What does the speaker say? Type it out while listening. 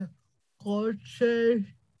co-chair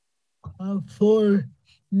for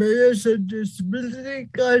Mayors with Disability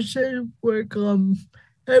Council. Welcome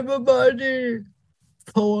everybody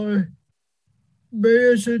for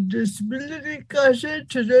Mayors with Disability Council.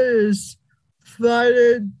 Today is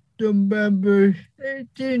Friday, November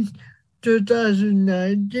 18,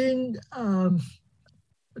 2019.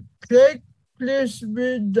 Craig, please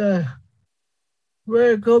read the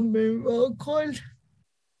welcoming roll call,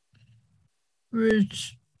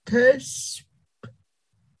 which tests.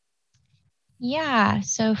 Yeah,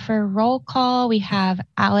 so for roll call, we have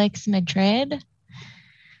Alex Madrid,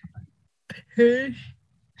 Hey,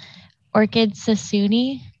 Orchid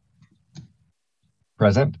Sassooni,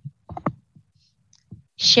 Present.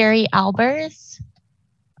 Sherry Albers.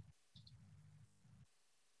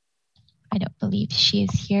 I don't believe she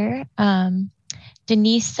is here.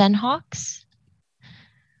 Denise Senhawks.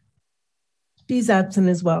 She's absent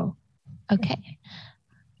as well. Okay.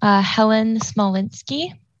 Helen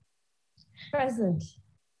Smolinski. Present.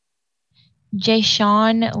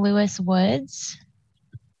 Jayshawn Lewis Woods.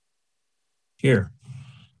 Here.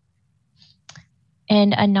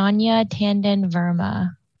 And Ananya Tandon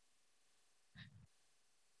Verma.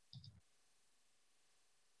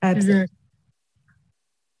 Absent.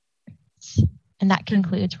 And that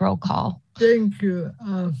concludes roll call. Thank you.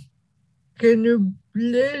 Can you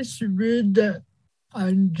please read the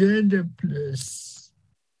agenda, please?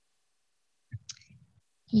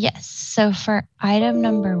 Yes, so for item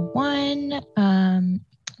number 1,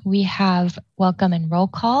 we have welcome and roll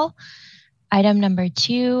call. Item number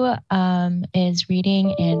 2 is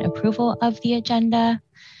reading and approval of the agenda.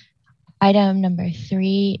 Item number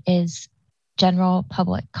 3 is general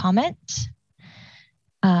public comment.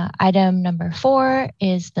 Item number 4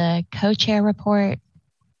 is the co-chair report.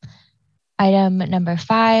 Item number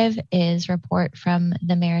 5 is report from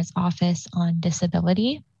the Mayor's Office on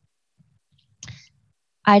Disability.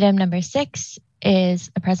 Item number 6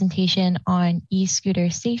 is a presentation on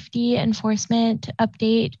e-scooter safety enforcement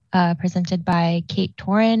update presented by Kate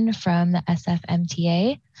Torin from the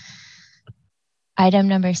SFMTA. Item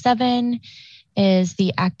number 7 is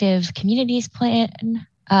the Active Communities Plan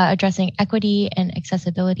addressing equity and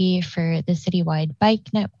accessibility for the citywide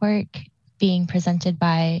bike network, being presented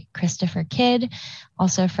by Christopher Kidd,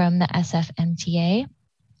 also from the SFMTA.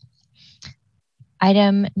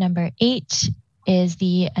 Item number 8 is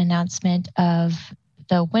the announcement of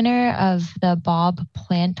the winner of the Bob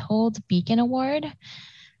Planthold Beacon Award,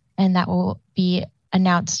 and that will be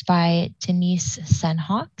announced by Denise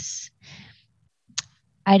Senhawks.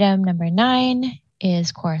 Item number 9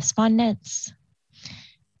 is correspondence.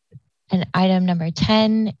 And item number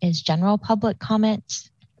 10 is general public comment.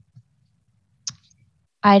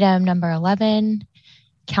 Item number 11,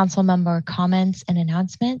 council member comments and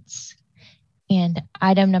announcements. And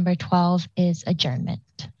item number 12 is adjournment.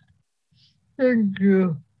 Thank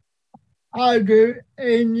you. Are there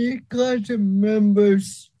any council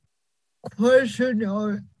members question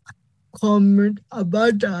or comment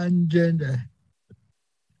about the agenda?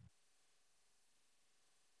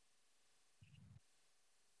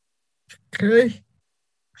 Okay,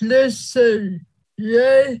 please say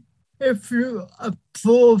yay if you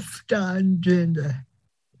approve the agenda.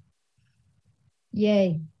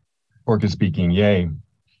 Yay. Orchid speaking, yay.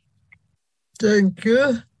 Thank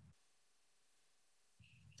you.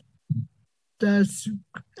 Does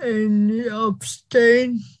any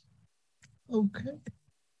abstain? Okay.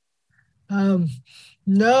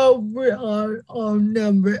 Now we are on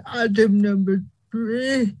item number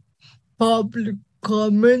 3, public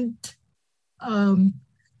comment.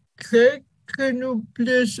 Craig, can you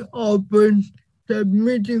please open the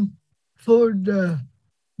meeting for the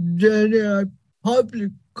general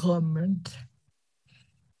public comment?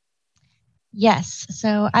 Yes,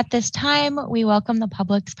 so at this time, we welcome the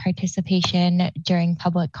public's participation during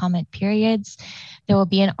public comment periods. There will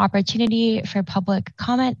be an opportunity for public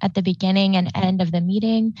comment at the beginning and end of the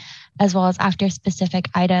meeting, as well as after specific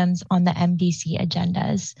items on the MDC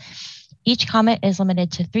agendas. Each comment is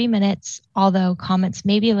limited to 3 minutes, although comments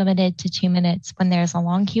may be limited to 2 minutes when there's a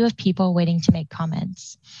long queue of people waiting to make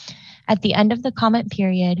comments. At the end of the comment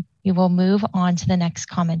period, we will move on to the next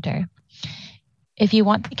commenter. If you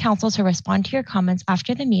want the council to respond to your comments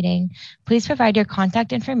after the meeting, please provide your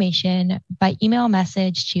contact information by email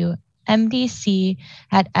message to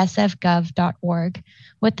mdc@sfgov.org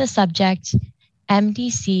with the subject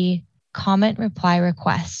MDC comment reply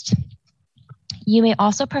request. You may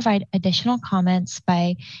also provide additional comments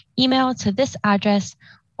by email to this address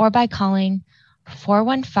or by calling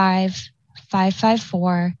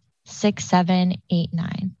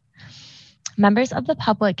 415-554-6789. Members of the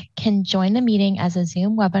public can join the meeting as a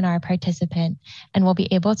Zoom webinar participant and will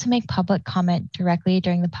be able to make public comment directly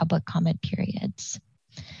during the public comment periods.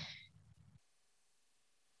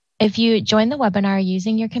 If you join the webinar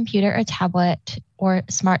using your computer or tablet or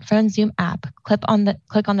smartphone Zoom app, click on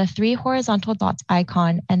the three horizontal dots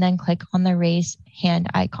icon and then click on the raise hand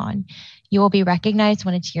icon. You will be recognized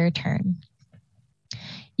when it's your turn.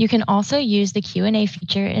 You can also use the Q&A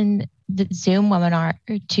feature in the Zoom webinar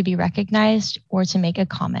to be recognized or to make a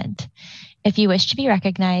comment. If you wish to be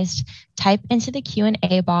recognized, type into the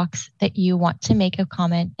Q&A box that you want to make a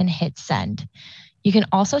comment and hit send. You can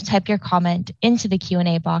also type your comment into the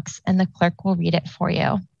Q&A box and the clerk will read it for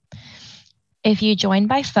you. If you join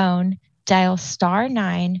by phone, dial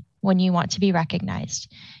 *9 when you want to be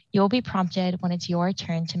recognized. You will be prompted when it's your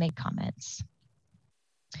turn to make comments.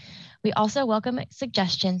 We also welcome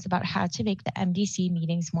suggestions about how to make the MDC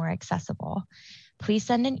meetings more accessible. Please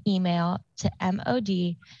send an email to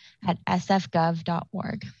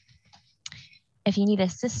mod@sfgov.org. If you need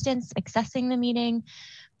assistance accessing the meeting,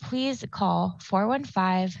 please call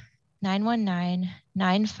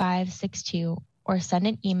 415-919-9562 or send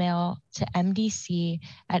an email to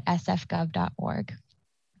mdc@sfgov.org.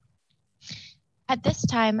 At this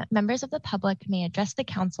time, members of the public may address the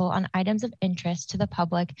council on items of interest to the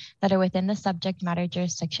public that are within the subject matter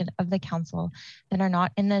jurisdiction of the council that are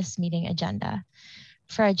not in this meeting agenda.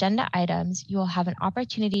 For agenda items, you will have an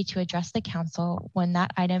opportunity to address the council when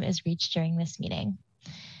that item is reached during this meeting.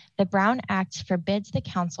 The Brown Act forbids the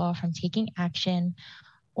council from taking action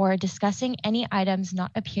or discussing any items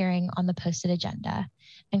not appearing on the posted agenda,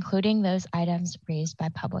 including those items raised by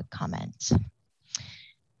public comment.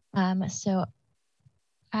 So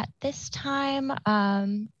at this time,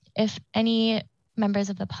 if any members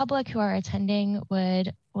of the public who are attending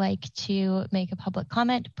would like to make a public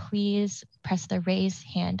comment, please press the raise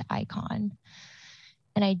hand icon.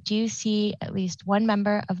 And I do see at least one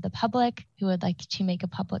member of the public who would like to make a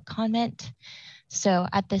public comment. So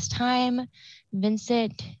at this time,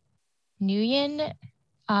 Vincent Nguyen,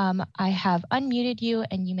 I have unmuted you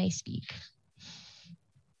and you may speak.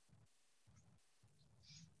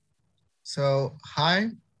 So,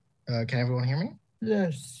 hi, can everyone hear me?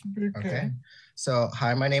 Yes, we can. Okay. So,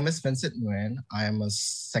 hi, my name is Vincent Nguyen. I am a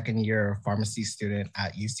second-year pharmacy student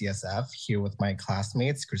at UCSF here with my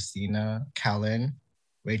classmates, Christina, Callan,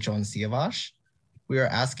 Rachel, and Siavash. We are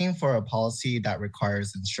asking for a policy that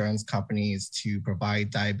requires insurance companies to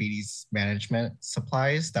provide diabetes management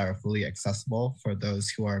supplies that are fully accessible for those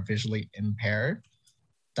who are visually impaired.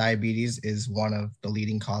 Diabetes is one of the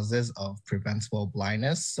leading causes of preventable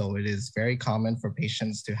blindness, so it is very common for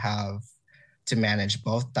patients to manage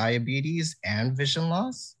both diabetes and vision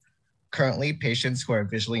loss. Currently, patients who are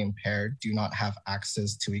visually impaired do not have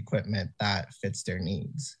access to equipment that fits their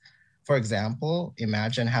needs. For example,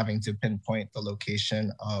 imagine having to pinpoint the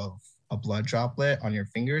location of a blood droplet on your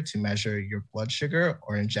finger to measure your blood sugar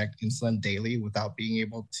or inject insulin daily without being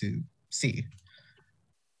able to see.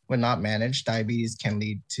 When not managed, diabetes can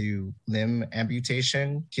lead to limb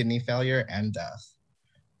amputation, kidney failure, and death.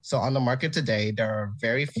 So on the market today, there are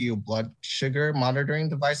very few blood sugar monitoring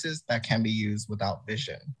devices that can be used without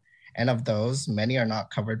vision. And of those, many are not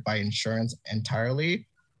covered by insurance entirely,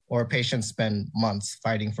 or patients spend months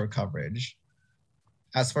fighting for coverage.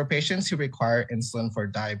 As for patients who require insulin for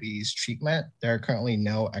diabetes treatment, there are currently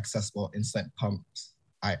no accessible insulin pumps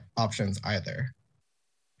options either.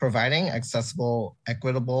 Providing accessible,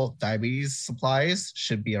 equitable diabetes supplies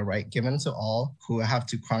should be a right given to all who have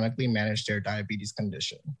to chronically manage their diabetes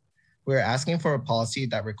condition. We're asking for a policy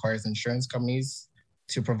that requires insurance companies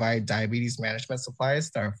to provide diabetes management supplies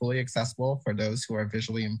that are fully accessible for those who are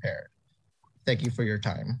visually impaired. Thank you for your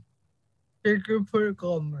time. Thank you for your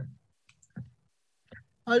comment.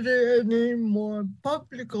 Are there any more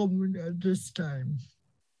public comment at this time?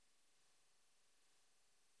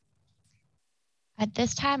 At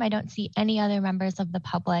this time, I don't see any other members of the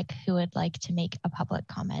public who would like to make a public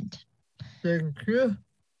comment. Thank you.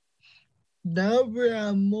 Now we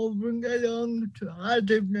are moving along to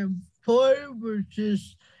item number 4, which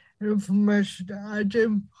is information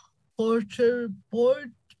item portrait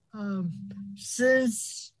report.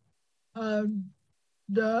 Since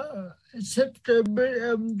the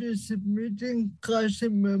September MDC meeting,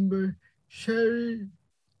 council member Sherry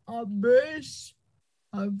Abbas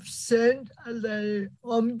have sent a letter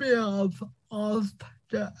on behalf of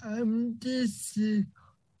the MDC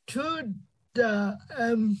to the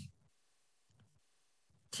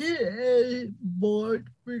MTA board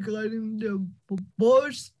regarding the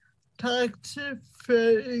proposed taxi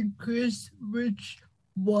fare increase, which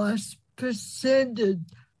was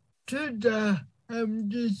presented to the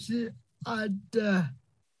MDC at the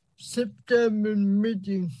September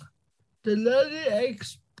meeting, the lady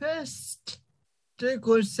expressed the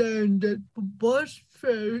concern that proposed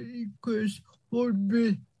fare increase would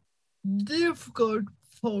be difficult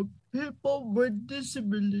for people with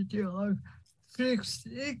disability or fixed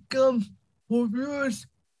income who use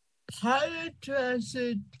private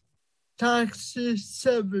transit taxi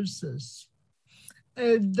services,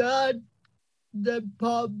 and that the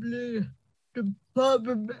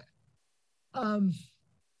problem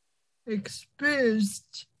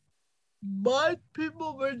experienced by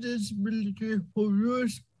people with disability who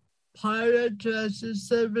use private transit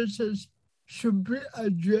services should be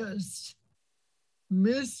addressed.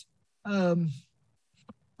 Ms.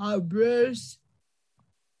 Albrecht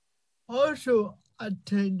also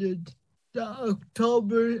attended the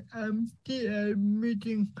October MTA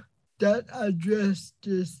meeting that addressed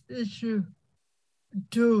this issue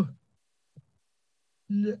to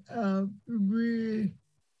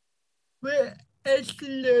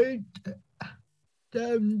re-escalate the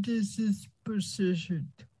MTC's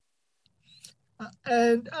position.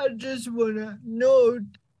 And I just want to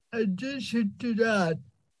note, in addition to that,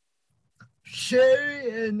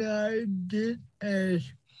 Sherry and I did a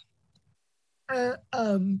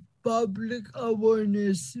public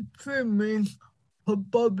awareness filming for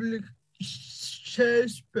public share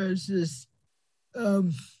spaces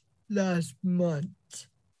last month.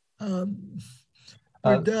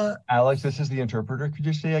 Alex, this is the interpreter. Could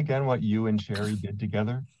you say again what you and Sherry did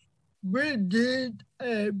together? We did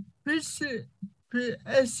a PSA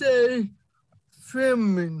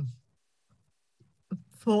filming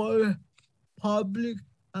for public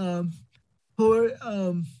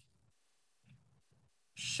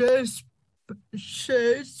share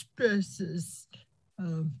spaces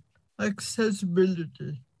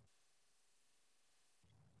accessibility.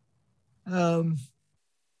 I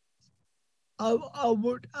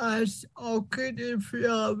would ask Orchid if you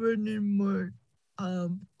have any more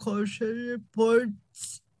co-chair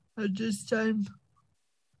reports at this time.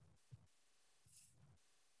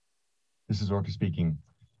 This is Orchid speaking.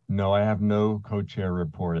 No, I have no co-chair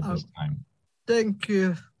report at this time. Thank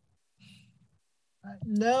you.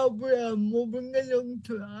 Now we are moving along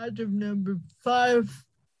to item number 5,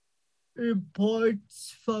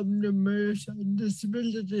 reports from the Mayor's on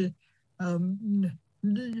Disability.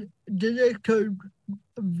 Director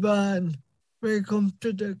Van, welcome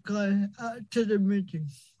to the meeting.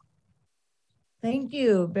 Thank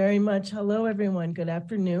you very much. Hello, everyone. Good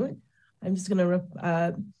afternoon. I'm just going to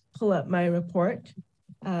pull up my report.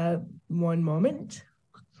 One moment.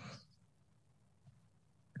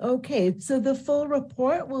 Okay, so the full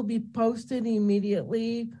report will be posted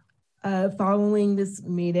immediately following this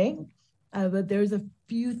meeting, but there's a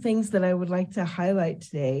few things that I would like to highlight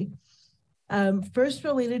today. First,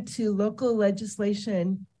 related to local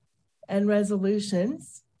legislation and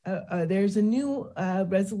resolutions, there's a new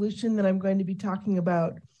resolution that I'm going to be talking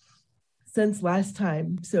about since last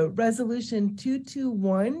time. So resolution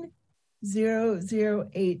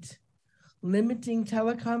 221008, limiting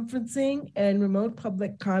teleconferencing and remote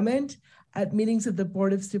public comment at meetings of the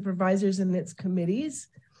Board of Supervisors and its committees.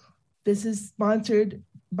 This is sponsored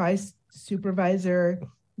by Supervisor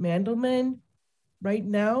Mandelman. Right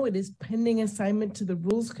now, it is pending assignment to the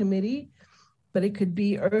Rules Committee, but it could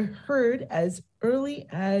be heard as early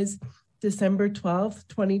as December 12th,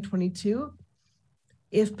 2022.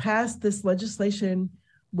 If passed, this legislation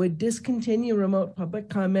would discontinue remote public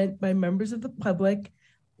comment by members of the public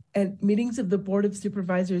at meetings of the Board of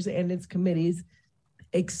Supervisors and its committees,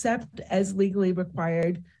 except as legally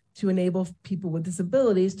required to enable people with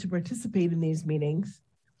disabilities to participate in these meetings.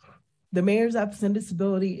 The Mayor's Office on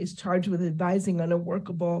Disability is charged with advising on a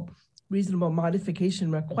workable, reasonable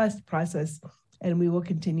modification request process, and we will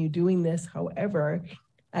continue doing this. However,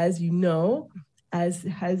 as you know, as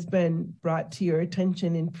has been brought to your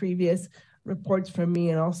attention in previous reports from me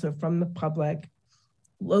and also from the public,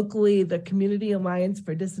 locally, the Community Alliance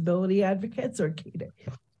for Disability Advocates, or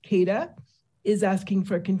CADA, is asking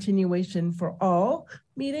for a continuation for all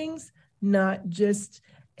meetings, not just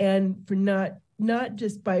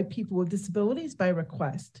by people with disabilities, by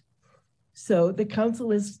request. So the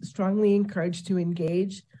council is strongly encouraged to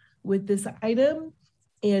engage with this item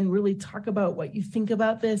and really talk about what you think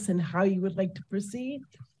about this and how you would like to proceed,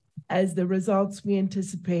 as the results we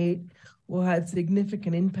anticipate will have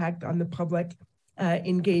significant impact on the public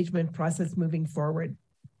engagement process moving forward.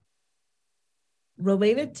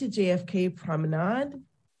 Related to JFK Promenade,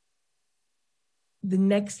 the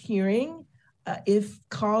next hearing, if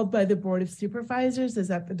called by the Board of Supervisors,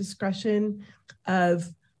 is at the discretion of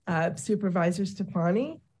Supervisor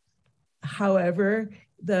Stefani. However,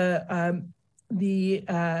 The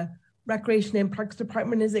Recreation and Parks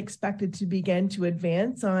Department is expected to begin to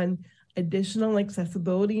advance on additional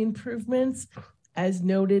accessibility improvements as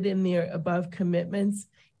noted in their above commitments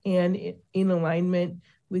and in alignment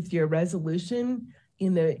with your resolution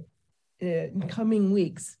in the coming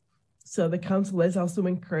weeks. So the council is also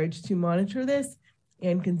encouraged to monitor this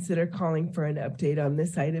and consider calling for an update on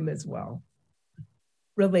this item as well.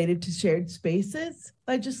 Related to shared spaces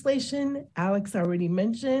legislation, Alex already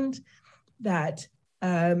mentioned that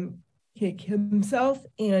himself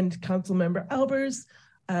and Councilmember Albers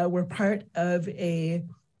were part of a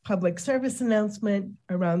public service announcement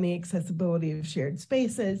around the accessibility of shared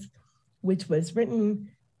spaces, which was written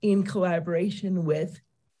in collaboration with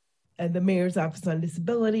the Mayor's Office on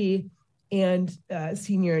Disability and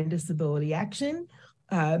Senior and Disability Action.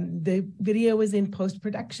 The video is in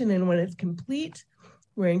post-production, and when it's complete,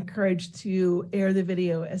 we're encouraged to air the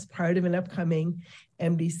video as part of an upcoming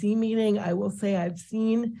MDC meeting. I will say I've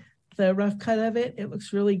seen the rough cut of it. It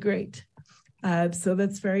looks really great. So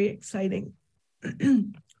that's very exciting.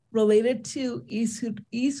 Related to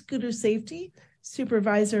e-scooter safety,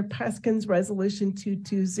 Supervisor Peskin's resolution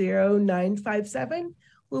 220957.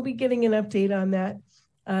 We'll be getting an update on that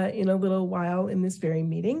in a little while in this very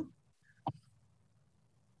meeting.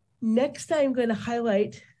 Next, I'm going to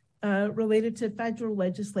highlight related to federal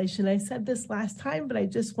legislation. I said this last time, but I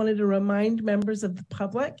just wanted to remind members of the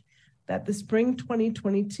public that the Spring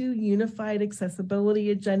 2022 Unified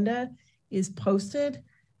Accessibility Agenda is posted,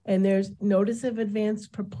 and there's notice of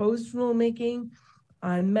advanced proposed rulemaking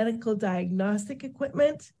on medical diagnostic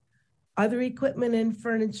equipment, other equipment and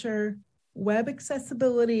furniture, web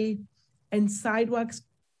accessibility, and sidewalks,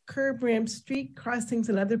 curb ramps, street crossings,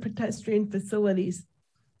 and other pedestrian facilities.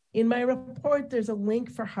 In my report, there's a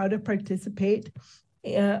link for how to participate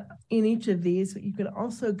in each of these. You can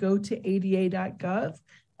also go to ada.gov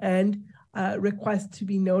and request to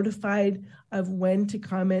be notified of when to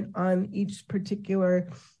comment on each particular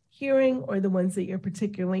hearing or the ones that you're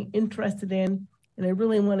particularly interested in. And I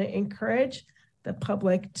really want to encourage the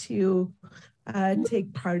public to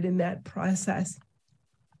take part in that process.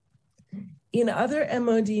 In other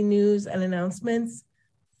MOD news and announcements,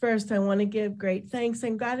 first, I want to give great thanks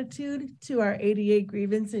and gratitude to our ADA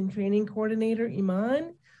Grievance and Training Coordinator,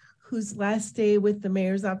 Iman, whose last day with the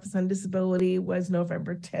Mayor's Office on Disability was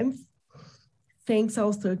November 10th. Thanks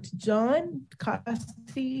also to John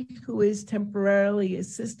Costi, who is temporarily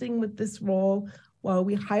assisting with this role while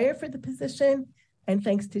we hire for the position. And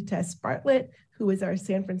thanks to Tess Bartlett, who is our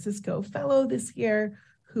San Francisco Fellow this year,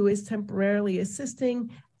 who is temporarily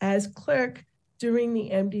assisting as clerk during the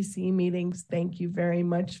MDC meetings. Thank you very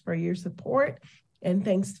much for your support, and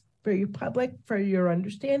thanks for your public for your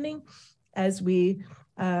understanding as we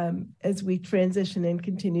transition and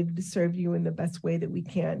continue to serve you in the best way that we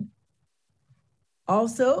can.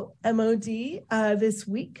 Also, MOD this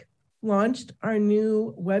week launched our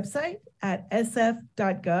new website at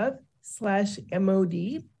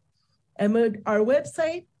sf.gov/MOD. Our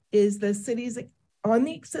website is the city's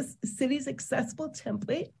accessible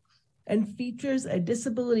template and features a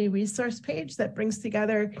disability resource page that brings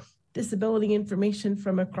together disability information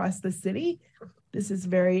from across the city. This is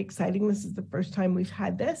very exciting. This is the first time we've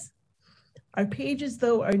had this. Our pages,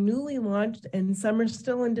 though, are newly launched and some are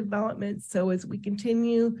still in development. So as we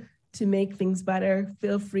continue to make things better,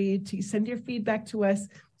 feel free to send your feedback to us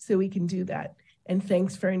so we can do that. And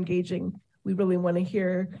thanks for engaging. We really want to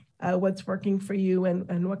hear what's working for you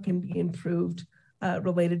and what can be improved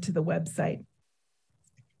related to the website.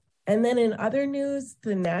 And then in other news,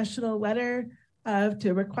 the national letter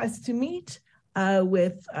to request to meet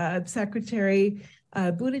with Secretary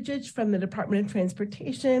Buttigieg from the Department of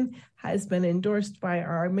Transportation has been endorsed by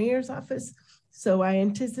our mayor's office. So I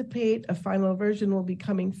anticipate a final version will be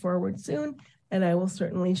coming forward soon, and I will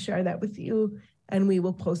certainly share that with you, and we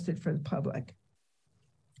will post it for the public.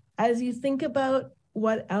 As you think about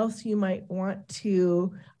what else you might want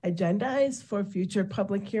to agendize for future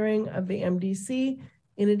public hearing of the MDC,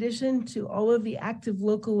 in addition to all of the active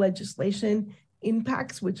local legislation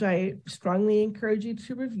impacts, which I strongly encourage you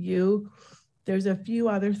to review, there's a few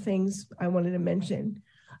other things I wanted to mention.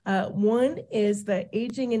 One is the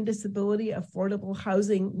Aging and Disability Affordable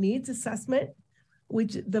Housing Needs Assessment,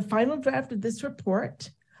 which the final draft of this report,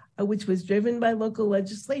 which was driven by local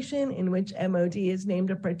legislation in which MOD is named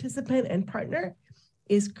a participant and partner,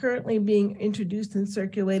 is currently being introduced and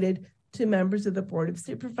circulated to members of the Board of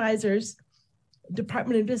Supervisors.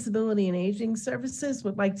 Department of Disability and Aging Services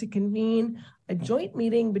would like to convene a joint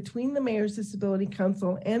meeting between the Mayor's Disability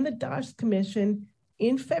Council and the DOSH Commission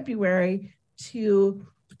in February to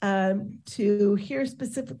to hear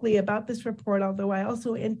specifically about this report, although I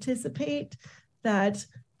also anticipate that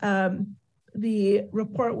the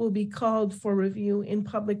report will be called for review in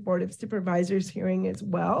Public Board of Supervisors hearing as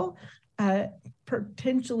well,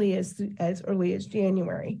 potentially as early as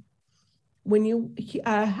January. When you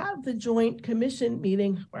have the joint commission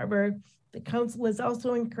meeting, however, the council is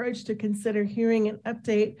also encouraged to consider hearing an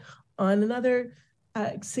update on another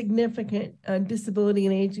significant disability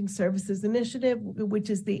and aging services initiative, which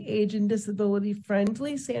is the Age and Disability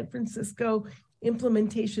Friendly San Francisco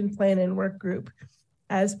Implementation Plan and Work Group,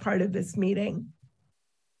 as part of this meeting.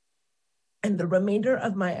 And the remainder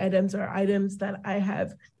of my items are items that I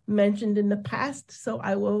have mentioned in the past, so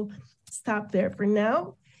I will stop there for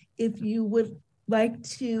now. If you would like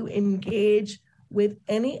to engage with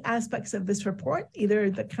any aspects of this report, either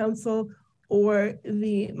the council or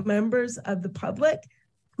the members of the public,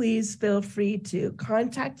 please feel free to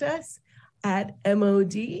contact us at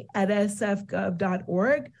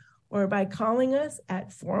mod@sfgov.org or by calling us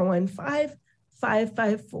at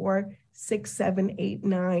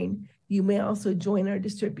 415-554-6789. You may also join our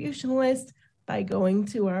distribution list by going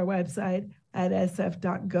to our website at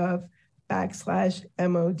sf.gov/mod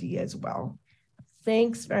as well.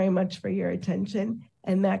 Thanks very much for your attention,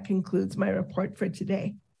 and that concludes my report for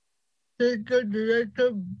today. Thank you,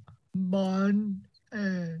 Director Bond,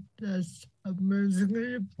 and that's amazing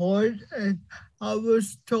report. And I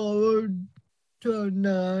was told to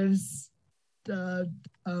announce that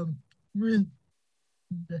we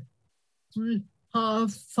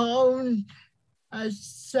have found a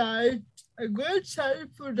great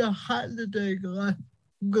site for the holiday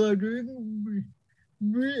gathering.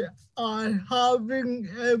 We are having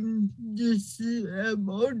MDC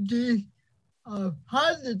MOD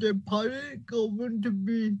holiday party going to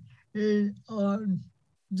be on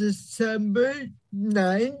December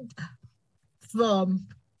 9th from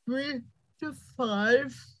 3 to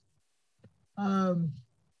 5.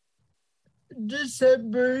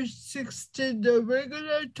 December 16th, the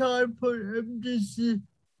regular time for MDC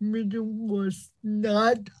meeting was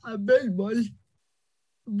not available.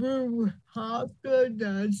 We will have to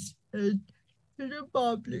announce it to the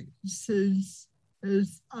public since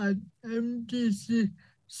it's an MDC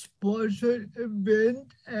sponsored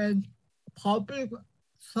event and public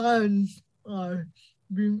funds are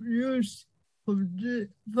being used for the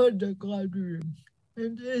gathering.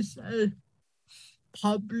 It is a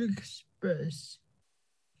public space.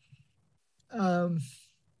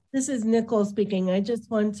 This is Nicole speaking. I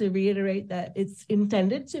just want to reiterate that it's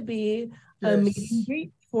intended to be a meet and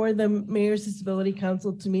greet for the Mayor's Disability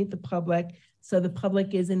Council to meet the public. So the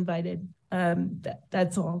public is invited.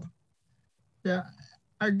 That's all. Yeah.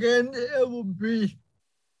 Again, it will be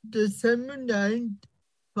December 9th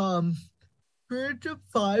from 3 to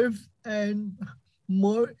 5 and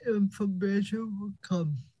more information will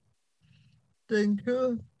come. Thank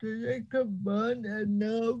you, Director Bond, and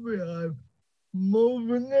now we are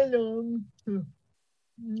moving along to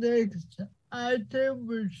next item,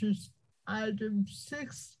 which is item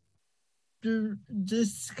 6. The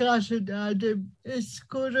discussion item is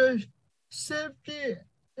scooter safety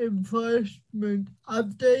enforcement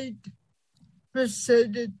update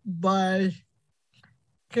presented by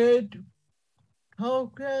Kate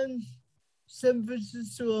Cochran, San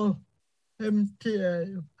Francisco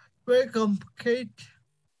MTA. Welcome, Kate.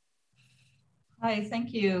 Hi,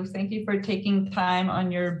 thank you. Thank you for taking time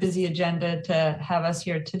on your busy agenda to have us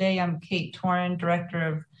here today. I'm Kate Toran, Director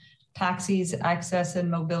of Taxis, Access and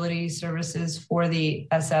Mobility Services for the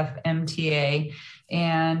SFMTA.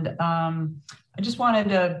 And I just wanted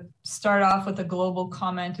to start off with a global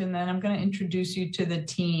comment, and then I'm going to introduce you to the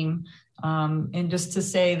team. And just to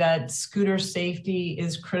say that scooter safety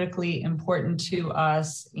is critically important to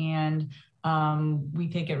us, and we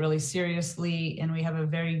take it really seriously, and we have a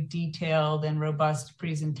very detailed and robust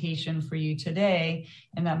presentation for you today,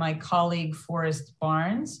 and that my colleague Forrest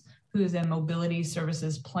Barnes, who is a mobility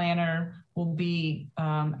services planner, will be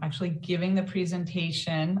actually giving the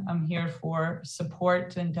presentation. I'm here for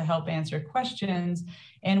support and to help answer questions.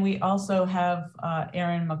 And we also have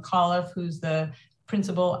Erin McAuliffe, who's the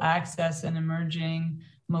Principal Access and Emerging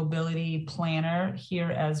Mobility Planner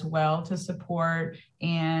here as well to support,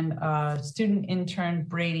 and student intern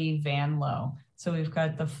Brady Vanlow. So we've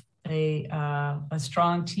got a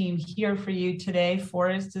strong team here for you today.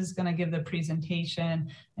 Forrest is going to give the presentation.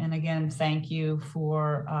 And again, thank you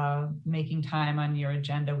for making time on your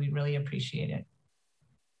agenda. We really appreciate it.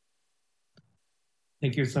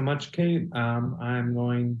 Thank you so much, Kate. I'm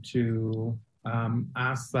going to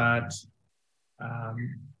ask that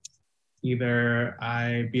either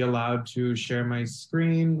I be allowed to share my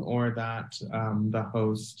screen or that the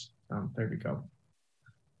host, there we go.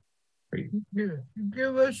 Great.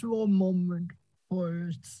 Give us one moment for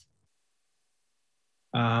us.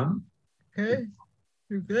 Okay,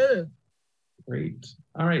 you're good. Great.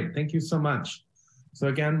 All right, thank you so much. So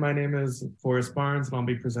again, my name is Forrest Barnes, and I'll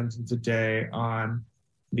be presenting today on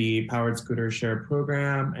the Powered Scooter Share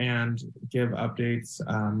program and give updates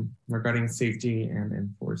regarding safety and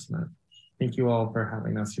enforcement. Thank you all for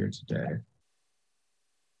having us here today.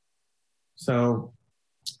 So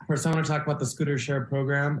first, I want to talk about the Scooter Share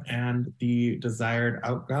program and the desired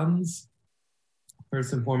outcomes.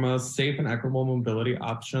 First and foremost, safe and equitable mobility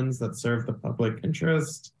options that serve the public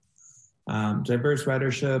interest. Diverse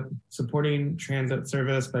ridership, supporting transit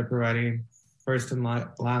service by providing first and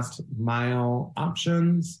last mile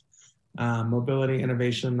options, mobility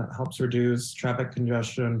innovation that helps reduce traffic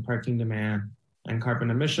congestion, parking demand, and carbon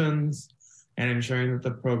emissions, and ensuring that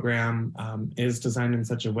the program is designed in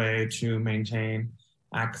such a way to maintain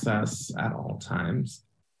access at all times.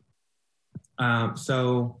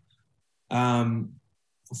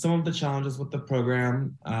 Some of the challenges with the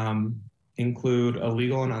program include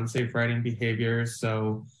illegal and unsafe riding behaviors.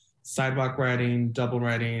 So sidewalk riding, double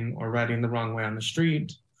riding, or riding the wrong way on the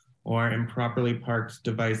street, or improperly parked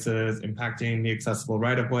devices impacting the accessible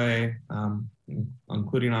right-of-way,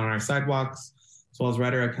 including on our sidewalks, as well as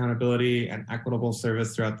rider accountability and equitable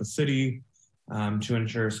service throughout the city to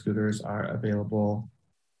ensure scooters are available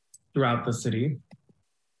throughout the city.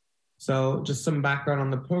 So just some background on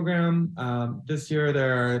the program. This year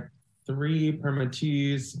there are 3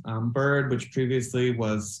 permittees. Bird, which previously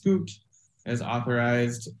was Scoot, is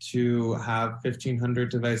authorized to have 1,500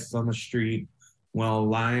 devices on the street, while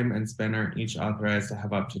Lime and Spin are each authorized to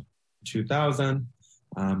have up to 2,000.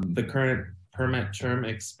 The current permit term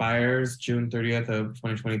expires June 30th of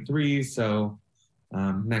 2023, so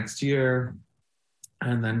next year.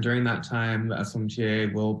 And then during that time, the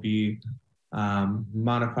SMTA will be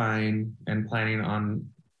modifying and planning on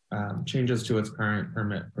changes to its current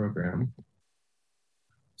permit program.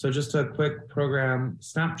 So just a quick program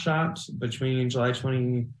snapshot. Between July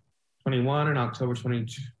 2021 and October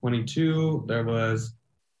 2022, there was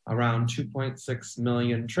around 2.6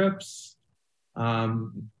 million trips.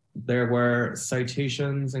 There were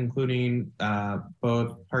citations, including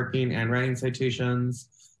both parking and riding citations,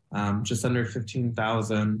 just under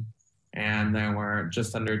 15,000. And there were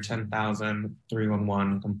just under 10,000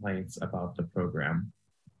 311 complaints about the program.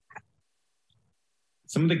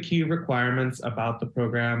 Some of the key requirements about the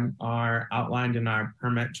program are outlined in our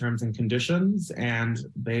permit terms and conditions, and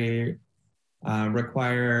they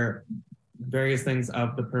require various things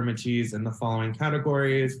of the permittees in the following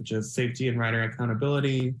categories, which is safety and rider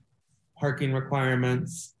accountability, parking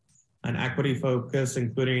requirements, an equity focus,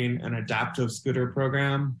 including an adaptive scooter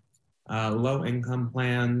program, low income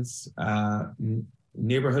plans,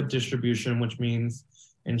 neighborhood distribution, which means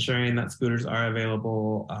ensuring that scooters are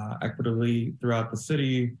available equitably throughout the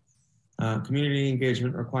city, community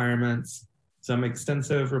engagement requirements, some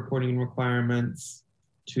extensive reporting requirements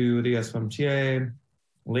to the SMTA,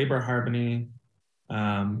 labor harmony,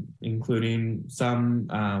 including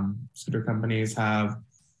some scooter companies have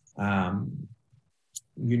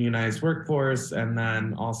unionized workforce, and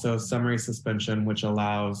then also summary suspension, which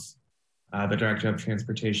allows the Director of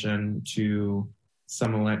Transportation to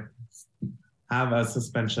have a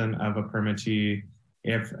suspension of a permittee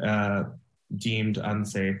if deemed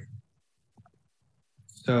unsafe.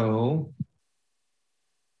 So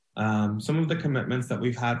some of the commitments that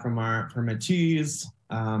we've had from our permittees,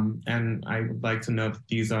 and I would like to note that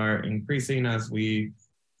these are increasing as we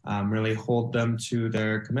really hold them to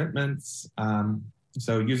their commitments.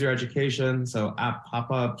 So user education, so app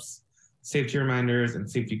pop-ups, safety reminders and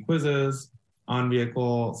safety quizzes,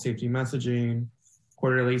 on-vehicle safety messaging,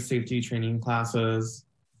 quarterly safety training classes,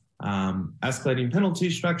 escalating penalty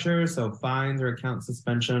structure, so fines or account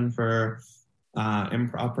suspension for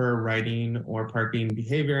improper riding or parking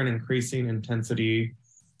behavior and increasing intensity,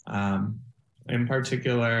 in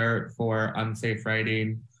particular for unsafe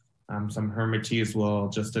riding. Some permittees will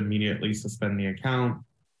just immediately suspend the account.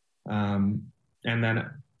 And then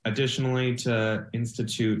additionally, to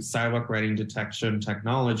institute sidewalk riding detection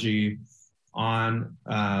technology on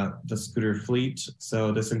the scooter fleet.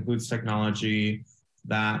 So this includes technology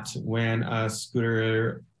that when a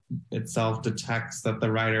scooter itself detects that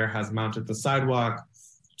the rider has mounted the sidewalk,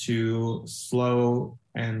 to slow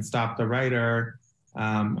and stop the rider,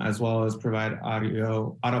 as well as provide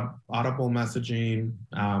audible messaging,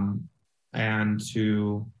 and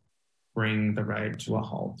to bring the ride to a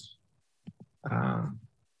halt.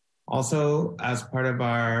 Also, as part of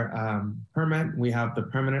our permit, we have the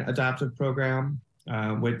permanent adaptive program,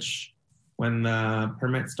 which when the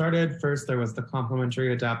permit started, first there was the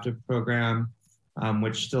complimentary adaptive program,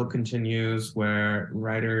 which still continues, where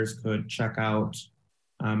riders could check out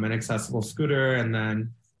an accessible scooter. And then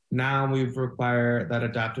now we've required that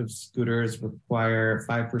adaptive scooters require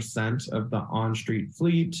 5% of the on-street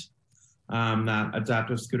fleet. That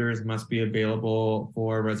adaptive scooters must be available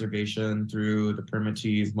for reservation through the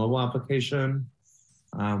permittee's mobile application.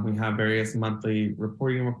 We have various monthly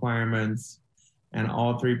reporting requirements, and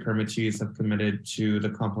all 3 permittees have committed to the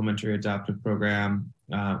complimentary adaptive program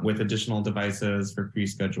with additional devices for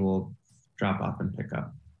pre-scheduled drop-off and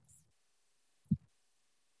pickup.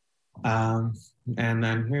 And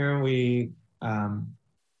then here we,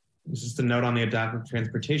 just a note on the Adaptive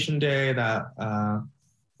Transportation Day that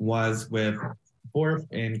was with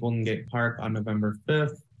BORP in Golden Gate Park on November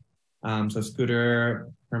 5th. So scooter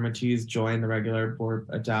permittees joined the regular BORP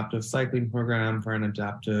adaptive cycling program for an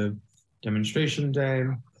adaptive demonstration day.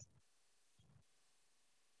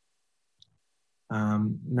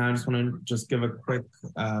 Now I just want to give a quick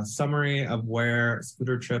summary of where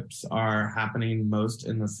scooter trips are happening most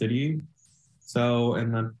in the city. So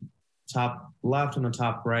in the top left and the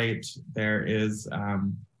top right, there is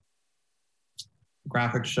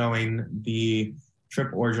graphics showing the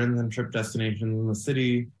trip origins and trip destinations in the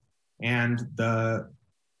city, and the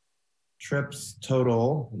trips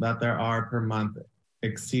total that there are per month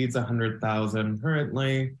exceeds 100,000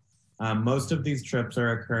 currently. Most of these trips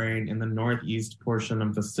are occurring in the northeast portion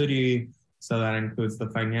of the city. So that includes the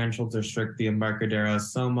financial district, the Embarcadero,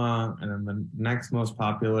 Soma, and then the next most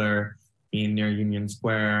popular being near Union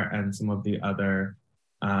Square and some of the other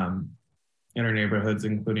inner neighborhoods,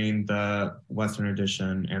 including the Western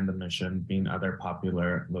Addition and the Mission being other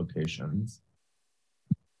popular locations.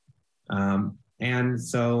 And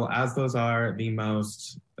so as those are the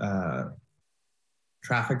most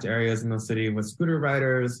trafficked areas in the city with scooter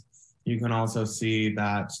riders, you can also see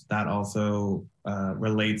that that also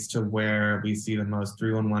relates to where we see the most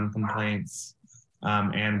 311 complaints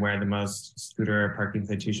and where the most scooter parking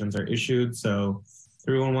citations are issued. So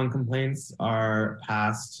 311 complaints are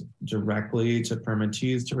passed directly to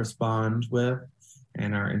permittees to respond with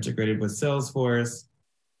and are integrated with Salesforce.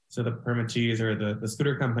 So the permittees or the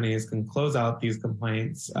scooter companies can close out these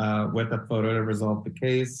complaints with a photo to resolve the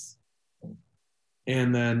case.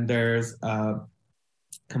 And then there's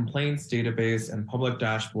complaints database and public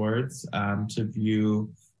dashboards to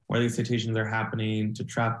view where these citations are happening, to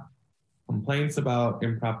track complaints about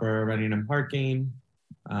improper renting and parking.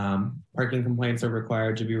 Parking complaints are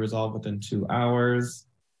required to be resolved within 2 hours,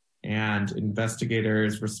 and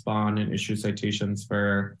investigators respond and issue citations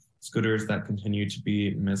for scooters that continue to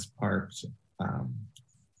be misparked.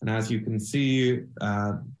 And as you can see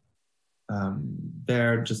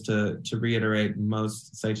there, just to reiterate,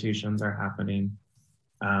 most citations are happening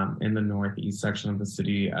in the northeast section of the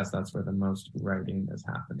city, as that's where the most writing is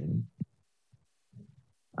happening.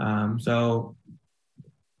 So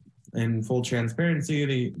in full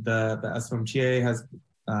transparency, the SFMTA has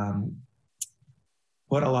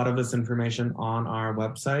put a lot of this information on our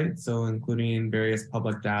website, so including various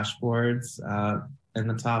public dashboards. In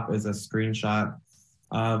the top is a screenshot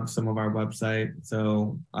of some of our website.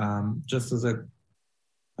 So just as a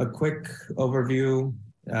quick overview,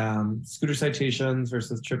 scooter citations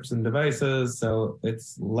versus trips and devices. So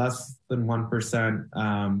it's less than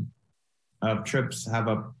 1% of trips have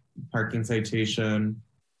a parking citation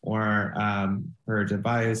or per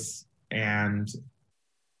device. And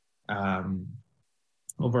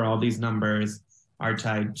overall, these numbers are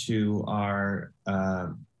tied to our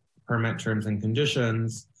permit terms and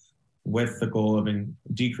conditions, with the goal of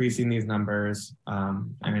decreasing these numbers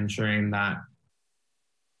and ensuring that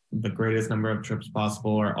the greatest number of trips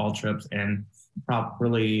possible are all trips and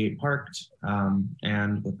properly parked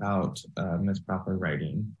and without misproper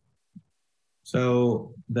writing.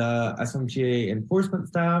 So the SMTA enforcement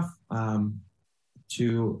staff,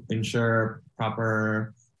 to ensure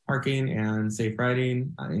proper parking and safe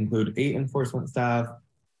riding, include 8 enforcement staff.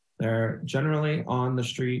 They're generally on the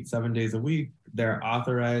street 7 days a week. They're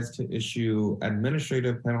authorized to issue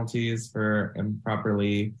administrative penalties for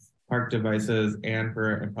improperly parked devices and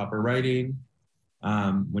for improper writing,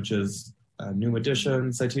 which is a new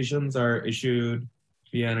addition. Citations are issued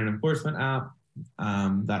via an enforcement app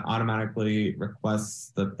that automatically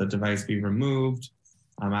requests that the device be removed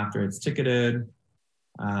after it's ticketed.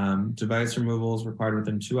 Device removal is required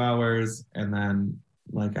within 2 hours. And then,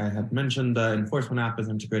 like I had mentioned, the enforcement app is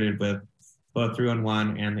integrated with both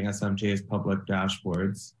 311 and the SMTA's public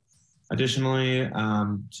dashboards. Additionally,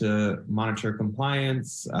 to monitor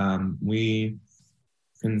compliance, we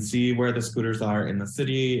can see where the scooters are in the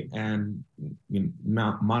city and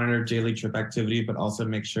monitor daily trip activity, but also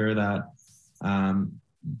make sure that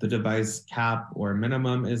the device cap or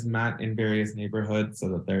minimum is met in various neighborhoods so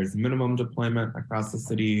that there's minimum deployment across the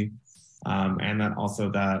city, and that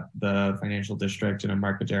also that the financial district in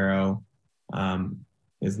Embarcadero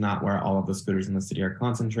is not where all of the scooters in the city are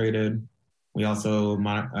concentrated. We also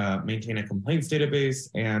maintain a complaints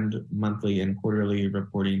database and monthly and quarterly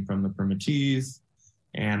reporting from the permittees.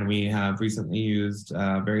 And we have recently used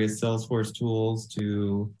various Salesforce tools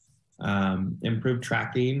to improve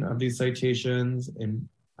tracking of these citations, and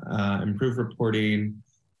improve reporting,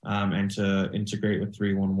 and to integrate with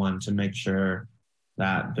 311 to make sure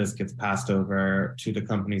that this gets passed over to the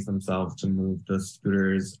companies themselves to move the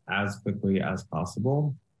scooters as quickly as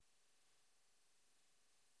possible.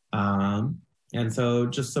 And so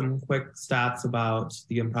just some quick stats about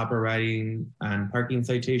the improper riding and parking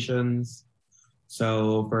citations.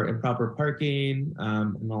 So for improper parking,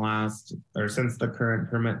 in the last, or since the current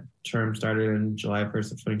permit term started in July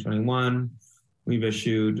 1st of 2021, we've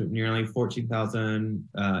issued nearly 14,000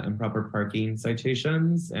 improper parking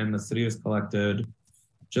citations, and the city has collected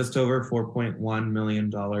just over $4.1 million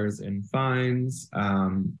in fines.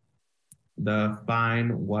 The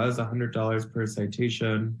fine was $100 per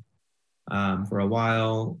citation for a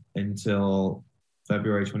while until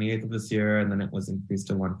February 28th of this year, and then it was increased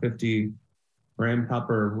to $150. For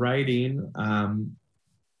improper riding,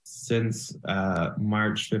 since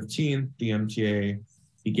March 15th, the MTA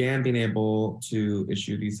began being able to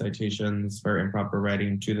issue these citations for improper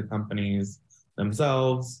riding to the companies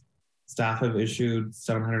themselves. Staff have issued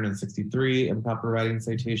 763 improper riding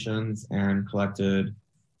citations and collected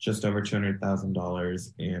just over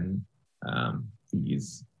 $200,000 in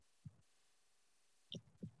fees.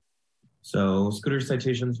 So scooter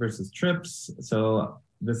citations versus trips. So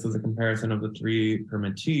this is a comparison of the three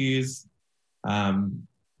permittees.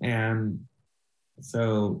 And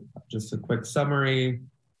so just a quick summary,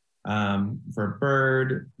 for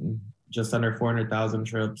Bird, just under 400,000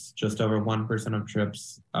 trips, just over 1% of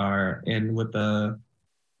trips are in with the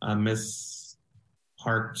misparked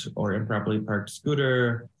or improperly parked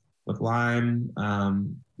scooter. With Lime,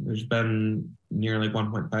 there's been nearly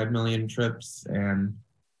 1.5 million trips and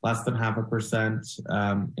less than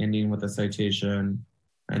 0.5% ending with a citation,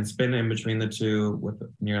 and Spin in between the two with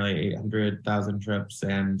nearly 800,000 trips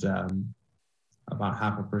and about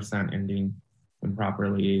 0.5% ending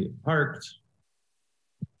improperly parked.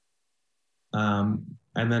 And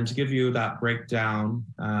then to give you that breakdown,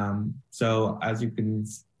 so as you can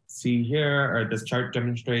see here, or this chart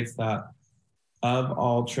demonstrates that of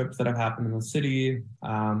all trips that have happened in the city,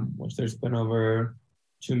 which there's been over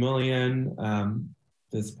 2 million,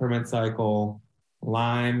 this permit cycle,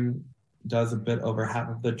 Lime does a bit over half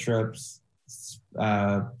of the trips,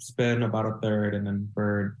 Spin about a third, and then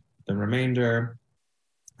Bird the remainder.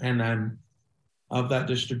 And then of that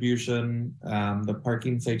distribution, the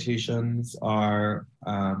parking citations are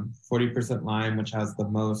 40% Lime, which has the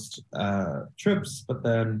most trips, but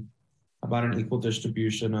then about an equal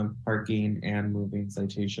distribution of parking and moving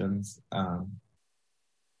citations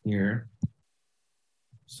here.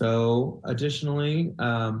 So additionally,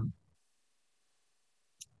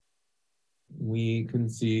 we can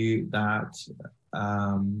see that,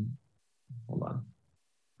 hold on,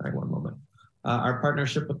 sorry, one moment. Our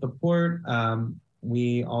partnership with the port,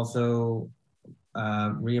 we also,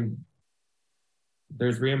 there's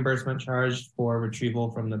reimbursement charged for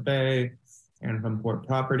retrieval from the bay and from port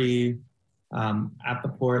property. At the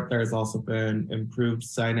port, there's also been improved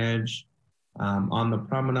signage on the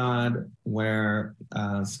promenade where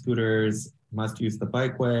scooters must use the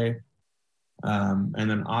bikeway, and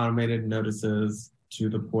then automated notices to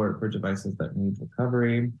the port for devices that need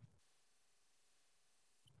recovery.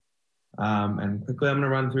 And quickly, I'm going to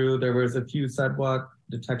run through. There was a few sidewalk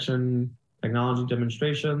detection technology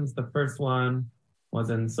demonstrations. The first one was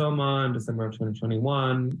in Soma in December of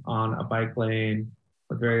 2021 on a bike lane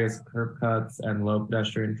with various curb cuts and low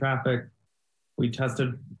pedestrian traffic. We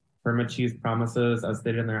tested permittees' promises as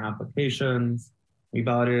stated in their applications. We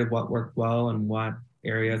validated what worked well and what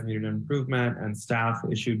areas needed improvement, and staff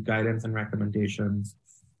issued guidance and recommendations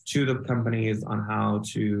to the companies on how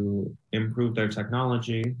to improve their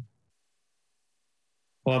technology.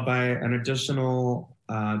 Followed by an additional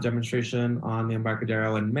demonstration on the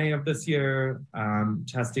Embarcadero in May of this year,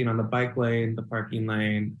 testing on the bike lane, the parking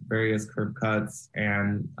lane, various curb cuts,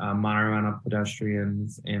 and monitoring of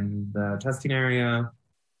pedestrians in the testing area.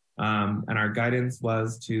 And our guidance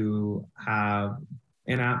was to have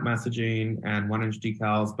in-app messaging and 1-inch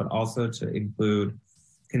decals, but also to include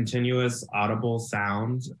continuous audible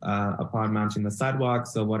sound upon mounting the sidewalk.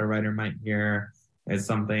 So what a rider might hear is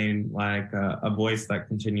something like a voice that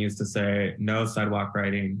continues to say, no sidewalk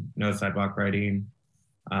riding, no sidewalk riding,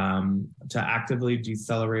 to actively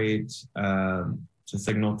decelerate, to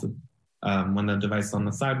signal to when the device is on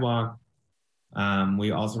the sidewalk.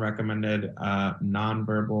 We also recommended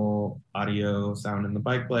nonverbal audio sound in the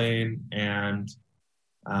bike lane, and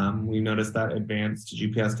we noticed that advanced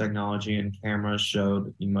GPS technology and cameras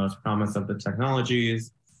showed the most promise of the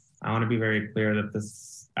technologies. I want to be very clear that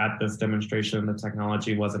at this demonstration, the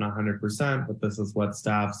technology wasn't 100%, but this is what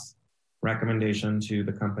staff's recommendation to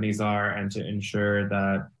the companies are, and to ensure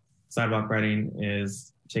that sidewalk riding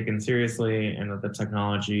is taken seriously and that the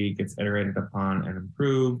technology gets iterated upon and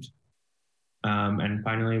improved. And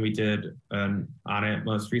finally, we did an audit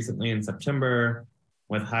most recently in September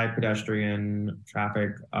with high pedestrian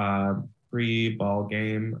traffic pre-ball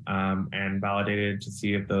game, and validated to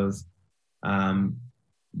see if those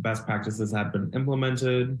best practices had been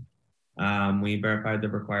implemented. We verified the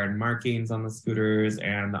required markings on the scooters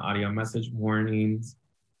and the audio message warnings.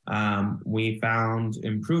 We found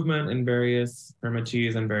improvement in various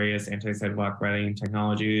permittees and various anti-sidewalk riding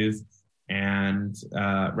technologies, and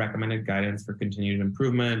recommended guidance for continued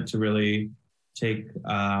improvement to really take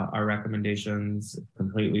our recommendations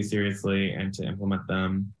completely seriously and to implement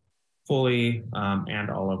them fully, and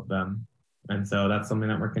all of them. And so that's something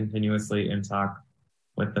that we're continuously in talk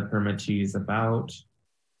with the permittees about.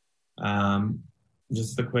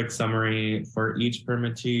 Just a quick summary for each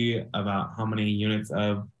permittee about how many units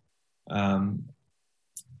of,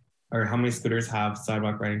 or how many scooters have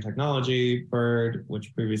sidewalk riding technology. Bird,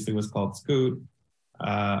 which previously was called Scoot,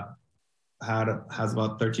 has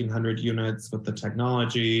about 1,300 units with the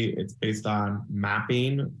technology. It's based on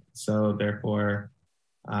mapping. So therefore,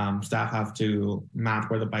 staff have to map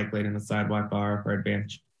where the bike lane and the sidewalk are for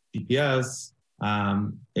advanced GPS.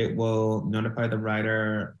 It will notify the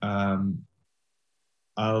rider on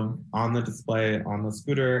the display on the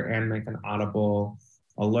scooter and make an audible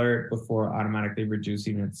alert before automatically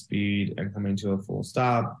reducing its speed and coming to a full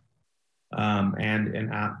stop. And an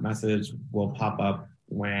app message will pop up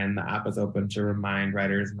when the app is open to remind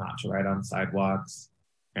riders not to ride on sidewalks,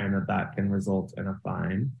 and that can result in a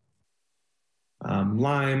fine.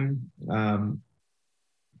 Lime,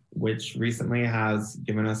 which recently has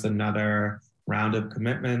given us another round of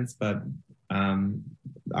commitments, but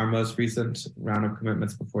our most recent round of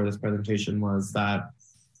commitments before this presentation was that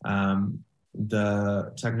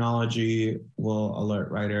the technology will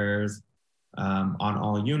alert riders on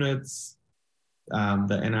all units,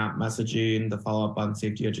 the in-app messaging, the follow-up on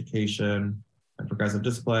safety education and progressive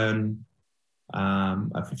discipline, a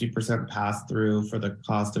 50% pass-through for the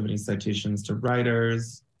cost of any citations to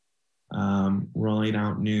riders, rolling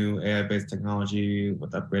out new AI-based technology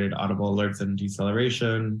with upgraded audible alerts and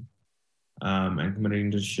deceleration, and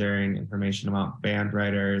committing to sharing information about banned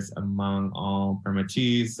riders among all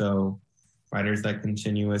permittees. So riders that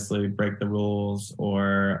continuously break the rules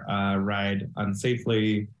or ride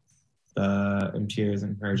unsafely, the MTA is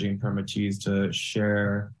encouraging permittees to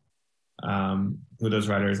share who those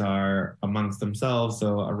riders are amongst themselves.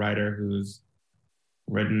 So a rider who's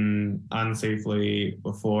ridden unsafely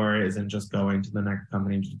before isn't just going to the next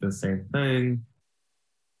company to do the same thing.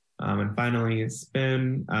 And finally,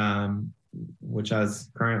 Spin, which has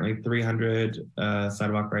currently 300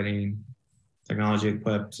 sidewalk riding technology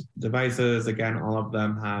equipped devices. Again, all of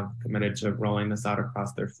them have committed to rolling this out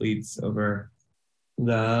across their fleets over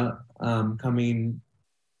the coming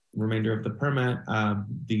remainder of the permit.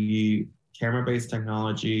 The camera-based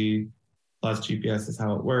technology plus GPS is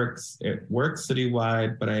how it works. It works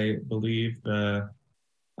citywide, but I believe the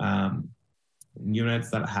units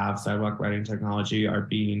that have sidewalk riding technology are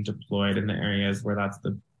being deployed in the areas where that's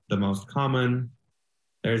the most common.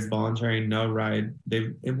 There's voluntary no ride.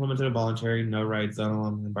 They've implemented a voluntary no ride zone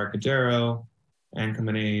along the Embarcadero, and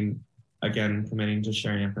committing to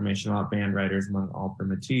sharing information about banned riders among all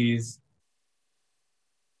permittees.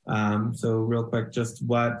 So real quick,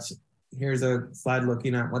 here's a slide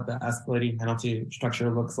looking at what the escalating penalty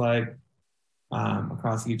structure looks like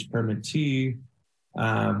across each permittee.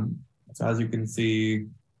 So as you can see,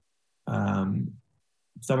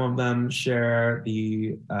 some of them share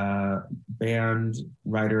the banned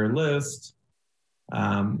rider list.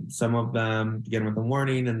 Some of them begin with a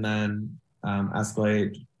warning and then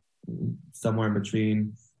escalate somewhere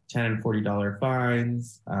between $10 and $40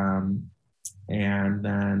 fines. And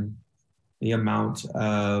then the amount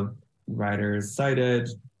of riders cited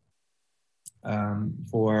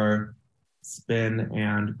for Spin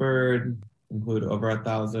and Bird include over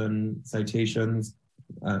 1,000 citations,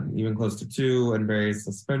 even close to 2, and various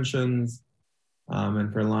suspensions.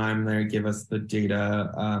 And for Lyme, they give us the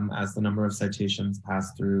data as the number of citations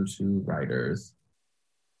passed through to riders.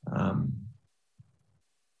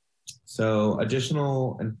 So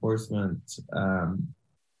additional enforcement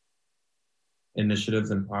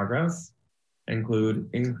initiatives in progress include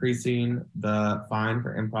increasing the fine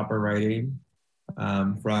for improper writing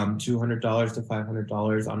from $200 to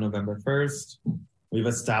 $500 on November 1st. We've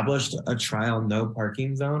established a trial no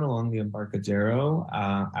parking zone along the Embarcadero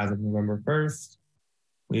as of November 1st.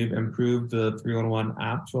 We've improved the 311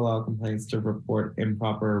 app to allow complaints to report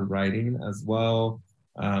improper writing as well.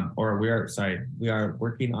 We are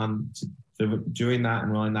working on doing that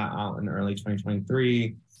and rolling that out in early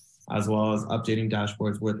 2023, as well as updating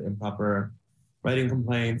dashboards with improper writing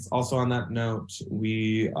complaints. Also on that note,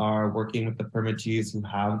 we are working with the permittees who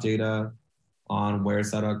have data on where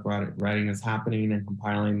sidewalk writing is happening and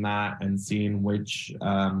compiling that and seeing which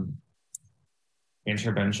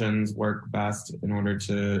interventions work best in order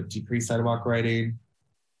to decrease sidewalk writing.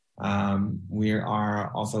 We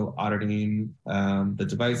are also auditing the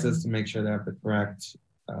devices to make sure they have the correct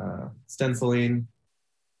stenciling,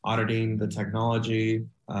 auditing the technology.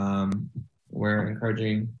 We're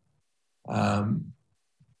encouraging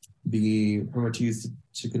the permittees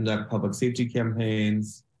to conduct public safety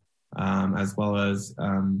campaigns, as well as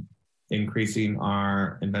increasing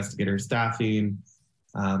our investigator staffing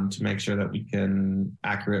to make sure that we can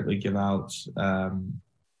accurately give out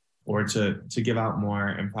or to give out more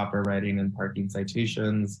improper writing and parking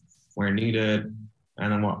citations where needed.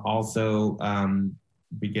 And then we're also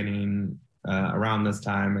beginning around this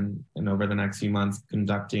time and over the next few months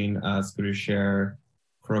conducting a scooter share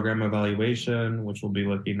program evaluation, which will be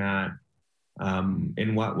looking at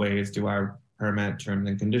in what ways do our permit terms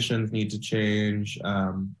and conditions need to change,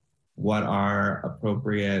 what are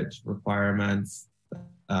appropriate requirements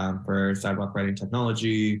for sidewalk writing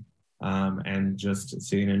technology, and just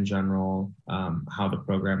seeing in general how the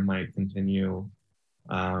program might continue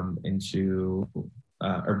into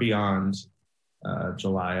or beyond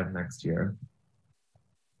July of next year.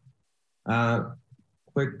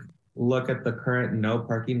 Quick look at the current no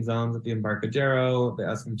parking zones at the Embarcadero. The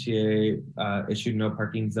SMTA issued no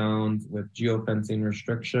parking zones with geofencing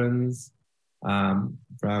restrictions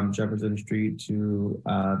from Jefferson Street to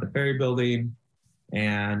the ferry building.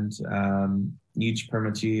 And each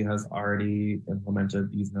permittee has already implemented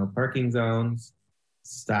these no parking zones.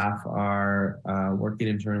 Staff are working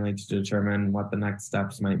internally to determine what the next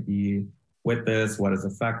steps might be with this, what is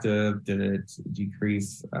effective, did it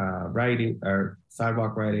decrease writing or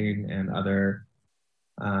sidewalk writing and other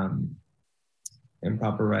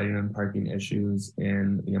improper writing and parking issues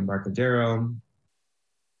in the Embarcadero.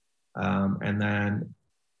 And then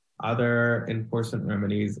other enforcement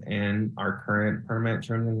remedies in our current permit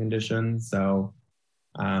terms and conditions. So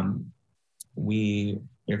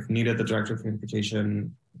if needed, the Director of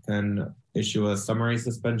Transportation can issue a summary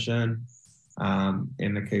suspension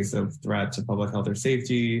in the case of threat to public health or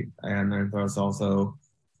safety. And there's also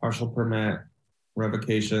partial permit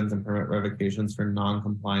revocations and permit revocations for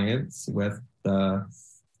non-compliance with the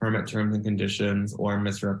permit terms and conditions or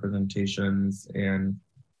misrepresentations in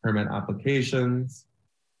permit applications.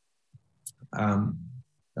 For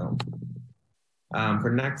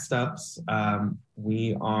next steps,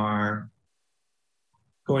 we are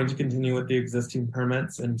going to continue with the existing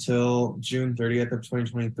permits until June 30th of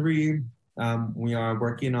 2023. We are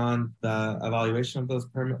working on the evaluation of those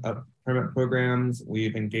permit programs.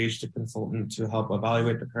 We've engaged a consultant to help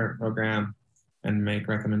evaluate the current program and make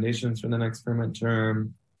recommendations for the next permit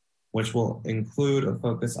term, which will include a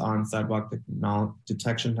focus on sidewalk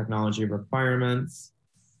detection technology requirements.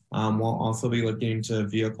 We'll also be looking into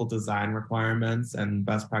vehicle design requirements and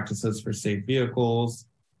best practices for safe vehicles.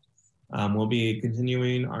 We'll be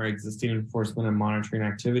continuing our existing enforcement and monitoring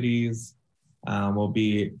activities. We'll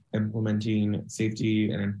be implementing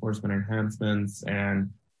safety and enforcement enhancements,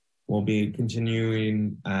 and we'll be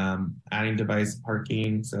continuing adding device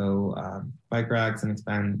parking, so bike racks, and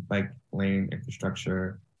expand bike lane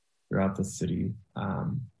infrastructure throughout the city.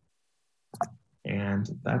 And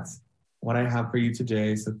that's what I have for you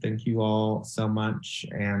today. So thank you all so much.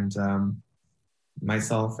 And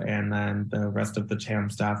myself and then the rest of the TAM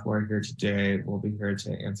staff who are here today will be here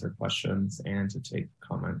to answer questions and to take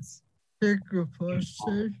comments. Thank you,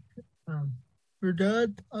 Foster. For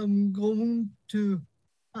that, I'm going to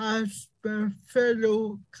ask my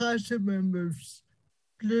fellow council members,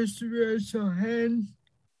 please raise your hand.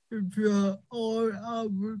 If you're all, I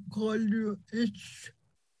will call you each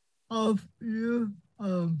of you.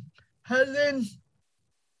 Helen,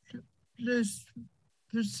 please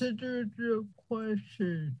consider the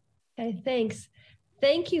question. Okay, thanks.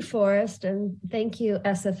 Thank you, Forrest, and thank you,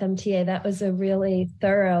 SFMTA. That was a really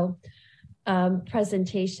thorough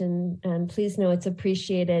presentation, and please know it's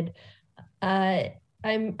appreciated.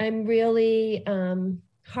 I'm really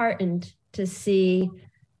heartened to see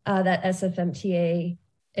that SFMTA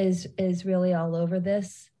is really all over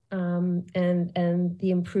this, and the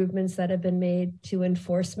improvements that have been made to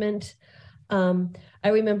enforcement. I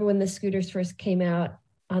remember when the scooters first came out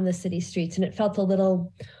on the city streets, and it felt a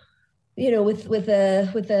little, with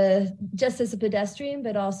a just as a pedestrian,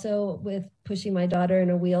 but also with pushing my daughter in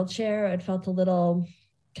a wheelchair, it felt a little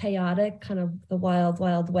chaotic, kind of the wild,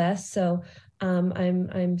 wild west. So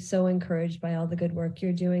I'm so encouraged by all the good work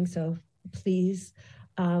you're doing. So please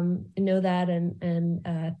know that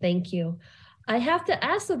and thank you. I have to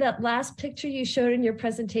ask, so that last picture you showed in your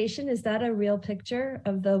presentation, is that a real picture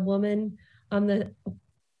of the woman on the,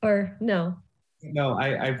 or no? No,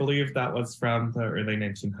 I believe that was from the early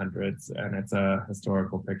 1900s, and it's a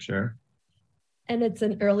historical picture. And it's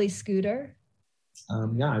an early scooter?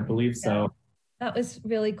 Yeah, I believe so. That was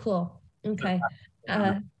really cool. Okay.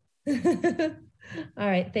 All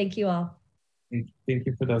right, thank you all. Thank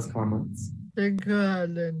you for those comments. Thank you,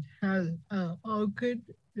 Alan. Orchid,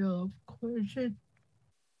 your question?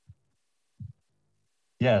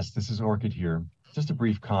 Yes, this is Orchid here. Just a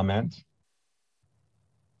brief comment.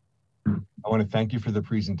 I want to thank you for the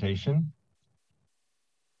presentation.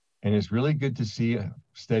 And it's really good to see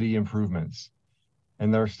steady improvements.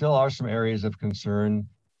 And there still are some areas of concern.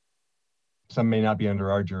 Some may not be under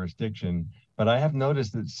our jurisdiction, but I have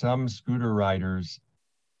noticed that some scooter riders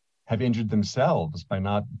have injured themselves by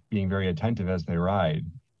not being very attentive as they ride.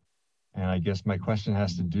 And I guess my question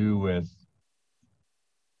has to do with,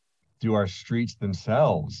 do our streets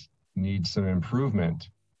themselves need some improvement?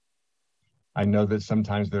 I know that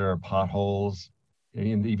sometimes there are potholes,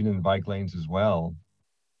 even in the bike lanes as well.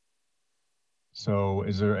 So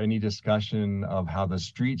is there any discussion of how the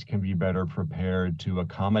streets can be better prepared to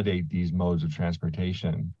accommodate these modes of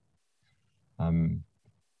transportation? And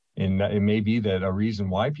it may be that a reason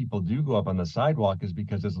why people do go up on the sidewalk is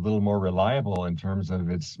because it's a little more reliable in terms of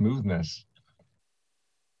its smoothness.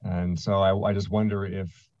 And so I just wonder if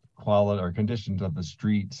quality or conditions of the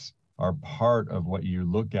streets are part of what you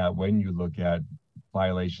look at when you look at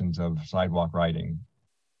violations of sidewalk riding.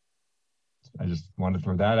 I just want to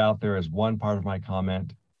throw that out there as one part of my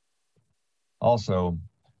comment. Also,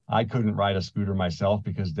 I couldn't ride a scooter myself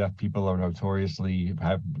because deaf people are notoriously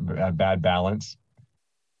have bad balance.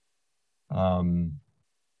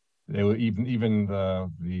 They will even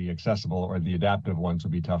the accessible or the adaptive ones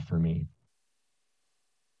would be tough for me.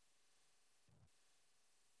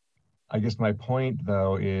 I guess my point,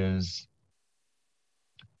 though, is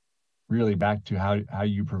really back to how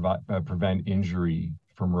you prevent injury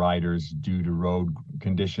from riders due to road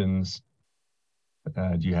conditions.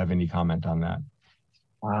 Do you have any comment on that?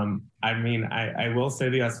 I mean, I will say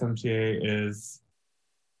the SFMTA is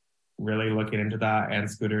really looking into that,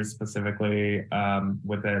 and scooters specifically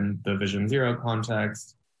within the Vision Zero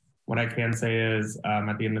context. What I can say is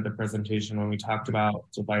at the end of the presentation, when we talked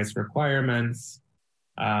about device requirements,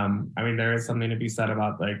 I mean, there is something to be said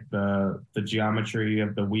about like the geometry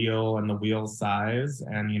of the wheel and the wheel size.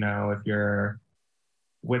 And, if you're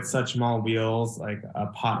with such small wheels, like a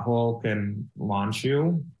pothole can launch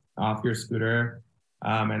you off your scooter.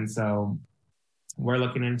 And so we're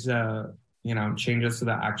looking into, changes to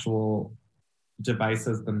the actual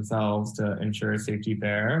devices themselves to ensure safety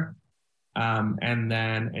there. And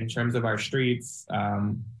then in terms of our streets,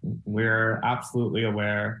 we're absolutely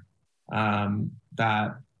aware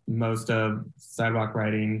that most of sidewalk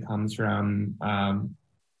riding comes from,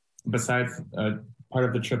 besides part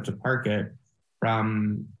of the trip to park it,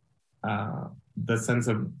 from the sense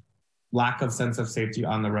of lack of sense of safety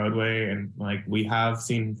on the roadway. And like we have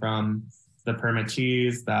seen from the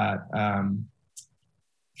permittees that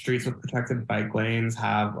streets with protected bike lanes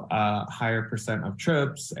have a higher percent of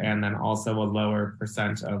trips and then also a lower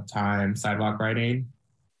percent of time sidewalk riding.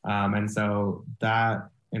 And so that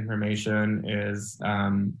information is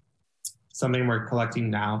something we're collecting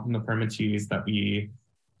now from the permittees that we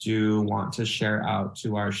do want to share out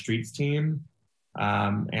to our streets team.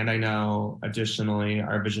 And I know additionally,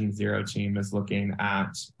 our Vision Zero team is looking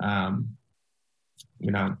at,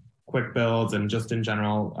 quick builds and just in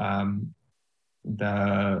general,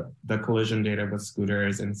 the collision data with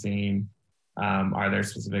scooters and seeing, are there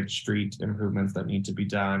specific street improvements that need to be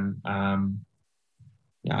done?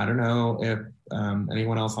 I don't know if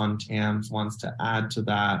anyone else on TAMS wants to add to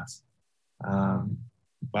that.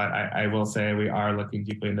 But I will say we are looking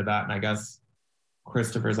deeply into that. And I guess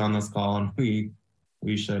Christopher's on this call, and we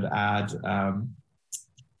should add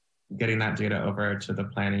getting that data over to the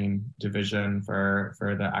planning division for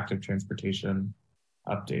the active transportation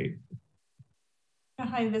update.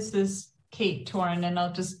 Hi, this is Kate Toren, and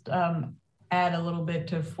I'll just add a little bit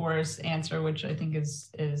to Forrest's answer, which I think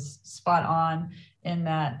is spot on, in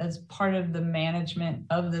that as part of the management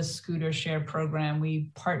of the scooter share program,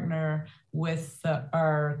 we partner with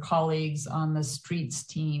our colleagues on the streets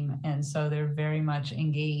team. And so they're very much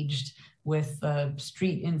engaged with the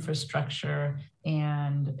street infrastructure,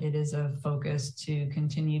 and it is a focus to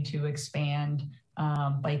continue to expand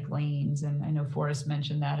bike lanes. And I know Forrest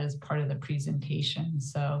mentioned that as part of the presentation.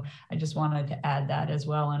 So I just wanted to add that as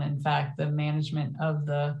well. And in fact, the management of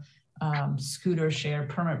the scooter share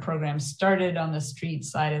permit program started on the street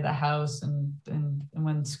side of the house, and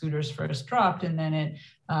when scooters first dropped, and then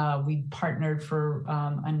we partnered for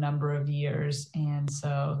a number of years. And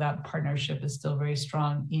so that partnership is still very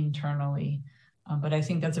strong internally. But I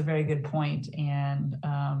think that's a very good point. And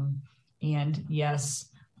yes,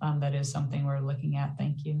 that is something we're looking at.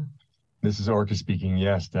 Thank you. This is Orca speaking.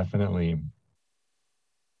 Yes, definitely.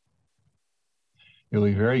 It'll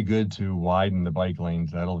be very good to widen the bike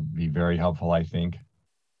lanes. That'll be very helpful, I think.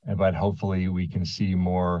 But hopefully we can see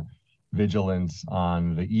more vigilance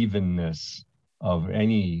on the evenness of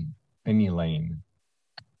any lane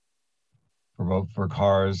for both for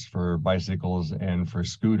cars, for bicycles, and for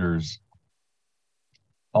scooters.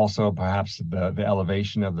 Also, perhaps the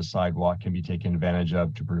elevation of the sidewalk can be taken advantage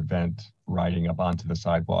of to prevent riding up onto the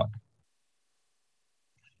sidewalk.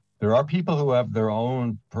 There are people who have their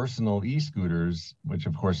own personal e-scooters, which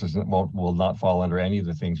of course will not fall under any of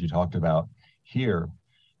the things you talked about here.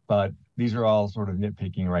 But these are all sort of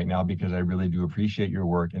nitpicking right now because I really do appreciate your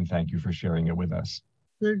work and thank you for sharing it with us.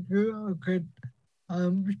 Thank you. Okay.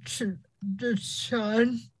 Just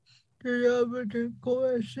Sean, do you have a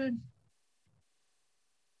question?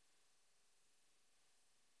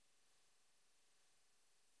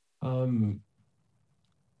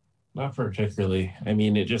 Not particularly. I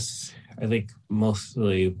mean, I think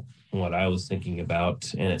mostly what I was thinking about,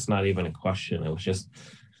 and it's not even a question, it was just,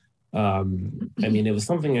 I mean, it was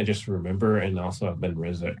something I just remember, and also I've been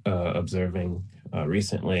observing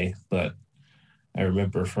recently, but I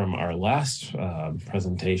remember from our last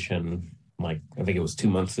presentation, like, I think it was 2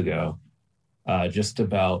 months ago, just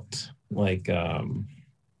about like,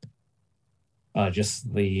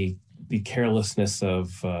 just the carelessness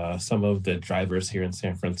of some of the drivers here in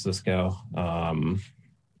San Francisco,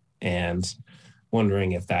 and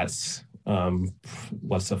wondering if that's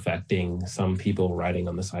what's affecting some people riding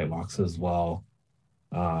on the sidewalks as well.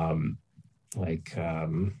 My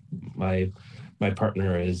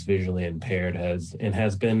partner is visually impaired, has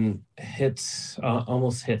been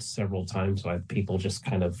almost hit several times by people just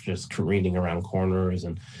kind of careening around corners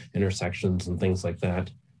and intersections and things like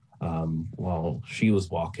that while she was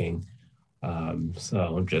walking.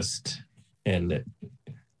 So just, and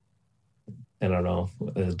I don't know,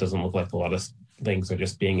 it doesn't look like a lot of things are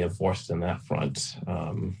just being enforced in that front.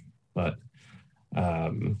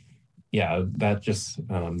 Yeah, that just,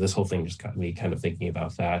 this whole thing just got me kind of thinking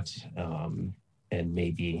about that. And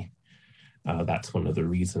maybe that's one of the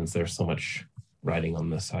reasons there's so much riding on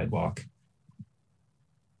the sidewalk.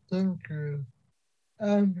 Thank you.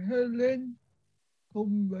 Helen,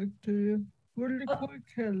 coming back to you. Really quick,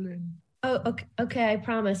 Helen. Oh, okay. I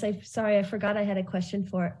promise. Sorry, I forgot I had a question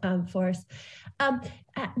for us.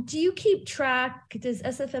 Do you keep track? Does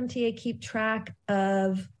SFMTA keep track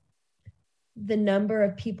of the number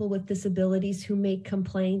of people with disabilities who make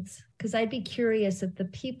complaints? Because I'd be curious if the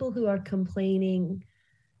people who are complaining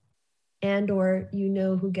and/or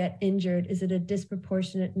who get injured, is it a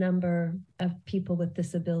disproportionate number of people with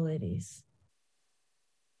disabilities?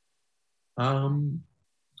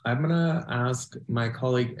 I'm gonna ask my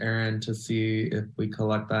colleague Erin to see if we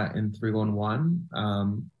collect that in 311.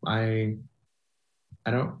 I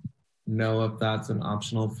don't know if that's an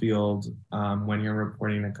optional field when you're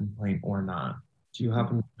reporting a complaint or not. Do you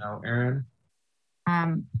happen to know, Erin?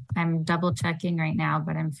 I'm double checking right now,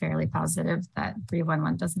 but I'm fairly positive that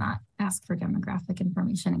 311 does not ask for demographic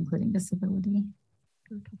information, including disability.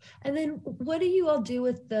 Okay. And then what do you all do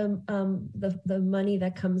with the money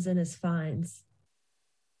that comes in as fines?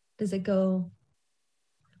 Does it go,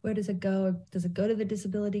 where does it go? Does it go to the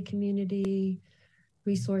disability community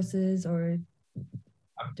resources or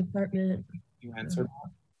department? You answer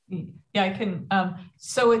that? Yeah, I can.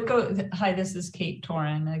 So it goes, hi, this is Kate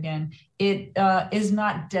Toren again. It is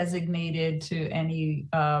not designated to any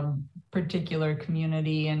particular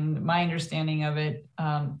community. And my understanding of it,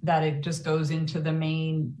 that it just goes into the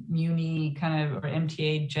main MUNI kind of, or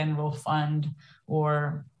MTA general fund,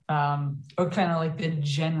 or kind of like the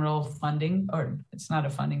general funding, or it's not a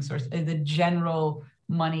funding source, the general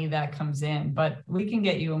money that comes in. But we can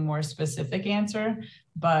get you a more specific answer,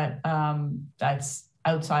 but that's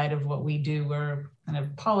outside of what we do. We're kind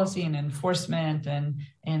of policy and enforcement, and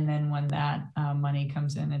then when that money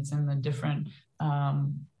comes in, it's in the different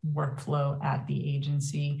workflow at the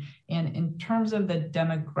agency. And in terms of the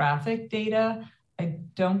demographic data, I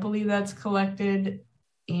don't believe that's collected,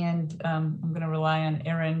 and I'm going to rely on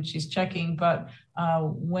Erin. She's checking, but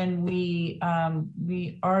when we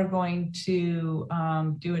are going to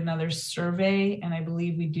do another survey, and I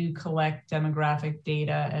believe we do collect demographic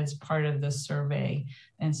data as part of the survey.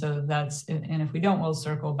 And so that's, and if we don't, we'll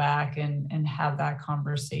circle back and have that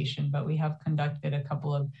conversation. But we have conducted a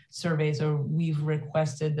couple of surveys, or we've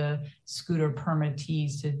requested the scooter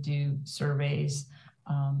permittees to do surveys.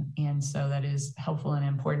 And so that is helpful and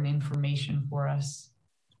important information for us.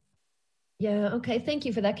 Yeah, okay, thank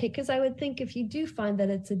you for that, Kate, because I would think if you do find that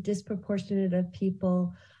it's a disproportionate of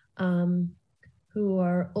people who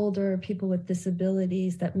are older, people with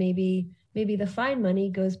disabilities, that maybe the fine money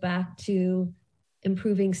goes back to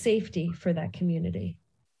improving safety for that community.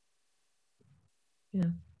 Yeah,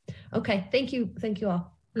 okay, thank you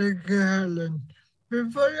all. Thank you, Helen.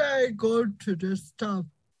 Before I go to the stuff,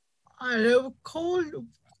 I have a cold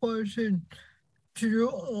question to you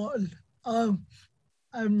all.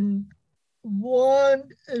 One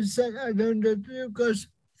is that I know that you guys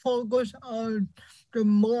focus on the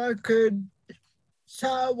market,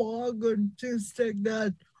 sidewalk, and things like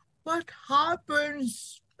that. What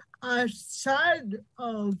happens outside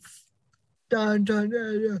of downtown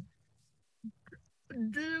area?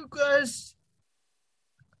 Do you guys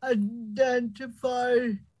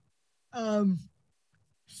identify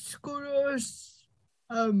scooters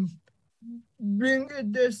being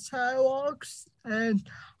in the sidewalks, and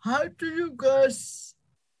how do you guys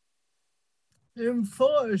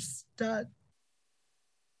enforce that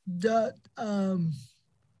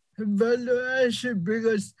evaluation?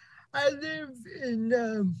 Because I live in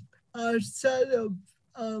outside of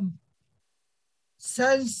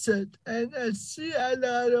Sunset, and I see a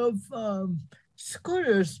lot of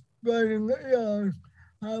scooters running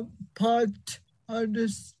parked on the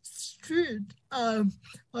street, on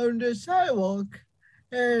the sidewalk,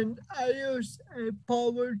 and I use a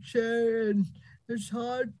power chair, and it's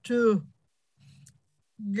hard to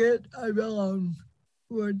get around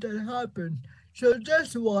when that happened. So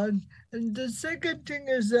that's one. And the second thing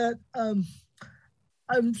is that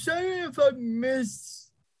I'm sorry if I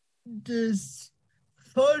missed this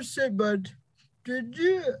first, but did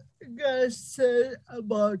you guys say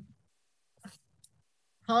about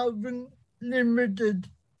having limited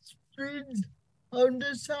speed on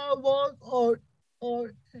the sidewalk, or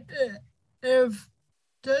if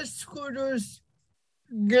the scooters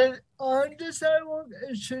get on the sidewalk,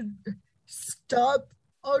 it should stop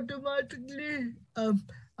automatically?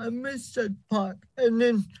 I missed that part. And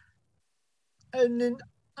then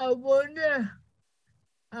I wanna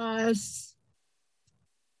ask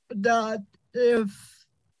that if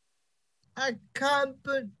a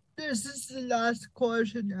company, this is the last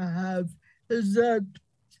question I have, is that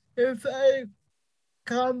if a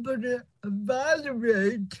company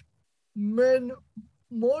evaluate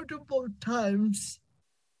multiple times,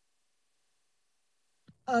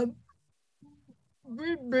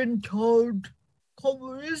 we've been told a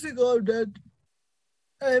couple of years ago that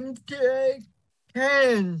MTA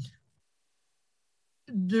can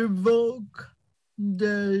revoke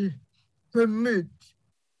the permit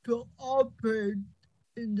to operate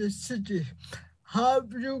in the city.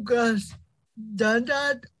 Have you guys done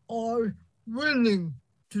that or willing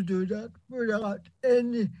to do that without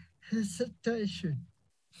any hesitation?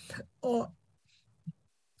 Or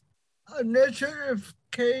I'm not sure if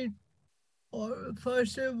Kate or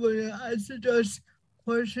Fasha will answer those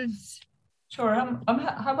questions. Sure.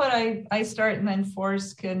 How about I start, and then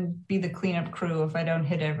Forrest can be the cleanup crew if I don't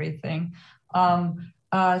hit everything.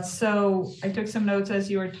 So I took some notes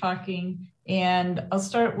as you were talking, and I'll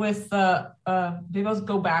start with maybe I'll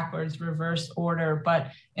go backwards, reverse order.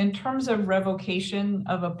 But in terms of revocation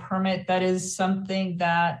of a permit, that is something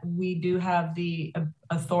that we do have the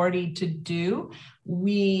authority to do.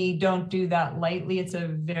 We don't do that lightly. It's a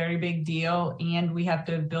very big deal, and we have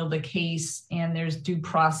to build a case, and there's due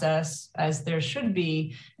process, as there should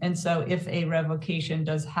be. And so if a revocation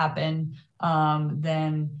does happen,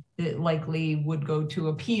 then it likely would go to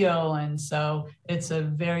appeal. And so it's a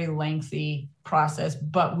very lengthy process,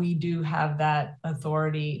 but we do have that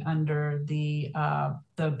authority under the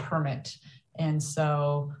permit. And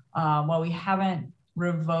so while we haven't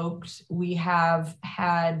revoked, we have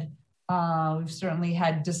had We've certainly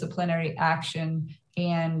had disciplinary action,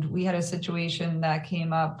 and we had a situation that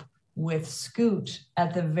came up with Scoot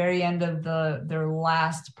at the very end of their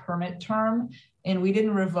last permit term. And we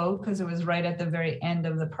didn't revoke because it was right at the very end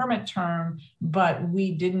of the permit term, but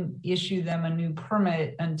we didn't issue them a new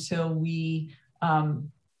permit until we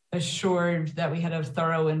assured that we had a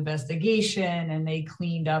thorough investigation and they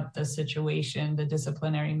cleaned up the situation, the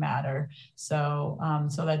disciplinary matter. So,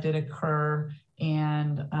 so that did occur.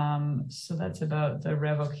 And so that's about the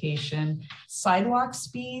revocation. Sidewalk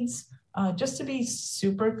speeds, just to be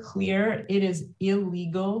super clear, it is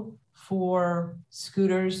illegal for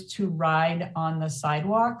scooters to ride on the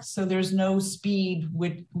sidewalk. So there's no speed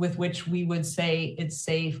with which we would say it's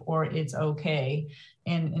safe or it's okay.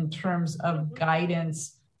 And in terms of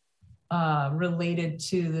guidance related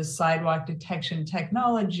to the sidewalk detection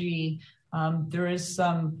technology, there is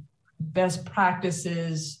some best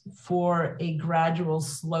practices for a gradual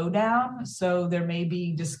slowdown. So there may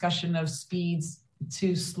be discussion of speeds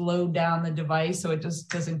to slow down the device so it just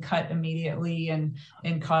doesn't cut immediately and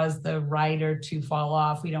cause the rider to fall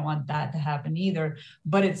off. We don't want that to happen either,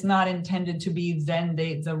 but it's not intended to be then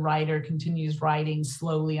the rider continues riding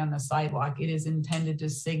slowly on the sidewalk. It is intended to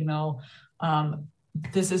signal,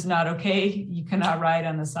 this is not okay. You cannot ride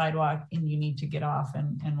on the sidewalk and you need to get off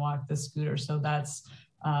and walk the scooter. So that's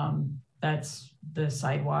the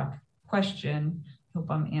sidewalk question. Hope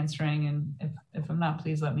I'm answering, and if I'm not,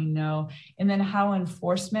 please let me know. And then how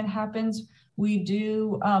enforcement happens. We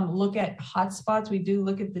do look at hotspots. We do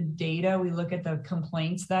look at the data. We look at the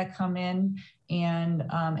complaints that come in, and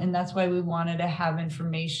that's why we wanted to have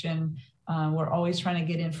information. We're always trying to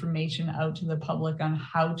get information out to the public on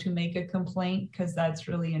how to make a complaint, because that's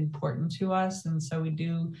really important to us. And so we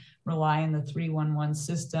do rely on the 311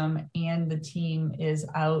 system, and the team is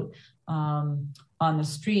out on the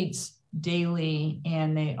streets daily,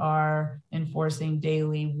 and they are enforcing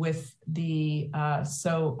daily with the,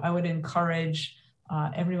 so I would encourage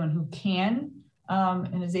everyone who can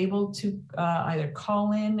and is able to either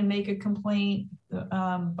call in and make a complaint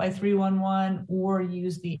by 311 or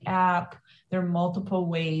use the app. There are multiple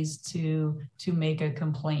ways to make a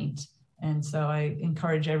complaint. And so I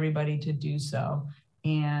encourage everybody to do so.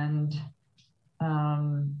 And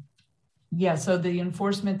yeah, so the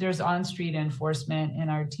enforcement, there's on-street enforcement, and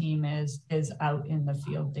our team is out in the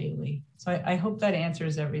field daily. So I hope that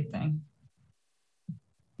answers everything.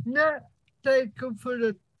 Yeah, thank you for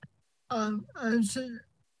the answer.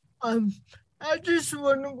 I just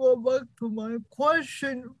want to go back to my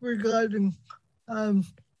question regarding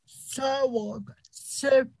sidewalk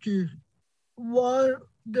safety.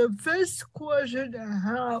 The first question I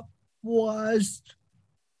have was,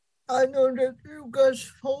 I know that you guys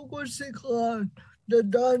focusing on the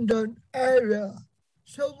downtown area.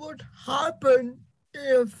 So what happens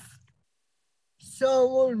if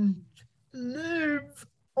someone leave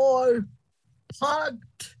or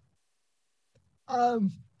parked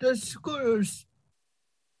the scooters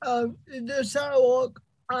in the sidewalk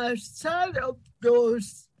outside of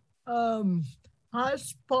those hot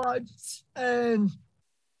spots and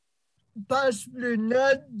possibly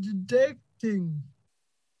not detecting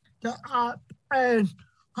the app, and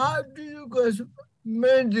how do you guys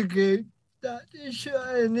mitigate that issue?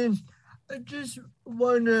 And then I just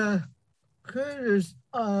want to curious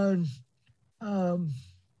on, I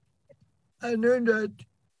know that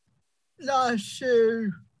last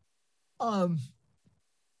year,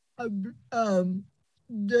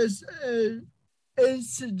 there's an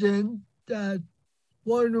incident that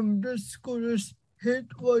one of the scooters hit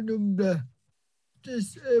one of the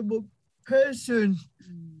disabled person.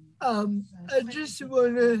 I just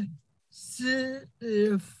want to see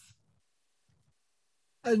if,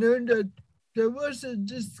 I know that there was a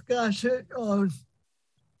discussion on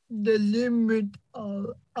the limit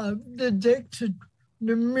of detection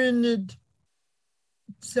the minute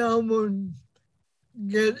someone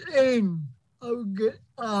get in or get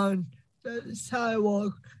on the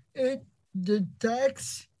sidewalk. It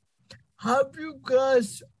detects. Have you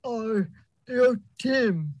guys or your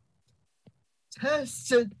team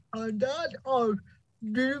tested on that, or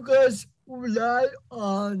do you guys rely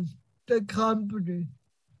on the company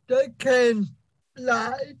that can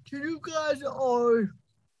lie to you guys, or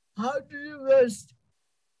how do you guys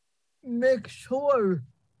make sure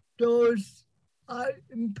those are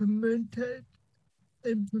implemented?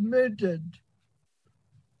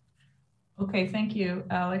 Okay, thank you,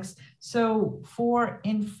 Alex. So for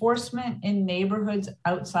enforcement in neighborhoods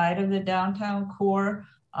outside of the downtown core,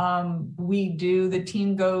 the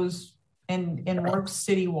team goes and works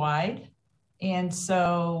citywide. And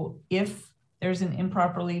so if there's an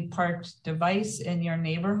improperly parked device in your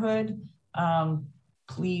neighborhood,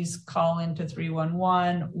 please call into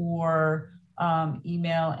 311 or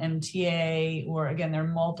email MTA, or again, there are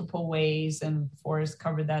multiple ways, and Forrest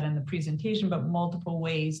covered that in the presentation, but multiple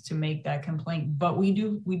ways to make that complaint. But we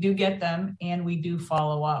do get them, and we do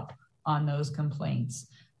follow up on those complaints.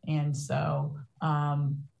 And so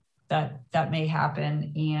that may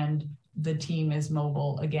happen, and the team is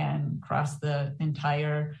mobile again across the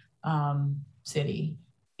entire city.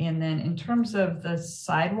 And then in terms of the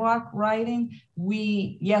sidewalk riding,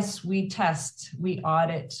 we test, we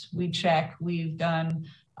audit, we check. We've done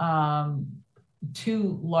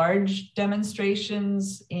 2 large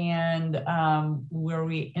demonstrations, and where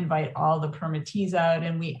we invite all the permittees out,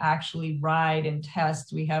 and we actually ride and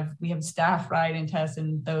test. We have staff ride and test,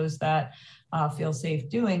 and those that feel safe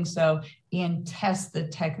doing so, and test the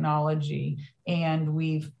technology. And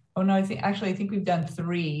I think we've done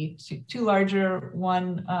 3, 2 larger,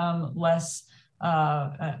 1 less,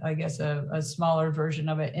 I guess a smaller version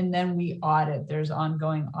of it. And then we audit, there's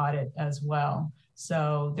ongoing audit as well.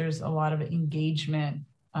 So there's a lot of engagement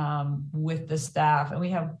with the staff, and we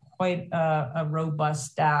have quite a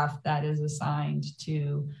robust staff that is assigned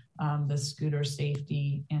to the scooter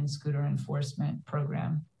safety and scooter enforcement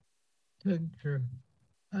program. Thank you.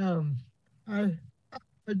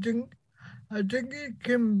 I think it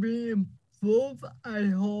can be improved. I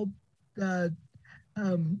hope that,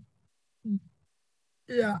 I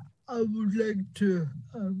would like to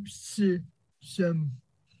see some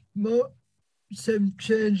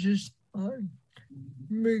changes on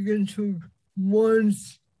making sure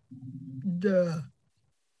once the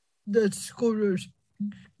scooters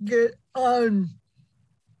get on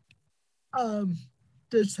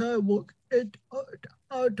the sidewalk, it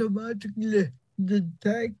automatically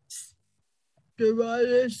detects the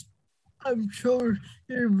virus. I'm sure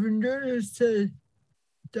even though they say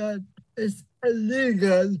that it's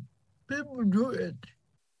illegal, people do it.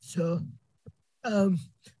 So,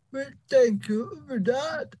 thank you for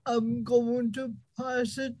that. I'm going to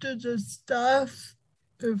pass it to the staff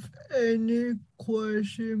if any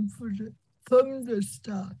question from the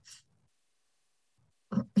staff.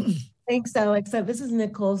 Thanks, Alex. This is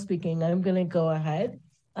Nicole speaking. I'm going to go ahead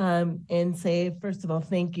and say, first of all,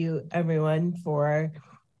 thank you everyone for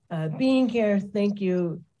being here. Thank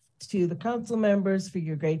you to the council members for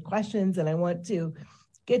your great questions. And I want to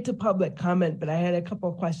get to public comment, but I had a couple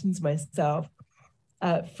of questions myself.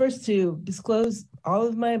 First, to disclose all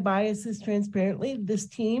of my biases transparently. This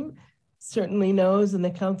team certainly knows, and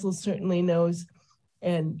the council certainly knows,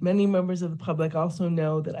 and many members of the public also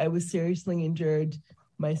know that I was seriously injured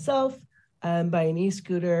myself by an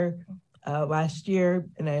e-scooter last year,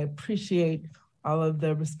 and I appreciate all of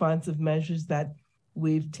the responsive measures that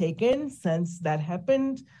we've taken since that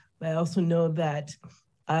happened. I also know that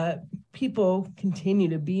people continue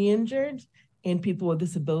to be injured, and people with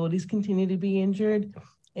disabilities continue to be injured.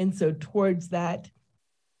 And so towards that,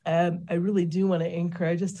 I really do want to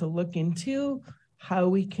encourage us to look into how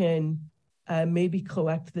we can maybe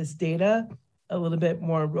collect this data a little bit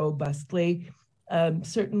more robustly.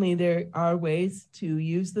 Certainly there are ways to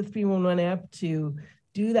use the 311 app to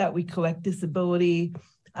do that. We collect disability,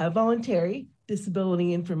 voluntary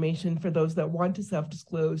disability information for those that want to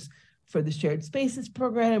self-disclose for the Shared Spaces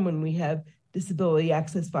program when we have disability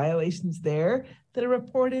access violations there that are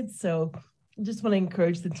reported. So I just want to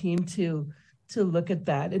encourage the team to look at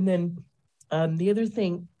that. And then the other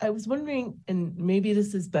thing, I was wondering, and maybe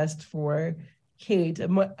this is best for Kate,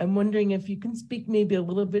 I'm wondering if you can speak maybe a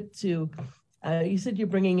little bit to, you said you're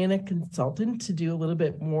bringing in a consultant to do a little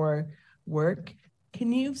bit more work.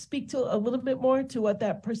 Can you speak to a little bit more to what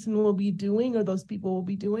that person will be doing or those people will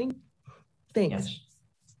be doing? Thanks. Yes.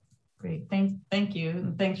 Great, thank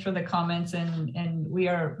you. Thanks for the comments, and we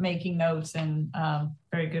are making notes, and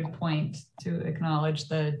very good point to acknowledge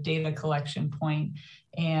the data collection point,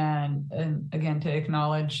 and again, to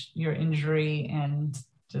acknowledge your injury, and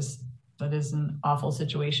just that is an awful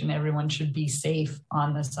situation. Everyone should be safe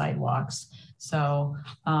on the sidewalks. So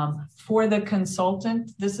for the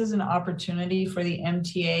consultant, this is an opportunity for the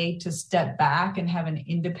MTA to step back and have an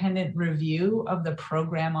independent review of the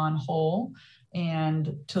program on whole,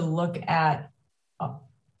 and to look at,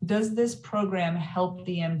 does this program help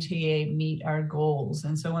the MTA meet our goals?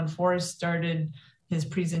 And so when Forrest started his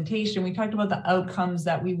presentation, we talked about the outcomes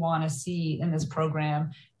that we want to see in this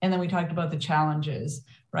program, and then we talked about the challenges,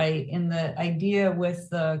 right? And the idea with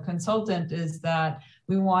the consultant is that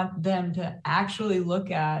we want them to actually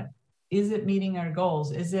look at is it meeting our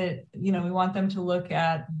goals? Is it, we want them to look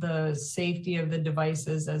at the safety of the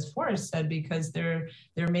devices, as Forrest said, because there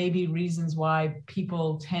may be reasons why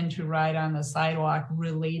people tend to ride on the sidewalk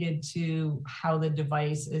related to how the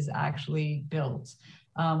device is actually built.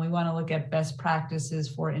 We want to look at best practices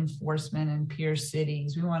for enforcement in peer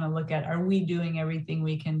cities. We want to look at, are we doing everything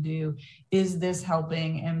we can do? Is this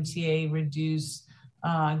helping MTA reduce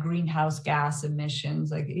greenhouse gas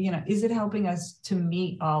emissions? Like, is it helping us to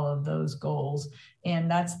meet all of those goals? And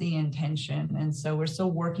that's the intention. And so we're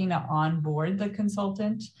still working to onboard the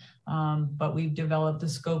consultant, but we've developed a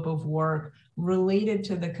scope of work related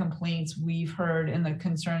to the complaints we've heard and the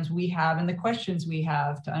concerns we have and the questions we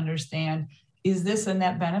have to understand, is this a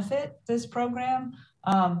net benefit, this program,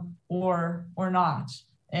 or not?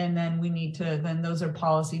 And then we need to, then those are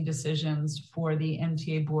policy decisions for the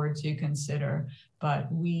MTA board to consider. But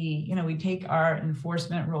we take our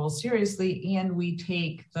enforcement role seriously, and we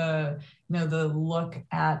take the look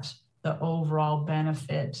at the overall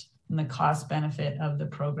benefit and the cost benefit of the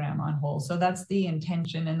program on whole. So that's the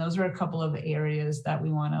intention. And those are a couple of areas that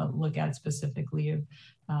we want to look at specifically of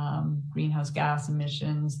greenhouse gas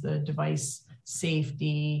emissions, the device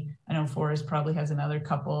safety. I know Forrest probably has another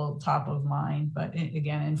couple top of mind, but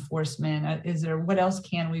again, enforcement. What else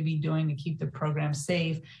can we be doing to keep the program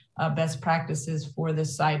safe? Best practices for the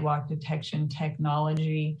sidewalk detection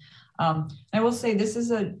technology. I will say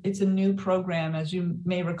it's a new program. As you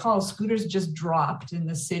may recall, scooters just dropped in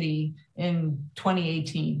the city in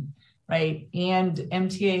 2018. Right. And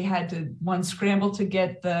MTA had to scramble to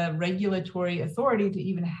get the regulatory authority to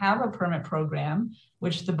even have a permit program,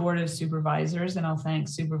 which the Board of Supervisors, and I'll thank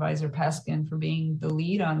Supervisor Peskin for being the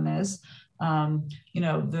lead on this.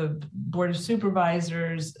 The Board of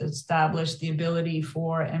Supervisors established the ability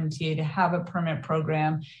for MTA to have a permit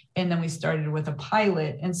program. And then we started with a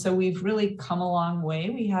pilot. And so we've really come a long way.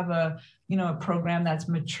 We have a program that's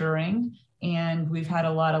maturing, and we've had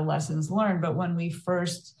a lot of lessons learned. But when we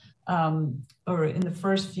first or in the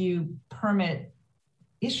first few permit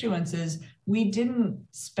issuances, we didn't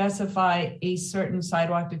specify a certain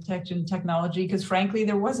sidewalk detection technology because frankly,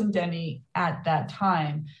 there wasn't any at that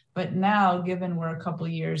time. But now, given we're a couple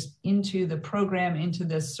of years into the program, into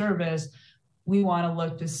this service, we want to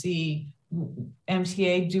look to see,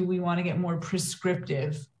 MTA, do we want to get more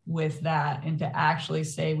prescriptive with that and to actually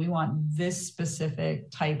say we want this specific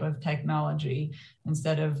type of technology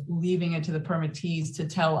instead of leaving it to the permittees to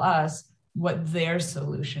tell us what their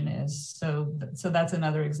solution is. So that's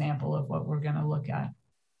another example of what we're going to look at.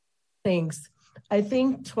 Thanks. I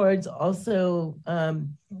think towards also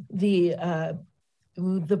the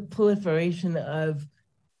proliferation of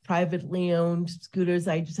privately owned scooters,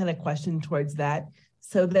 I just had a question towards that.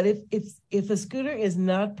 So that if a scooter is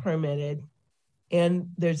not permitted and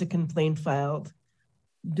there's a complaint filed,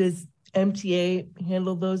 does MTA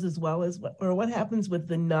handle those as well as what happens with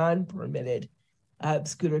the non-permitted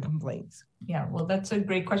scooter complaints? Yeah, well, that's a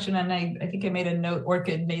great question. And I think I made a note,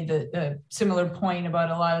 Orchid made the similar point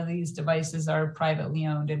about a lot of these devices are privately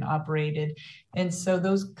owned and operated. And so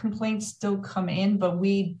those complaints still come in, but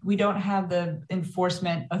we don't have the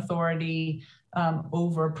enforcement authority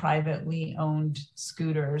over privately owned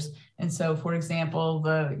scooters. And so, for example,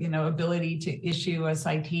 the ability to issue a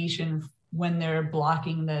citation when they're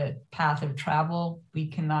blocking the path of travel, we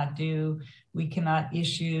cannot do. We cannot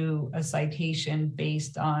issue a citation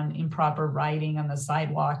based on improper riding on the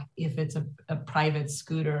sidewalk if it's a private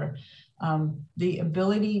scooter. The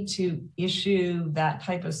ability to issue that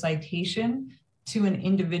type of citation to an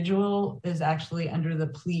individual is actually under the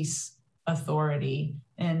police authority.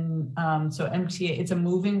 And so MTA, it's a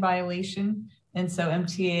moving violation. And so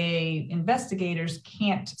MTA investigators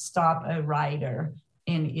can't stop a rider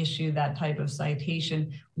and issue that type of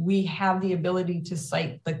citation. We have the ability to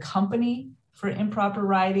cite the company for improper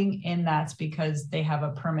riding, and that's because they have a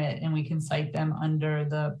permit and we can cite them under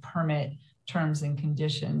the permit terms and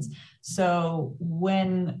conditions. So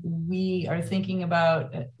when we are thinking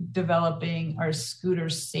about developing our scooter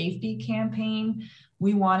safety campaign,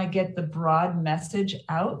 we want to get the broad message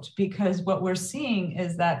out, because what we're seeing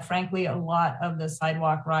is that, frankly, a lot of the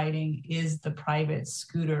sidewalk riding is the private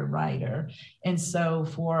scooter rider. And so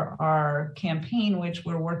for our campaign, which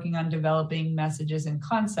we're working on developing messages and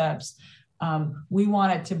concepts, we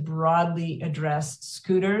want it to broadly address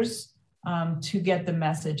scooters to get the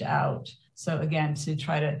message out. So again, to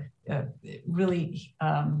try to really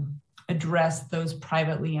address those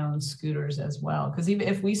privately owned scooters as well. Because even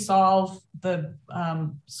if we solve the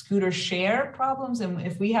scooter share problems, and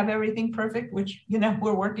if we have everything perfect, which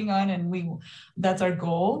we're working on, and that's our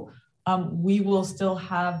goal, we will still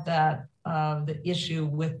have that the issue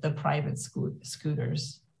with the private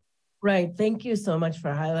scooters. Right. Thank you so much for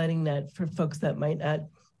highlighting that for folks that might not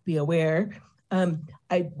be aware. The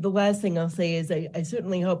last thing I'll say is I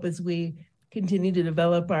certainly hope as we continue to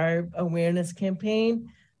develop our awareness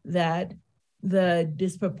campaign that the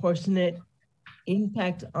disproportionate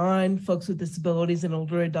impact on folks with disabilities and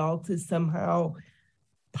older adults is somehow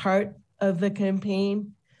part of the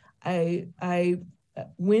campaign. I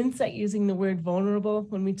wince at using the word vulnerable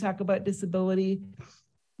when we talk about disability,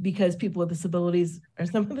 because people with disabilities are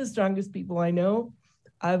some of the strongest people I know,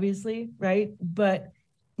 obviously, right? But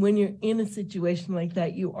when you're in a situation like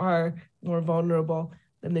that, you are more vulnerable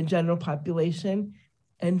than the general population.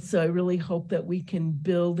 And so I really hope that we can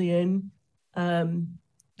build in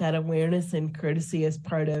that awareness and courtesy as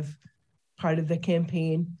part of the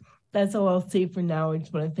campaign. That's all I'll say for now. I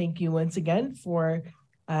just want to thank you once again for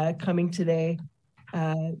coming today.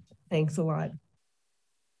 Thanks a lot.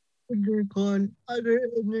 Are there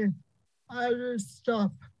any other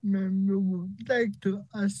staff member who would like to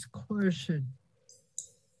ask questions?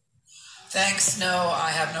 Thanks. No,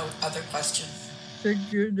 I have no other question.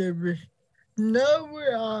 Thank you, David. Now we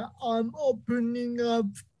are opening up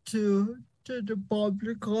to the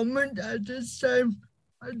public comment. At this time,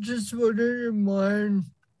 I just want to remind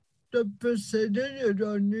the president you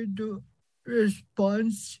don't need to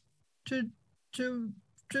respond to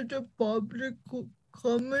the public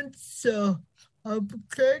comments. So,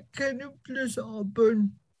 can you please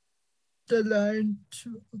open the line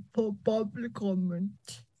for public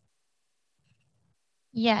comment?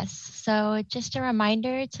 Yes, so just a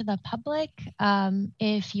reminder to the public,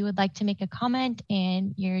 if you would like to make a comment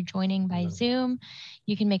and you're joining by Zoom,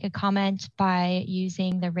 you can make a comment by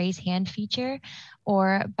using the raise hand feature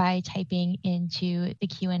or by typing into the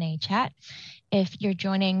Q&A chat. If you're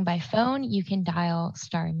joining by phone, you can dial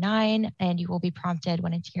 *9 and you will be prompted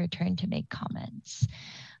when it's your turn to make comments.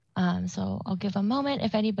 So I'll give a moment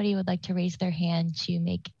if anybody would like to raise their hand to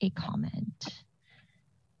make a comment.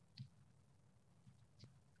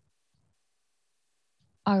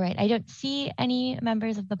 All right, I don't see any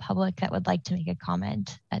members of the public that would like to make a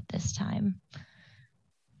comment at this time.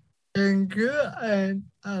 Thank you, and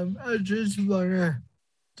I just want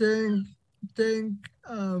to thank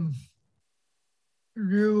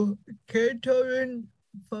you, Kate Torren,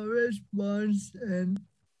 for response, and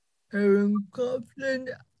Erin Coughlin.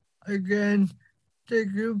 Again,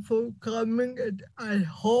 thank you for coming, and I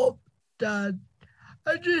hope that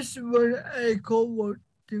I just want to echo what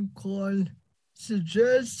Nicole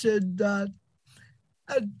suggested, that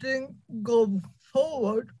I think going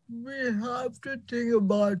forward, we have to think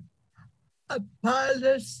about a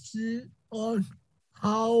policy on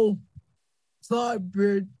how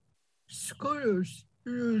vibrant school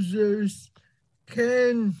users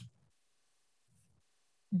can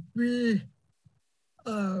be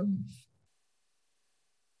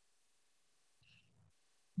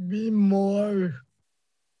more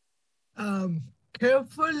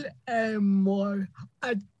careful and more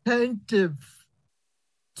attentive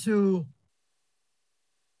to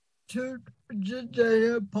the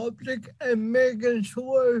general public, and making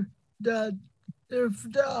sure that if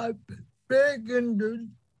they are breaking the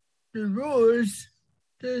rules,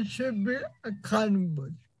 they should be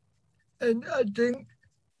accountable. And I think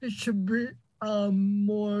it should be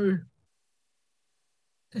more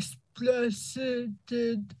explicit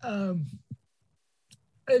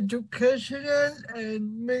educational,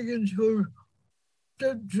 and making sure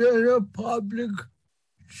the general public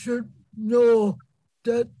should know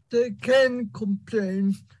that they can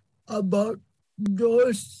complain about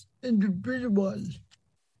those individuals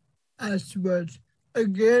as well.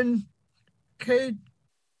 Again, Kate,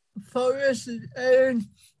 Forrest, and Erin,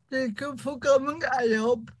 thank you for coming. I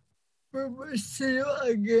hope we will see you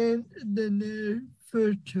again in the near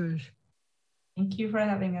future. Thank you for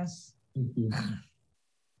having us. Thank you.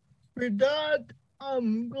 With that,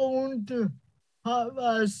 I'm going to have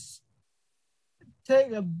us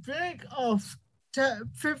take a break of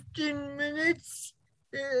 15 minutes.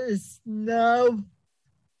 It is now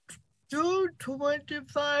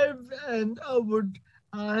 2:25, and I would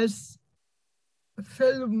ask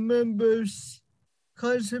fellow members,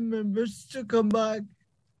 council members, to come back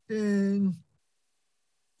in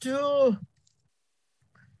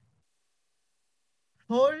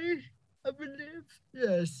 2:40, I believe.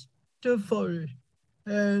 Yes, 2:40.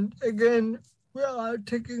 And again, we are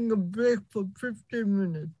taking a break for 15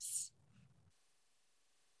 minutes.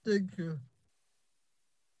 Thank you.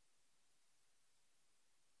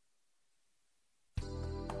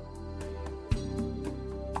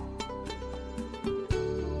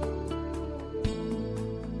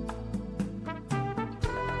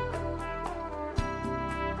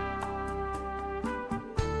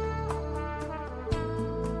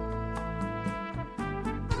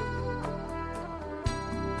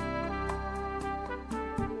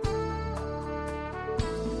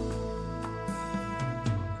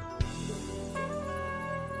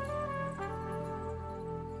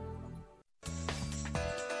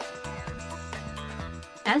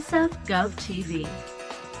 SF Gov TV,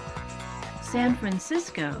 San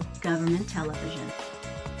Francisco Government Television.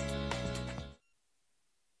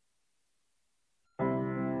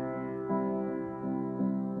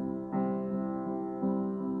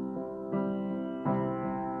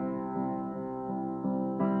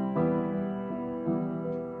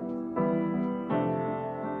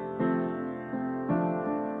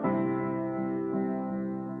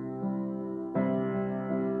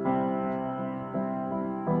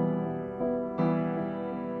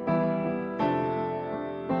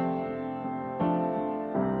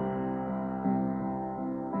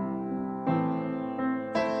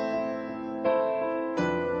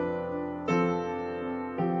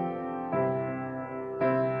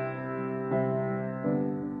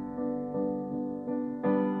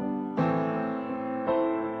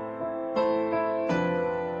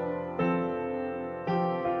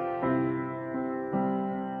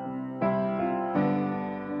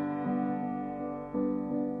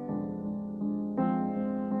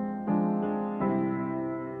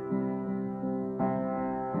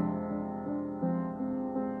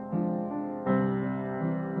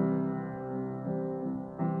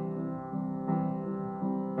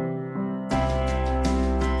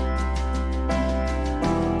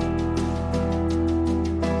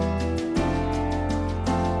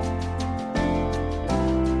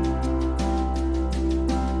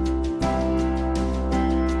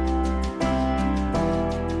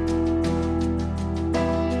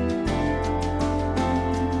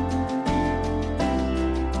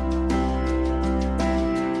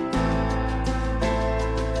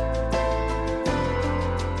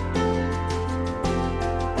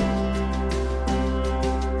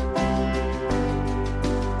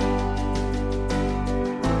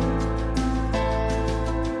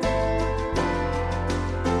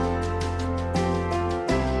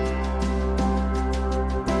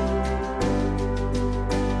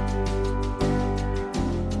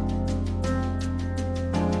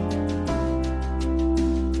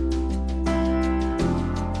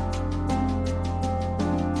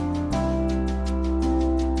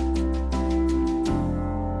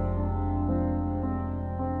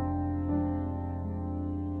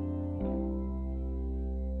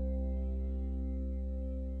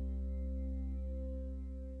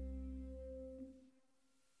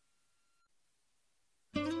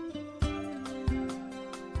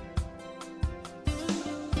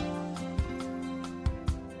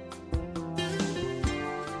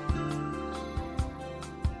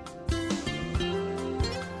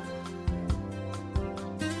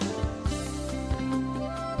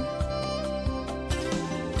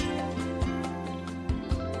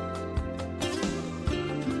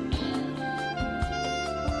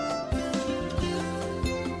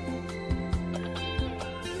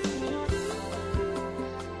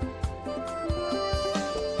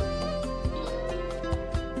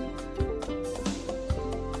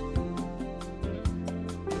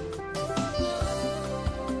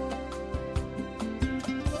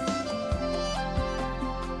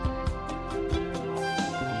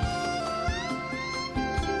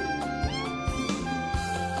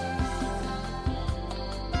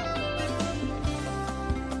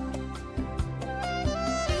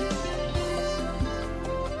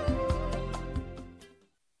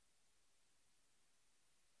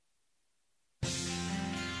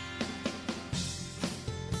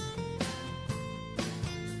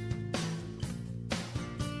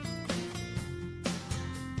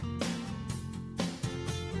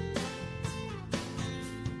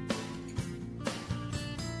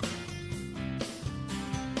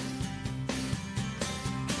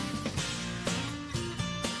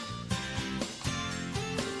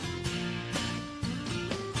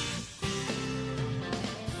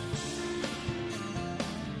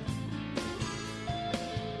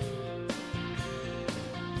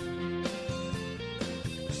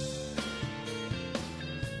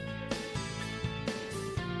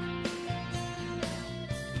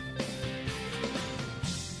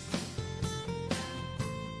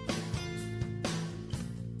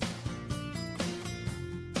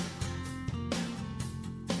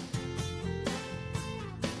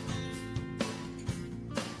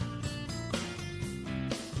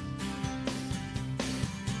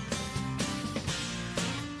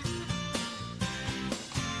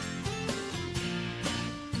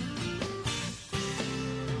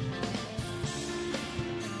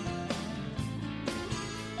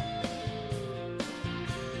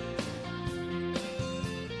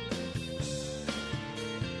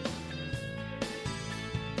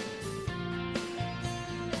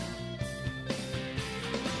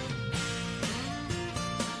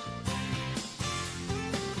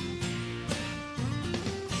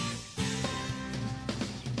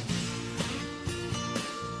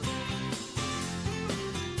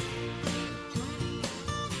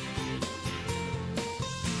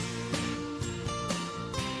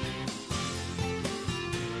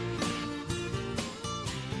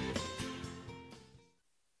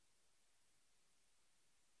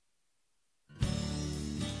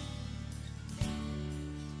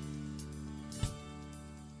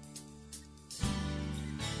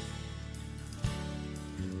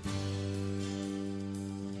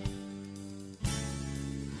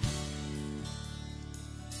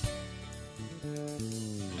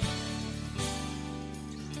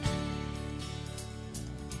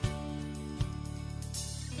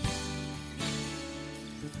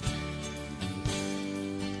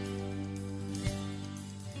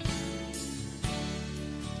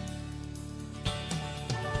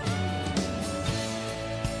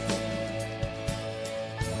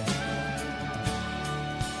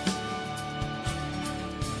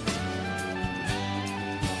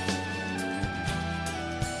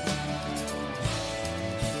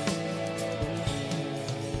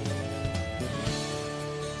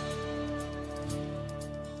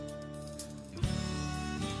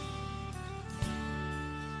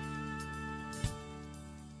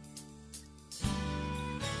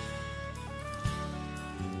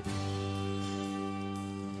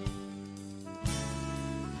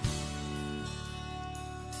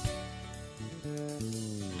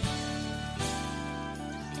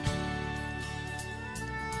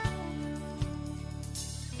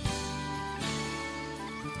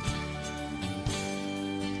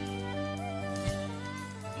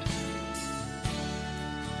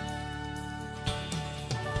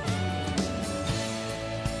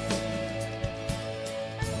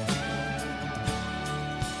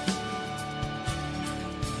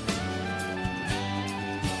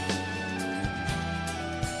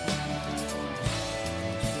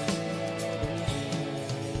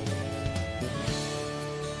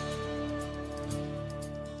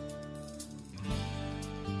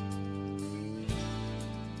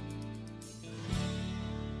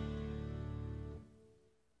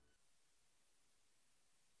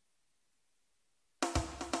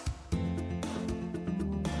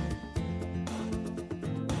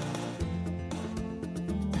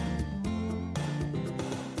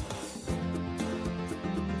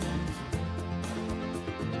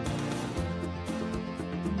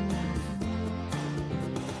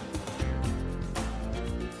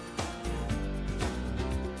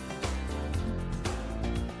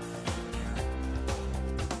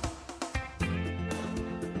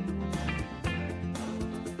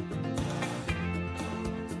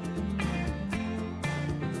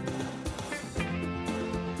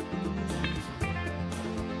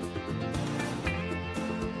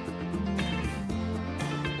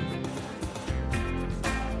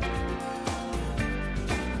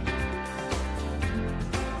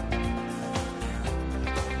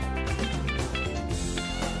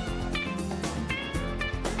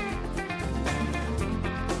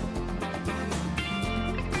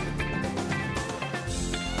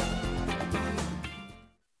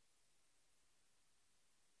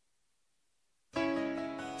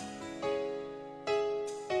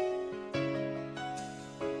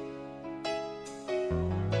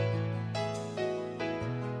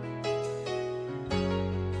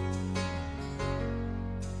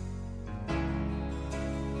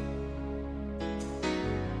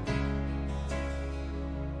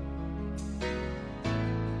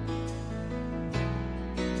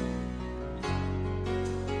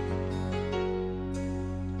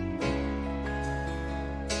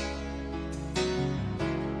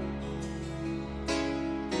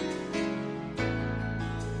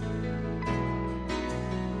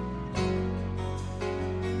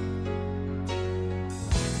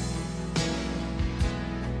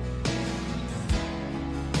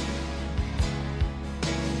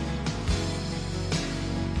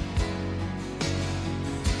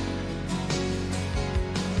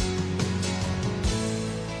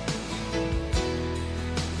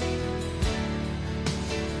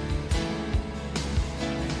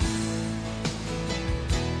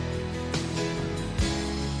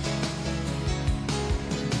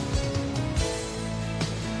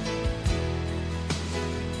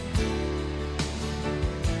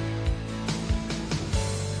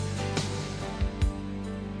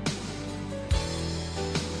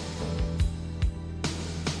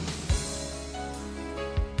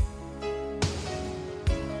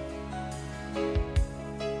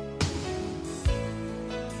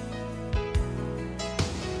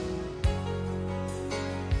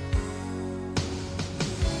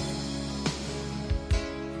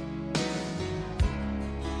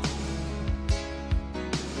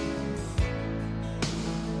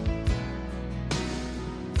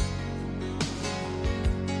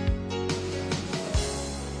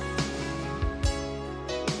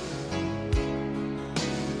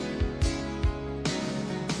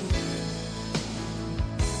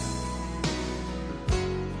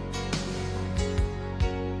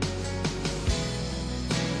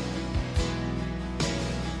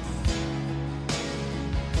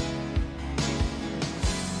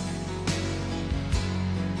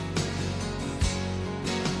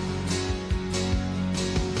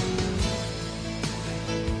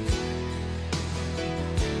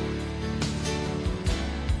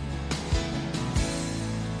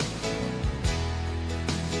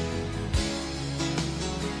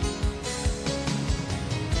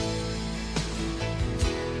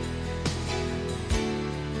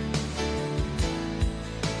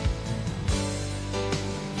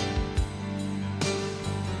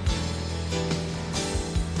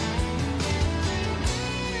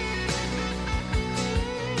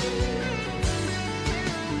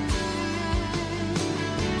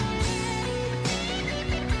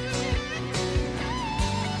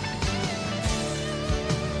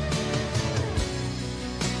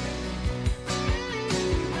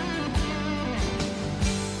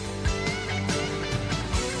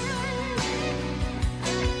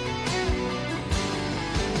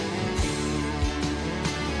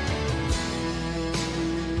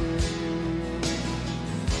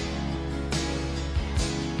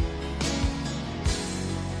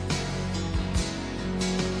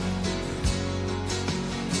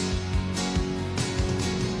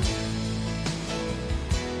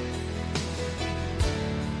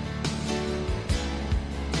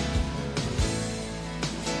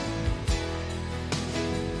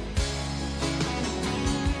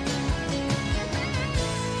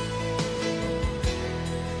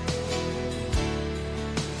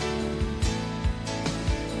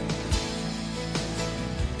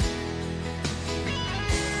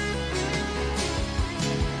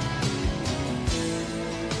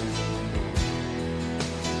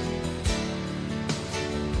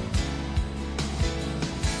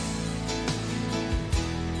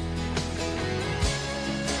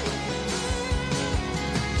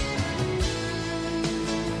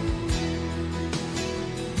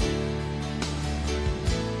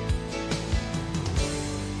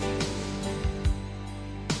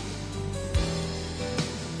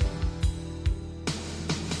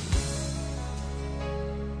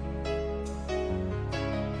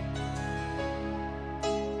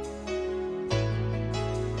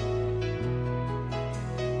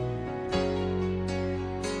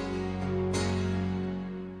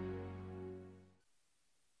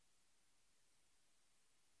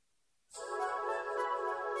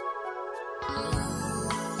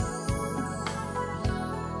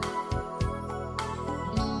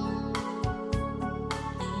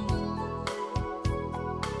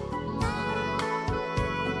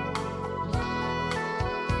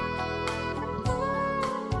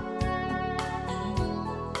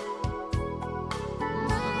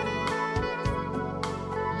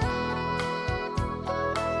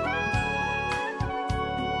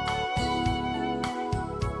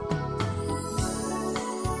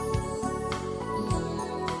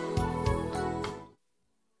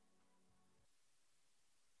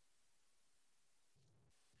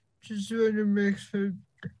 just want to make sure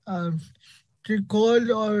to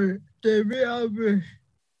call our Debbie Albert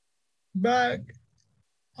back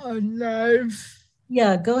on live.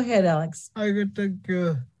 Yeah, go ahead, Alex. I can thank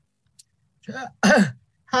you.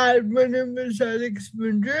 Hi, my name is Alex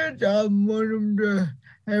Madrid. I'm one of the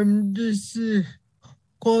MDC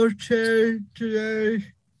co-chair today,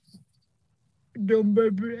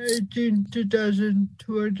 November 18,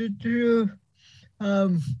 2022.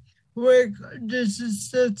 This is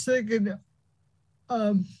the second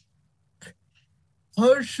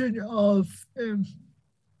portion of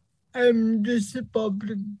MDC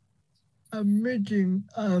public meeting.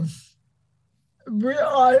 We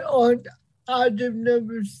are on item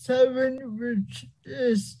number 7, which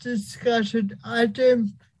is discussion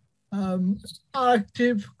item,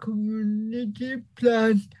 active community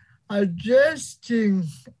plan adjusting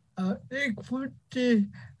equity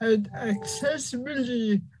and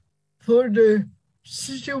accessibility for the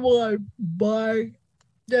citywide bike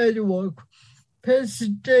network.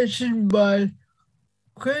 Presentation by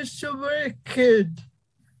Christopher Kidd,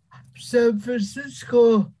 San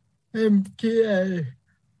Francisco MTA.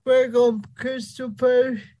 Welcome,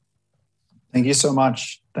 Christopher. Thank you so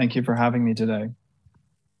much. Thank you for having me today.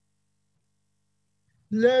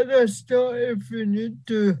 Let us know if you need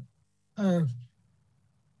to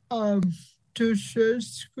share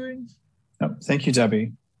screen. Oh, thank you,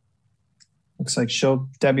 Debbie. Looks like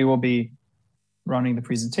Debbie will be running the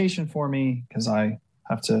presentation for me because I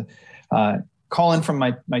have to call in from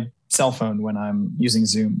my cell phone when I'm using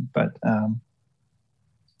Zoom. But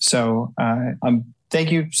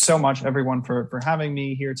thank you so much, everyone, for having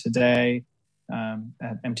me here today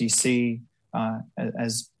at MTC.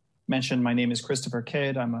 As mentioned, my name is Christopher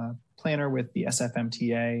Kidd. I'm a planner with the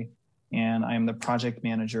SFMTA, and I am the project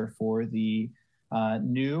manager for the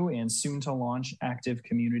new and soon to launch Active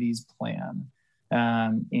Communities Plan.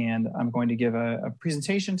 And I'm going to give a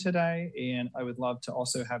presentation today, and I would love to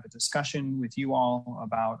also have a discussion with you all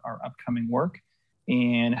about our upcoming work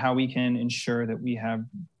and how we can ensure that we have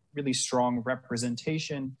really strong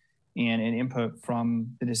representation and an input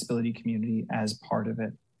from the disability community as part of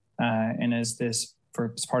it. And as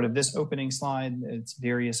part of this opening slide, it's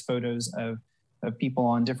various photos of people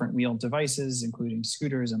on different wheeled devices, including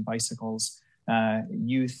scooters and bicycles,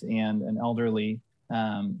 youth and elderly,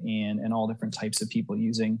 and all different types of people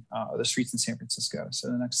using the streets in San Francisco.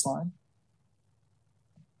 So the next slide.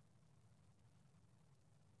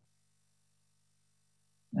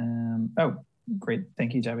 Oh, great.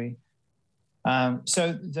 Thank you, Debbie.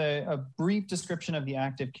 So a brief description of the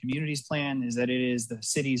Active Communities Plan is that it is the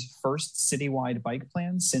city's first citywide bike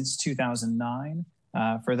plan since 2009.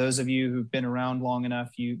 For those of you who've been around long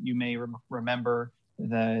enough, you may remember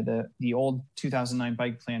the old 2009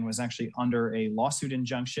 bike plan was actually under a lawsuit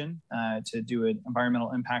injunction to do an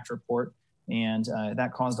environmental impact report. And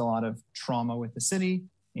that caused a lot of trauma with the city,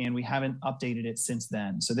 and we haven't updated it since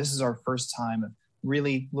then. So this is our first time of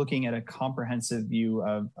really looking at a comprehensive view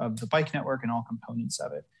of the bike network and all components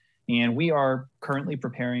of it. And we are currently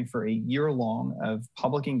preparing for a year-long of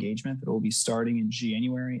public engagement that will be starting in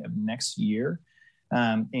January of next year.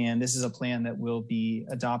 And this is a plan that will be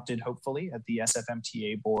adopted, hopefully, at the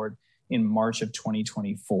SFMTA board in March of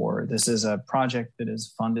 2024. This is a project that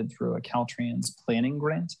is funded through a Caltrans planning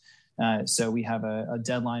grant. So we have a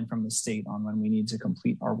deadline from the state on when we need to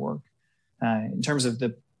complete our work. In terms of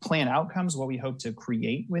the plan outcomes, what we hope to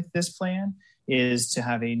create with this plan is to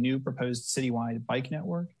have a new proposed citywide bike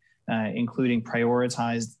network, including a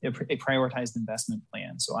prioritized investment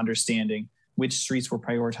plan. So understanding which streets we're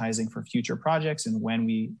prioritizing for future projects and when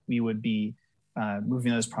we would be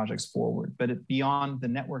moving those projects forward. But beyond the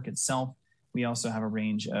network itself, we also have a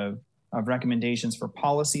range of recommendations for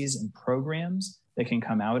policies and programs that can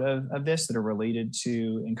come out of this that are related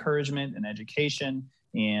to encouragement and education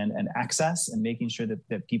and access, and making sure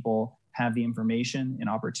that people have the information and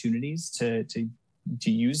opportunities to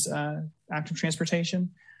use active transportation.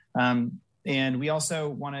 And we also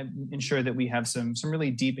want to ensure that we have some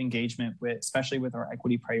really deep engagement especially with our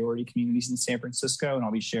equity priority communities in San Francisco. And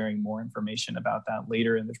I'll be sharing more information about that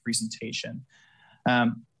later in this presentation.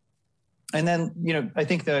 And then, I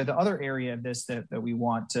think the other area of this that we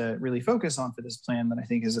want to really focus on for this plan that I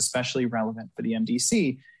think is especially relevant for the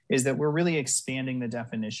MDC is that we're really expanding the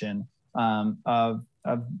definition of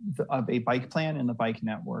a bike plan and the bike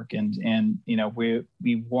network. And we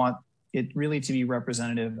want it really to be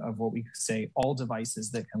representative of what we say all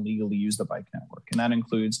devices that can legally use the bike network. And that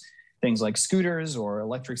includes things like scooters or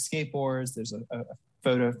electric skateboards. There's a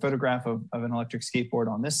photograph of an electric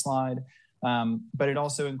skateboard on this slide. But it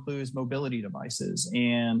also includes mobility devices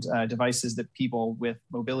and devices that people with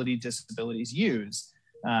mobility disabilities use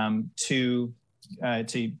to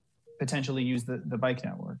potentially use the bike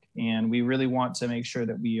network. And we really want to make sure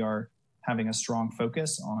that we are having a strong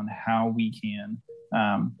focus on how we can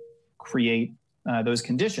create those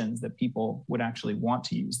conditions that people would actually want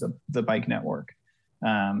to use the bike network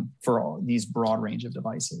for all these broad range of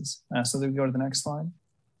devices. So then we go to the next slide.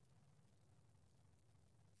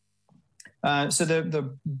 So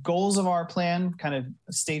the goals of our plan, kind of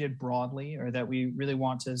stated broadly, are that we really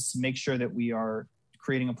want to make sure that we are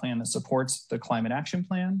creating a plan that supports the climate action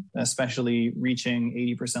plan, especially reaching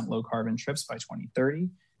 80% low carbon trips by 2030.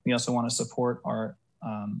 We also want to support our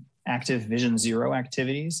active Vision Zero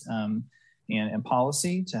activities and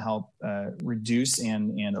policy to help reduce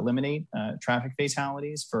and eliminate traffic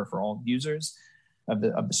fatalities for all users of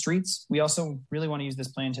the streets. We also really want to use this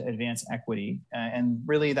plan to advance equity. And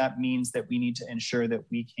really that means that we need to ensure that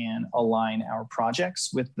we can align our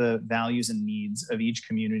projects with the values and needs of each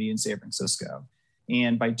community in San Francisco.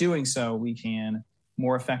 And by doing so, we can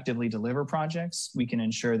more effectively deliver projects. We can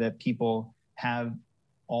ensure that people have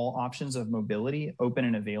all options of mobility open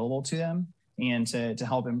and available to them, and to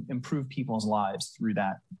help improve people's lives through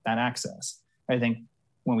that access. I think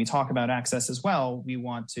when we talk about access as well, we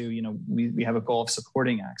want to, we have a goal of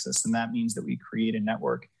supporting access, and that means that we create a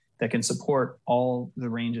network that can support all the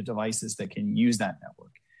range of devices that can use that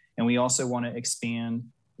network. And we also want to expand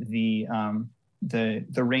the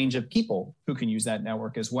range of people who can use that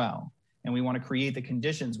network as well. And we want to create the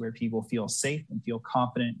conditions where people feel safe and feel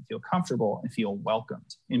confident, and feel comfortable and feel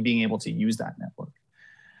welcomed in being able to use that network.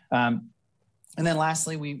 And then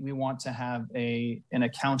lastly, we want to have an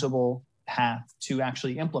accountable path to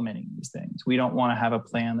actually implementing these things. We don't want to have a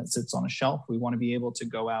plan that sits on a shelf. We want to be able to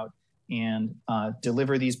go out and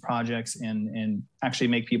deliver these projects and actually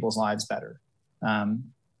make people's lives better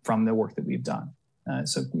from the work that we've done.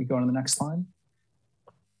 So we go on to the next slide.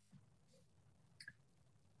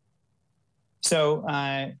 So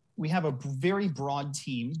we have a very broad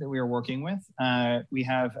team that we are working with. We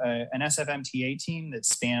have an SFMTA team that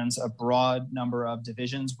spans a broad number of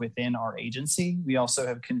divisions within our agency. We also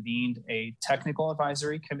have convened a technical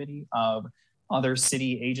advisory committee of other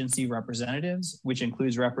city agency representatives, which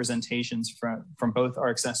includes representations from both our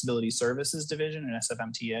Accessibility Services Division and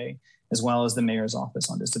SFMTA, as well as the Mayor's Office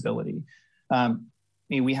on Disability.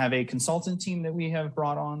 We have a consultant team that we have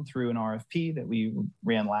brought on through an RFP that we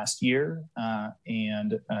ran last year.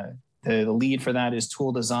 And the lead for that is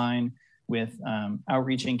tool design with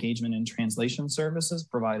outreach, engagement, and translation services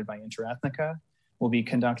provided by Interethnica. We'll be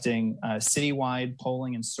conducting citywide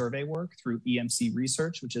polling and survey work through EMC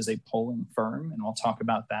Research, which is a polling firm. And I'll talk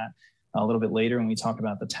about that a little bit later when we talk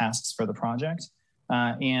about the tasks for the project.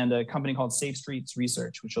 And a company called Safe Streets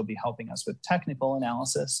Research, which will be helping us with technical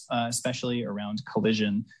analysis, especially around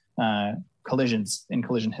collisions in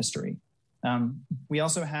collision history. We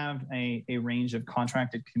also have a range of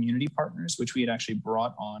contracted community partners, which we had actually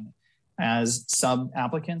brought on as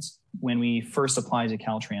sub-applicants when we first applied to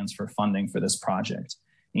Caltrans for funding for this project.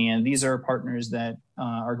 And these are partners that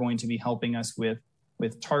are going to be helping us with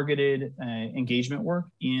targeted engagement work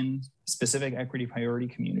in specific equity priority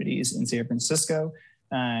communities in San Francisco.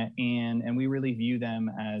 And we really view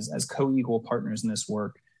them as co-equal partners in this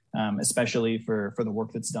work, especially for the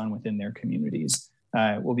work that's done within their communities.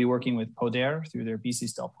 We'll be working with Poder through their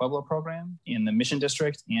BC del Pueblo program in the Mission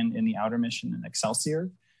District and in the Outer Mission and Excelsior.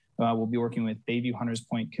 We'll be working with Bayview Hunters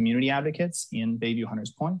Point community advocates in Bayview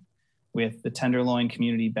Hunters Point, with the Tenderloin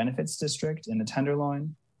Community Benefits District in the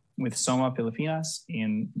Tenderloin, with Soma Pilipinas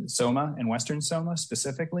in Soma and Western Soma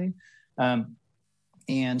specifically,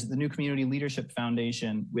 and the New Community Leadership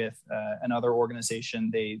Foundation with another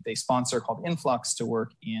organization they sponsor called Influx to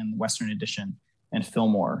work in Western Addition and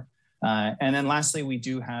Fillmore. And then lastly, we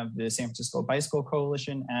do have the San Francisco Bicycle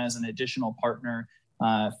Coalition as an additional partner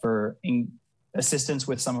for assistance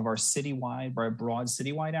with some of our broad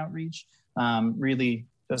citywide outreach, really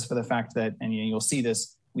just for the fact that, and you'll see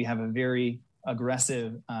this, we have a very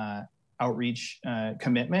aggressive outreach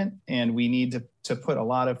commitment, and we need to put a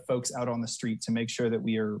lot of folks out on the street to make sure that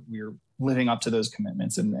we are living up to those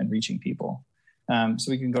commitments and reaching people. So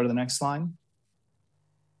we can go to the next slide.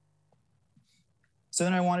 So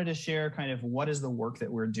then I wanted to share kind of what is the work that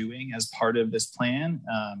we're doing as part of this plan.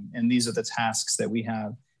 And these are the tasks that we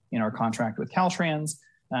have in our contract with Caltrans.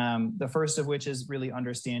 The first of which is really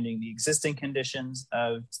understanding the existing conditions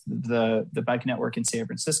of the bike network in San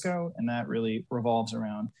Francisco. And that really revolves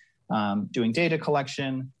around doing data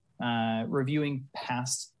collection, reviewing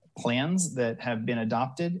past plans that have been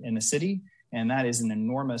adopted in the city. And that is an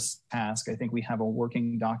enormous task. I think we have a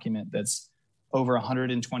working document that's over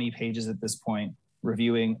 120 pages at this point,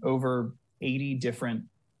 reviewing over 80 different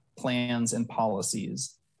plans and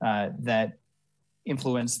policies that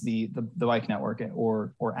influence the bike network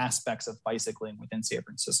or aspects of bicycling within San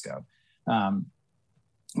Francisco.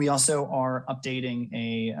 We also are updating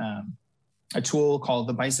a tool called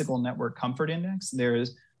the Bicycle Network Comfort Index.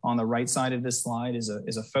 There's on the right side of this slide is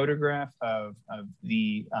a photograph of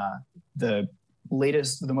the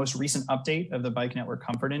most recent update of the Bike Network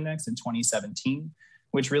Comfort Index in 2017,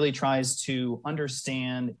 which really tries to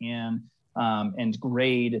understand and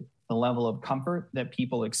grade the level of comfort that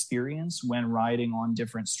people experience when riding on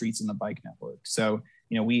different streets in the bike network. So,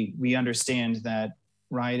 we understand that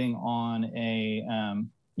riding on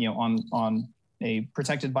on a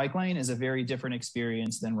protected bike lane is a very different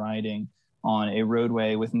experience than riding on a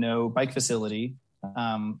roadway with no bike facility,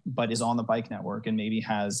 but is on the bike network and maybe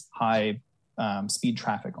has high speed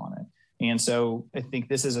traffic on it. And so I think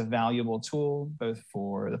this is a valuable tool both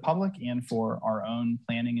for the public and for our own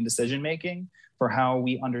planning and decision-making for how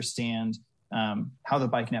we understand how the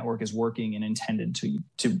bike network is working and intended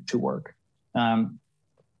to work.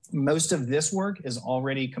 Most of this work is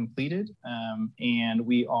already completed, and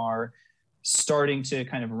we are starting to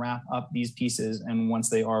kind of wrap up these pieces. And once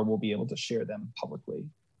they are, we'll be able to share them publicly.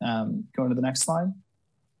 Going to the next slide.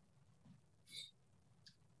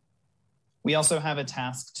 We also have a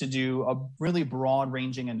task to do a really broad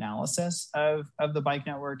ranging analysis of the bike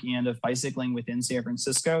network and of bicycling within San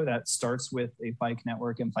Francisco. That starts with a bike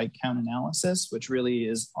network and bike count analysis, which really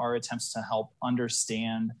is our attempts to help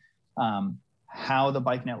understand how the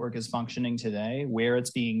bike network is functioning today, where it's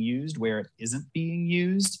being used, where it isn't being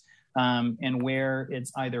used, and where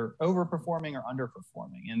it's either overperforming or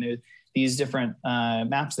underperforming. And these different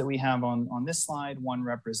maps that we have on this slide, one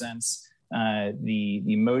represents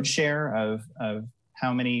the mode share of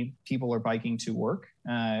how many people are biking to work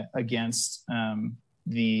against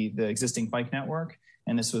the existing bike network.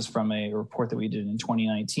 And this was from a report that we did in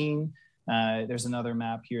 2019. There's another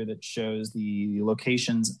map here that shows the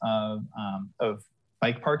locations of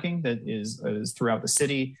bike parking that is throughout the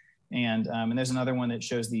city. And there's another one that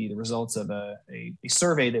shows the results of a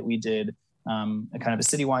survey that we did, a kind of a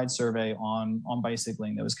citywide survey on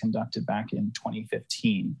bicycling that was conducted back in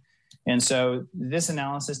 2015. And so this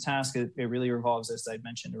analysis task, it really revolves, as I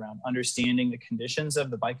mentioned, around understanding the conditions of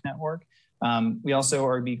the bike network. We also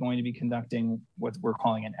are going to be conducting what we're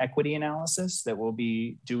calling an equity analysis that we'll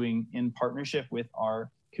be doing in partnership with our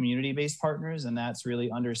community-based partners. And that's really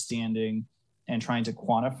understanding and trying to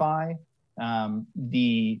quantify how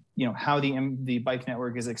the bike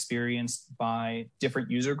network is experienced by different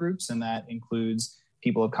user groups. And that includes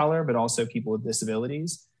people of color, but also people with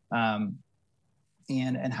disabilities.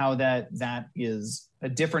 And how that is a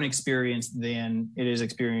different experience than it is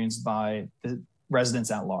experienced by the residents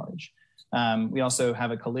at large. We also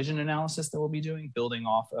have a collision analysis that we'll be doing, building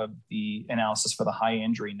off of the analysis for the high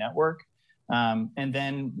injury network. And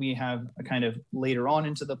then we have a kind of later on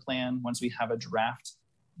into the plan, once we have a draft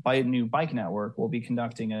by a new bike network, we'll be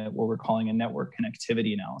conducting what we're calling a network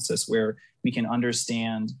connectivity analysis, where we can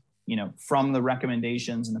understand, from the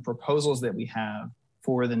recommendations and the proposals that we have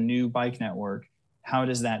for the new bike network, how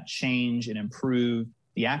does that change and improve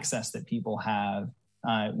the access that people have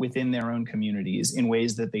within their own communities in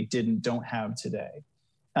ways that they don't have today.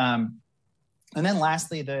 And then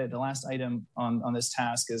lastly, the last item on this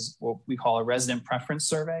task is what we call a resident preference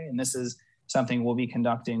survey. And this is something we'll be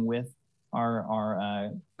conducting with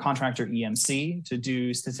our contractor EMC to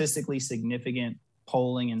do statistically significant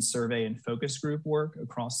polling and survey and focus group work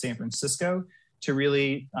across San Francisco to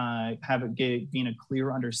really gain a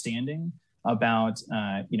clear understanding about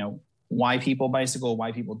why people bicycle,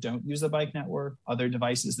 why people don't use the bike network, other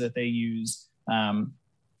devices that they use,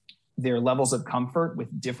 their levels of comfort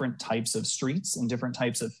with different types of streets and different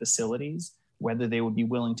types of facilities, whether they would be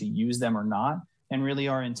willing to use them or not. And really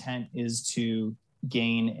our intent is to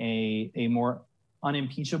gain a more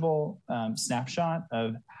unimpeachable snapshot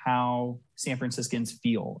of how San Franciscans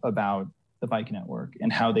feel about the bike network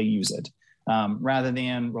and how they use it, rather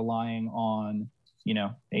than relying on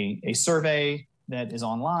a survey that is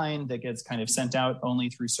online that gets kind of sent out only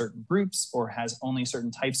through certain groups or has only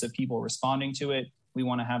certain types of people responding to it. We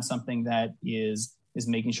want to have something that is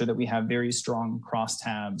making sure that we have very strong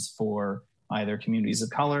crosstabs for either communities of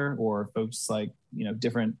color or folks like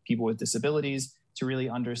different people with disabilities to really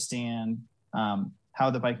understand how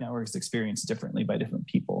the bike network is experienced differently by different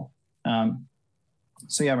people.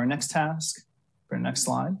 So we have our next task for the next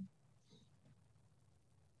slide.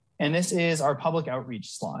 And this is our public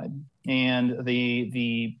outreach slide. And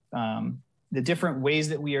the different ways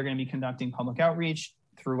that we are going to be conducting public outreach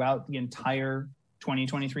throughout the entire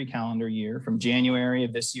 2023 calendar year, from January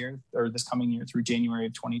of this year or this coming year through January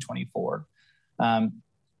of 2024.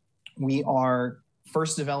 We are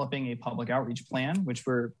first developing a public outreach plan, which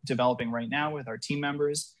we're developing right now with our team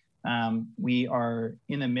members. We are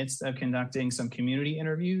in the midst of conducting some community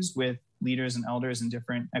interviews with leaders and elders in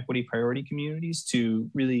different equity priority communities to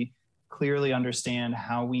really clearly understand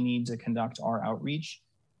how we need to conduct our outreach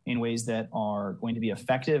in ways that are going to be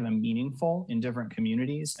effective and meaningful in different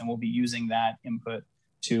communities. And we'll be using that input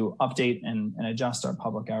to update and adjust our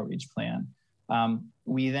public outreach plan.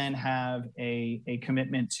 We then have a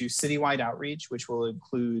commitment to citywide outreach, which will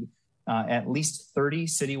include at least 30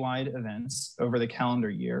 citywide events over the calendar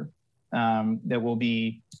year that we'll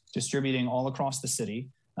be distributing all across the city.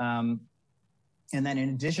 And then in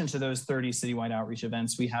addition to those 30 citywide outreach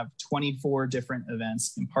events, we have 24 different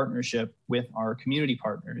events in partnership with our community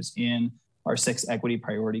partners in our 6 equity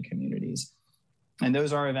priority communities. And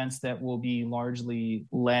those are events that will be largely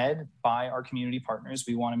led by our community partners.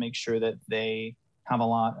 We want to make sure that they have a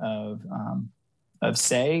lot of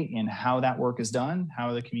say in how that work is done,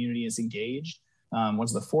 how the community is engaged,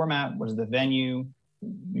 what's the format, what is the venue,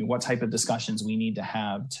 what type of discussions we need to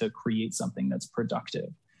have to create something that's productive.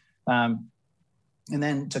 And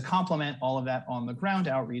then to complement all of that on the ground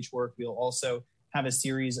outreach work, we'll also have a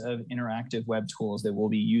series of interactive web tools that we'll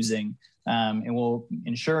be using, and we'll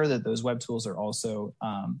ensure that those web tools are also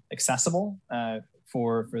accessible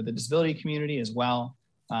for the disability community as well,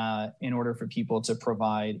 in order for people to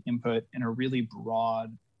provide input in a really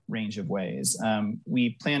broad range of ways.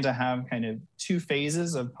 We plan to have kind of 2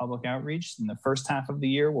 phases of public outreach. In the first half of the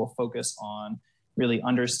year, we'll focus on really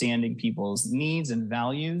understanding people's needs and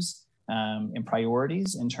values and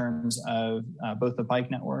priorities in terms of both the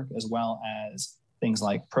bike network as well as things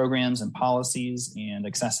like programs and policies and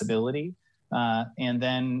accessibility. And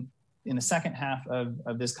then in the second half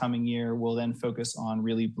of this coming year, we'll then focus on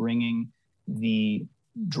really bringing the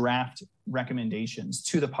draft recommendations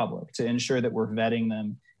to the public to ensure that we're vetting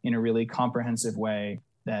them in a really comprehensive way,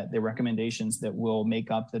 that the recommendations that will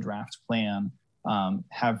make up the draft plan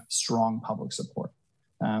have strong public support.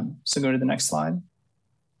 So go to the next slide.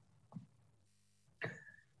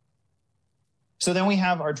 So then we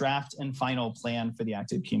have our draft and final plan for the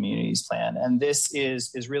Active Communities Plan. And this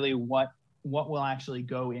is really what will actually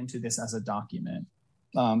go into this as a document.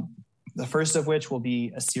 The first of which will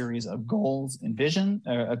be a series of goals and vision,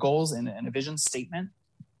 goals and a vision statement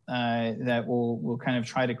that will kind of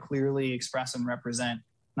try to clearly express and represent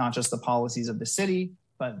not just the policies of the city,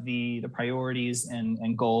 but the priorities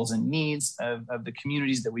and goals and needs of the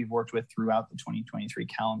communities that we've worked with throughout the 2023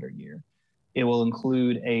 calendar year. It will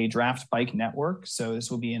include a draft bike network. So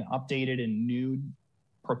this will be an updated and new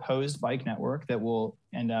proposed bike network that will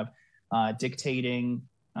end up dictating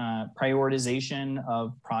prioritization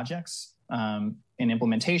of projects and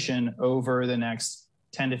implementation over the next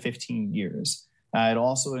 10 to 15 years. It'll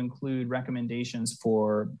also include recommendations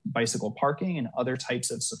for bicycle parking and other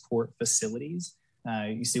types of support facilities.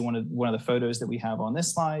 You see one of the photos that we have on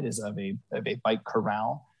this slide is of a bike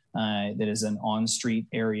corral that is an on-street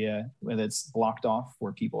area that's blocked off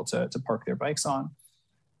for people to park their bikes on.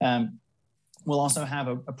 We'll also have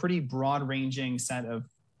a pretty broad-ranging set of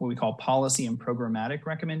what we call policy and programmatic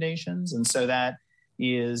recommendations. And so that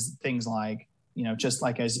is things like, just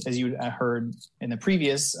like as you heard in the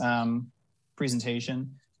previous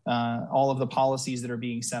presentation, all of the policies that are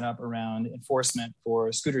being set up around enforcement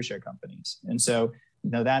for scooter share companies. And so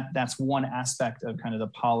that's one aspect of kind of the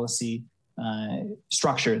policy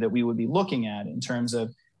structure that we would be looking at in terms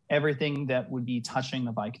of everything that would be touching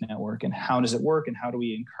the bike network and how does it work and how do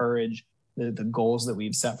we encourage the goals that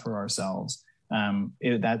we've set for ourselves.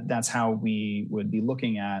 That's how we would be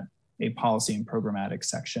looking at a policy and programmatic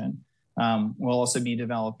section. We'll also be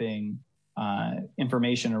developing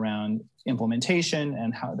information around implementation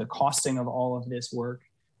and how the costing of all of this work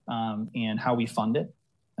and how we fund it.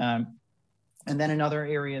 And then another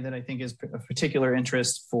area that I think is of particular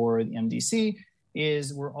interest for the MDC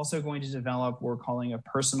is we're also going to develop what we're calling a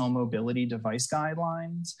personal mobility device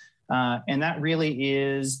guidelines. And that really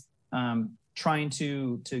is trying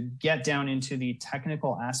to get down into the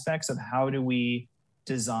technical aspects of how do we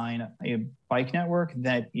design a bike network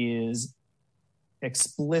that is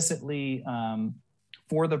explicitly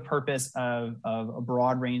for the purpose of a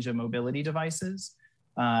broad range of mobility devices.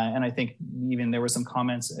 And I think even there were some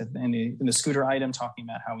comments in the scooter item talking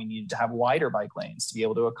about how we needed to have wider bike lanes to be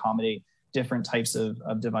able to accommodate different types of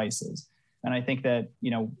devices. And I think that,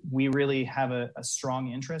 we really have a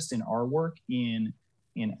strong interest in our work in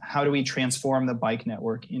how do we transform the bike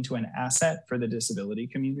network into an asset for the disability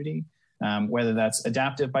community, whether that's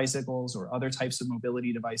adaptive bicycles or other types of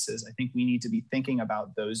mobility devices. I think we need to be thinking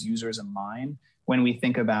about those users in mind when we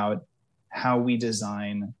think about how we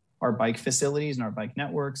design our bike facilities and our bike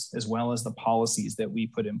networks, as well as the policies that we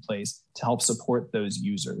put in place to help support those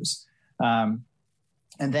users.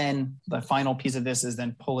 And then the final piece of this is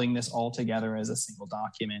then pulling this all together as a single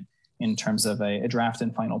document in terms of a draft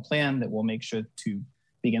and final plan that we'll make sure to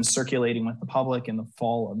begin circulating with the public in the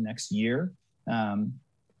fall of next year. And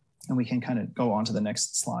we can kind of go on to the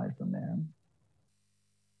next slide from there.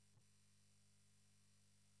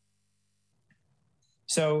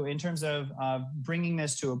 So in terms of bringing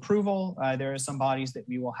this to approval, there are some bodies that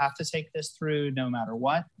we will have to take this through no matter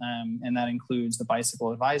what. And that includes the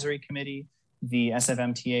Bicycle Advisory Committee, the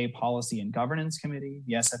SFMTA Policy and Governance Committee,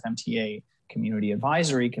 the SFMTA Community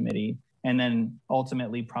Advisory Committee, and then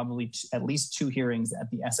ultimately probably at least 2 hearings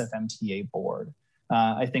at the SFMTA board.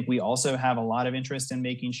 I think we also have a lot of interest in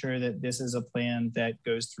making sure that this is a plan that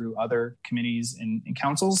goes through other committees and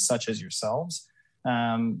councils, such as yourselves.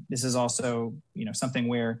 This is also, something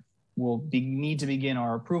where we'll need to begin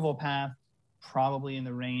our approval path, probably in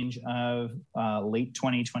the range of late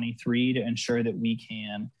 2023, to ensure that we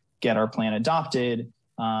can get our plan adopted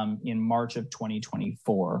in March of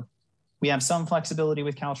 2024. We have some flexibility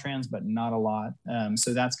with Caltrans, but not a lot.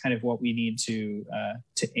 So that's kind of what we need to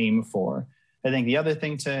aim for. I think the other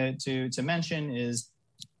thing to mention is,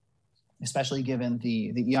 especially given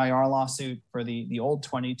the EIR lawsuit for the old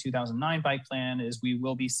 2009 bike plan, is we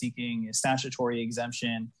will be seeking a statutory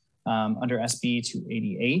exemption under SB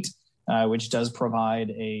 288, which does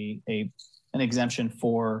provide an exemption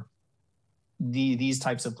for these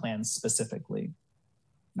types of plans specifically.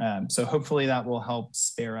 So hopefully that will help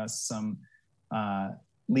spare us some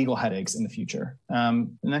legal headaches in the future.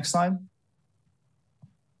 Next slide.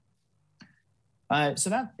 So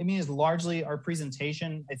that, is largely our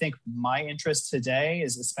presentation. I think my interest today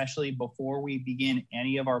is, especially before we begin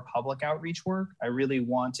any of our public outreach work, I really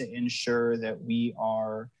want to ensure that we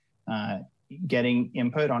are getting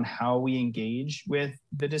input on how we engage with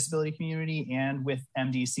the disability community and with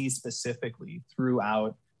MDC specifically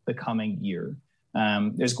throughout the coming year.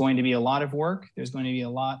 There's going to be a lot of work. There's going to be a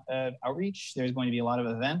lot of outreach. There's going to be a lot of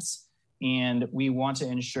events. And we want to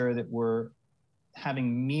ensure that we're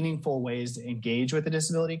having meaningful ways to engage with the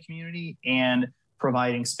disability community and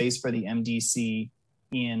providing space for the MDC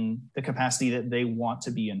in the capacity that they want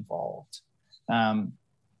to be involved. And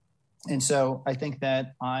so I think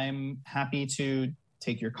that I'm happy to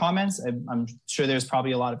take your comments. I'm sure there's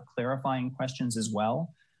probably a lot of clarifying questions as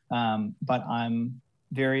well, but I'm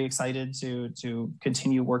very excited to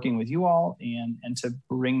continue working with you all and to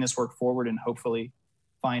bring this work forward and hopefully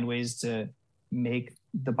find ways to make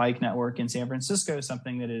the bike network in San Francisco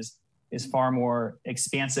something that is far more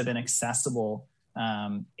expansive and accessible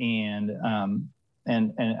and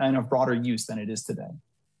of broader use than it is today.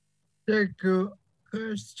 Thank you,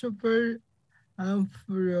 Christopher, for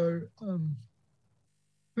your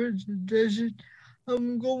presentation.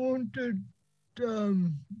 I'm going to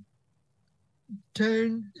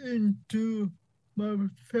turn into my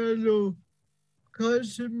fellow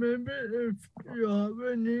council member if you have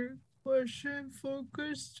any question for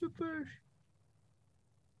Christopher.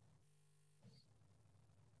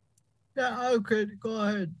 Yeah, okay, go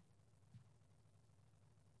ahead.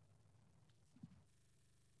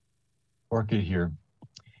 Orchid here.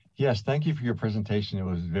 Yes, thank you for your presentation. It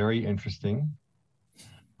was very interesting.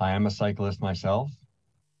 I am a cyclist myself,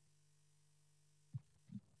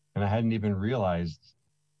 and I hadn't even realized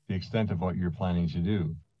the extent of what you're planning to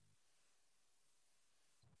do.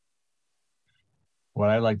 What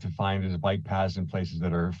I like to find is bike paths in places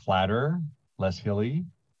that are flatter, less hilly,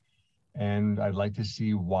 and I'd like to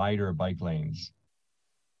see wider bike lanes,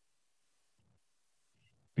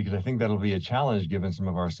 because I think that'll be a challenge given some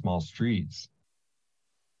of our small streets.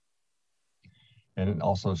 And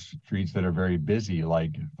also streets that are very busy,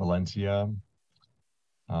 like Valencia,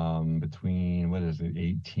 between,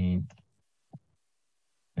 18th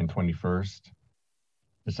and 21st.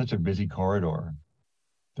 It's such a busy corridor.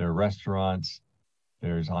 There are restaurants,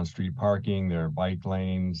 there's on-street parking, there are bike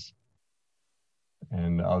lanes,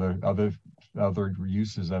 and other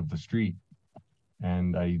uses of the street.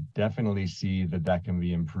 And I definitely see that can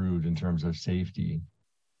be improved in terms of safety.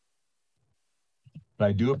 But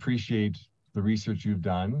I do appreciate the research you've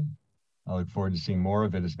done. I look forward to seeing more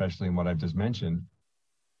of it, especially in what I've just mentioned.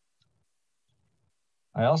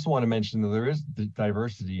 I also want to mention that there is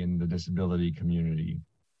diversity in the disability community.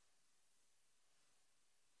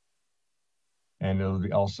 And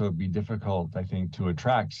it'll also be difficult, I think, to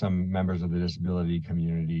attract some members of the disability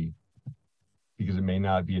community because it may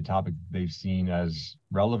not be a topic they've seen as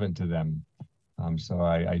relevant to them. So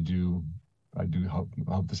I do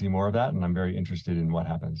hope to see more of that, and I'm very interested in what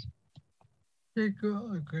happens. Thank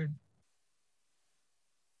you. Okay.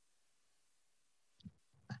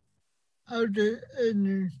 are there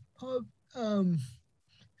any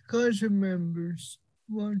council members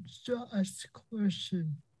want to ask a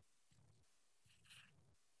question?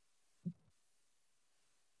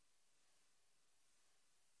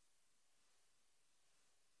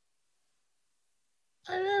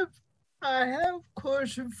 I have a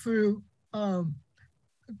question for you,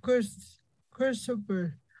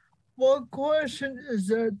 Christopher. One question is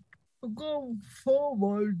that going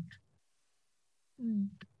forward, are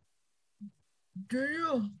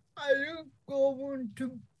you going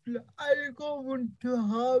to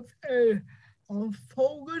have a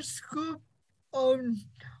focus group on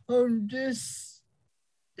this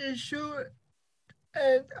issue?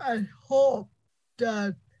 And I hope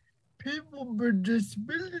that people with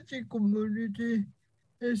disability community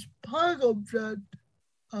is part of that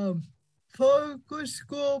focus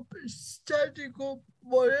group, study group,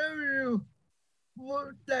 whatever you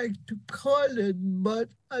would like to call it, but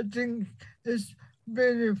I think it's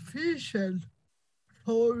beneficial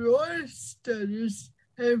for your studies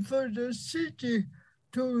and for the city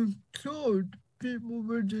to include people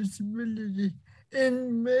with disability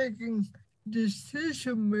in making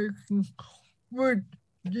decision-making with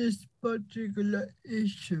this particular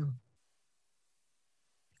issue.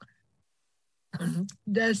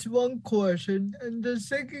 That's one question. And the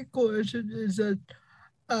second question is that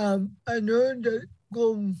I know that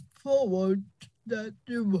going forward that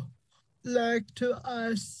you would like to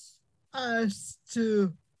ask us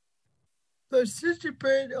to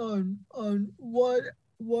participate on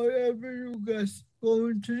whatever you guys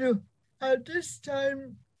going to do. At this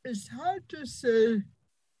time, it's hard to say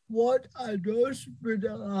what are those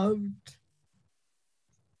without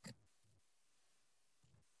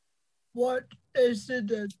what is it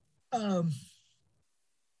that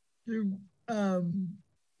you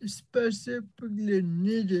specifically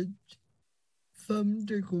needed from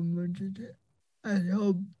the community. I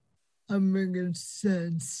hope I'm making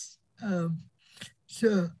sense.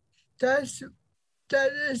 So that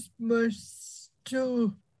is my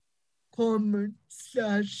 2 comment /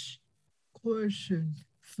 question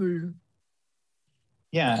for you.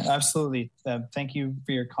 Yeah, absolutely. Thank you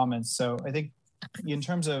for your comments. So I think in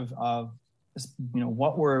terms of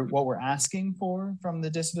what we're asking for from the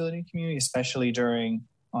disability community, especially during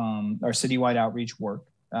our citywide outreach work.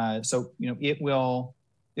 So it will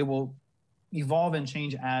evolve and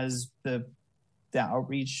change as the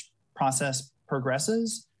outreach process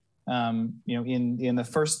progresses. In the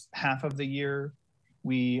first half of the year,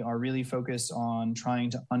 we are really focused on trying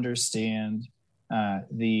to understand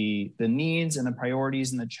the needs and the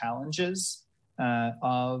priorities and the challenges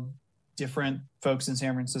of different folks in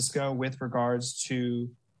San Francisco with regards to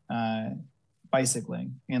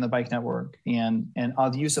bicycling and the bike network and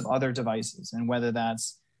the use of other devices, and whether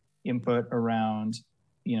that's input around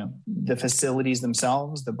the facilities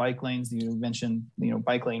themselves, the bike lanes that you mentioned,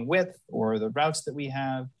 bike lane width, or the routes that we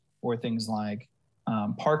have, or things like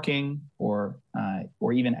parking or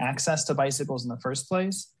even access to bicycles in the first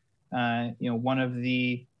place. One of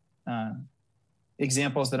the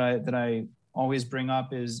examples that I always bring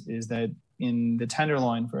up is that in the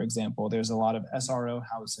Tenderloin, for example, there's a lot of SRO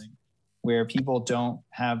housing where people don't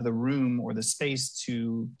have the room or the space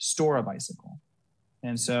to store a bicycle.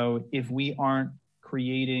 And so if we aren't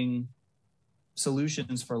creating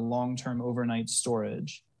solutions for long-term overnight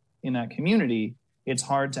storage in that community, it's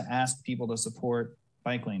hard to ask people to support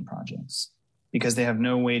bike lane projects because they have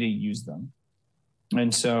no way to use them.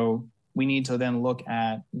 And so we need to then look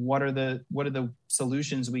at what are the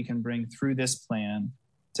solutions we can bring through this plan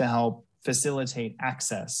to help facilitate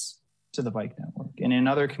access to the bike network. And in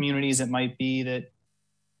other communities, it might be that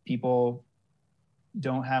people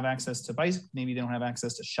don't have access to bikes. Maybe they don't have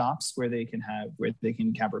access to shops where they can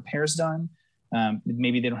have repairs done.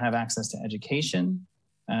 Maybe they don't have access to education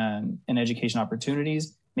and education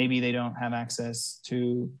opportunities. Maybe they don't have access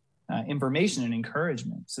to information and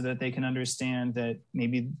encouragement so that they can understand that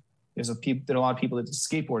maybe there are a lot of people that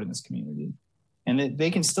skateboard in this community, and that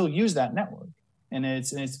they can still use that network. And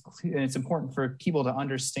it's important for people to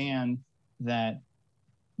understand that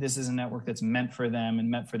this is a network that's meant for them and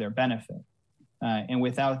meant for their benefit. And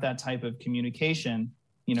without that type of communication,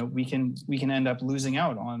 we can end up losing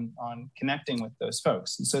out on connecting with those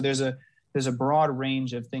folks. And so there's a broad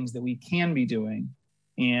range of things that we can be doing,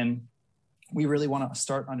 and we really want to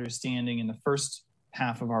start understanding in the first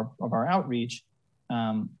half of our outreach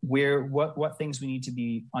what things we need to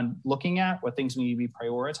be looking at, what things we need to be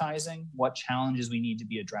prioritizing, what challenges we need to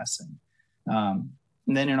be addressing.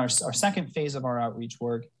 And then in our second phase of our outreach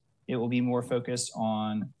work, it will be more focused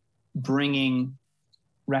on bringing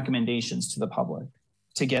recommendations to the public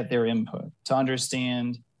to get their input, to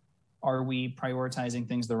understand are we prioritizing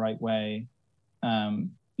things the right way?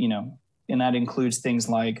 You know, and that includes things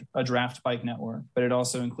like a draft bike network, but it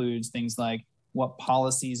also includes things like what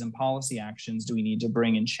policies and policy actions do we need to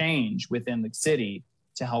bring and change within the city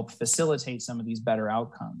to help facilitate some of these better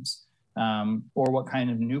outcomes? Or what kind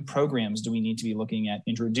of new programs do we need to be looking at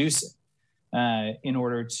introducing in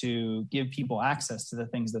order to give people access to the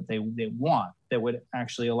things that they want that would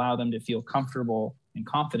actually allow them to feel comfortable and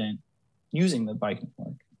confident using the bike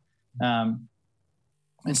network.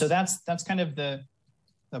 And so that's kind of the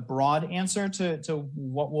broad answer to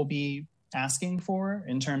what we'll be asking for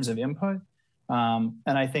in terms of input. And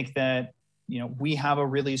I think that, you know, we have a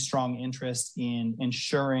really strong interest in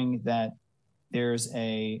ensuring that there's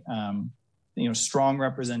a you know, strong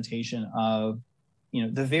representation of, you know,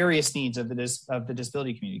 the various needs of the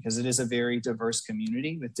disability community, because it is a very diverse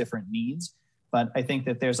community with different needs. But I think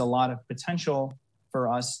that there's a lot of potential for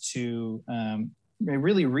us to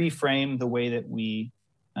really reframe the way that we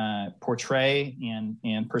portray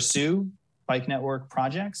and pursue bike network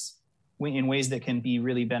projects in ways that can be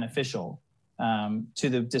really beneficial to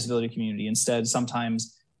the disability community. Instead,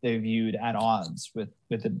 sometimes they're viewed at odds with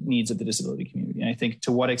the needs of the disability community. And I think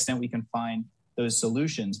to what extent we can find those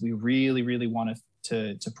solutions, we really, really want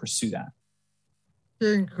to pursue that.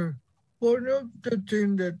 Thank you. One of the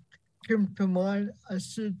things that came to mind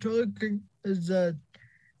as you're talking is that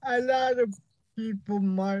a lot of people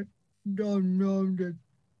might don't know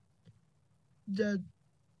that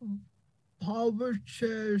power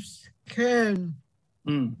chairs can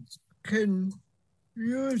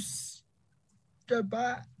use the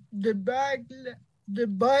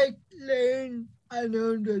bike lane. I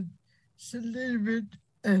know that it's a little bit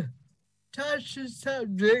touchy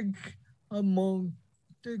subject among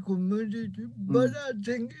the community, but I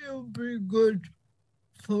think it would be good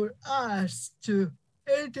for us to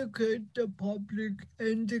educate the public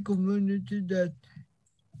and the community that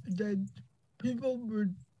people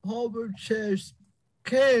with power chairs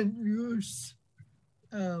can use.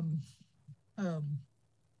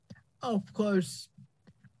 Of course,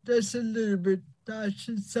 that's a little bit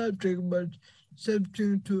touchy subject, but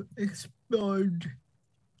something to explore.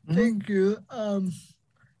 Thank you.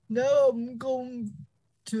 Now I'm going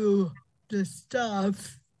to the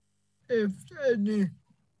staff. If any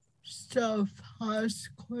staff has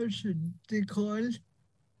questions, Nicole.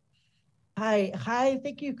 Hi,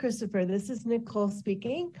 thank you, Christopher. This is Nicole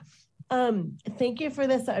speaking. Thank you for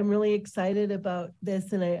this. I'm really excited about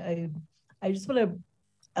this, and I just want to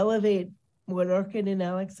elevate what Orchid and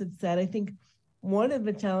Alex had said. I think one of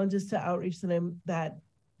the challenges to outreach that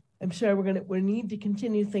I'm sure we need to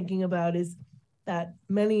continue thinking about is that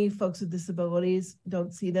many folks with disabilities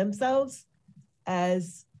don't see themselves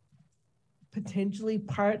as potentially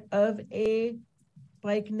part of a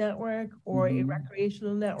bike network or a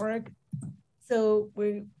recreational network. So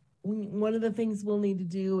one of the things we'll need to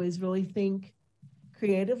do is really think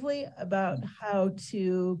creatively about how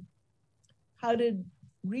to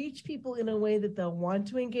reach people in a way that they'll want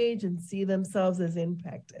to engage and see themselves as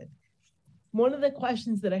impacted. One of the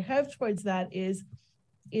questions that I have towards that is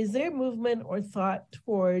there movement or thought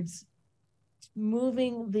towards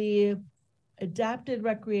moving the adapted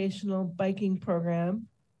recreational biking program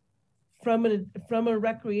from a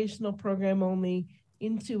recreational program only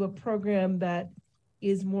into a program that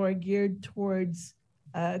is more geared towards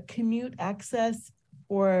commute access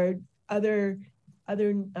or other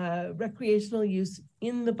recreational use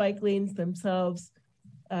in the bike lanes themselves,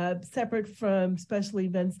 separate from special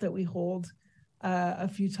events that we hold a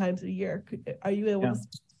few times a year. Are you able to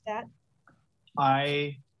speak to that?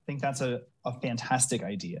 I think that's a fantastic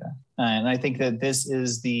idea. And I think that this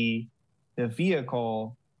is the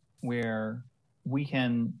vehicle where we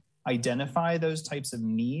can identify those types of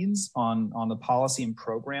needs on the policy and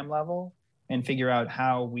program level and figure out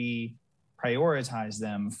how we prioritize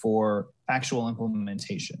them for actual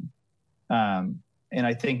implementation. And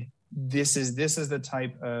I think this is the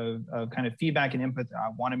type of kind of feedback and input that I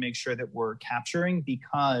want to make sure that we're capturing,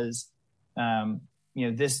 because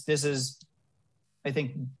this is, I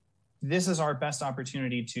think this is our best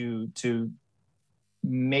opportunity to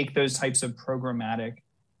make those types of programmatic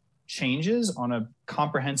changes on a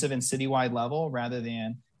comprehensive and citywide level rather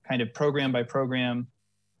than kind of program by program,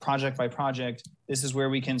 project by project. This is where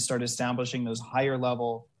we can start establishing those higher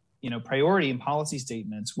level, priority and policy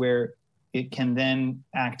statements where it can then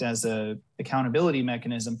act as a accountability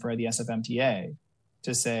mechanism for the SFMTA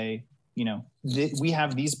to say, we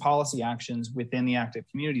have these policy actions within the Active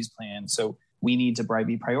Communities Plan, so we need to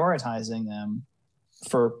be prioritizing them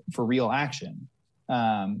for real action.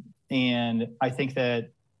 And I think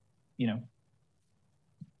that,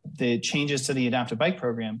 the changes to the Adaptive Bike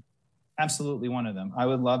Program absolutely one of them. I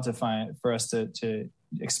would love to for us to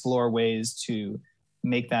explore ways to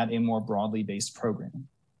make that a more broadly based program.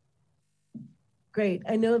 Great.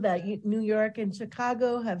 I know that New York and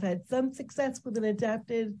Chicago have had some success with an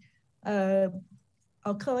adapted,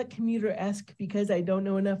 I'll call it commuter-esque because I don't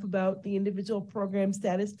know enough about the individual program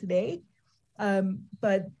status today.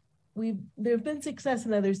 But there have been success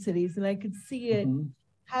in other cities, and I could see it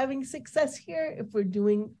having success here if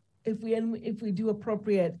we do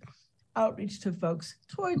appropriate outreach to folks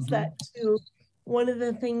towards that too. One of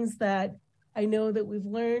the things that I know that we've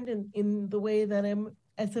learned in the way that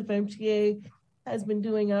SFMTA has been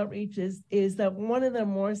doing outreach is that one of the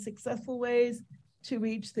more successful ways to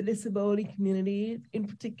reach the disability community in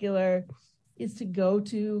particular is to go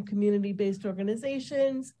to community-based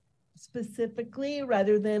organizations specifically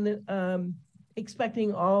rather than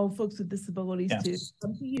expecting all folks with disabilities to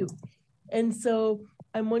come to you. And so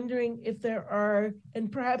I'm wondering if there are,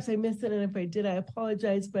 and perhaps I missed it, and if I did, I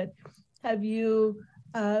apologize, but have you,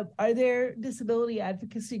 are there disability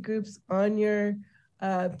advocacy groups on your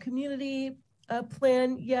community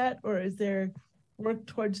plan yet, or is there work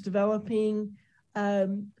towards developing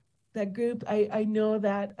that group? I know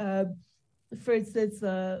that, for instance,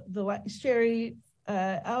 Sherry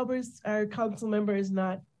Albers, our council member, is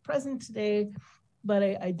not present today, but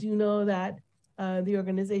I do know that the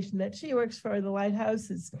organization that she works for, the Lighthouse,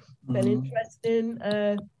 has been interested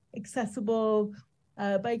in accessible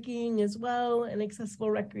biking as well and accessible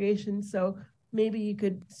recreation. So maybe you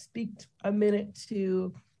could speak a minute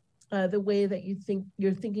to the way that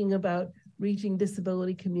you're thinking about reaching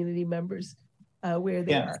disability community members where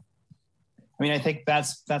they are. I mean, I think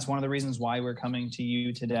that's one of the reasons why we're coming to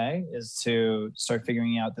you today, is to start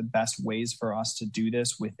figuring out the best ways for us to do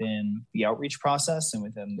this within the outreach process and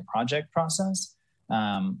within the project process.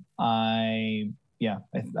 I'm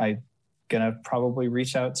gonna probably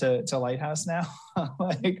reach out to Lighthouse now,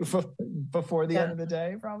 like before the end of the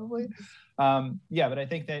day, probably. But I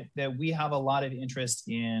think that we have a lot of interest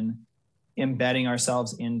in embedding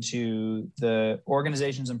ourselves into the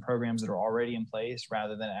organizations and programs that are already in place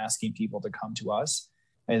rather than asking people to come to us.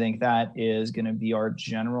 I think that is going to be our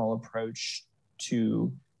general approach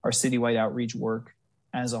to our citywide outreach work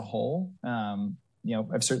as a whole.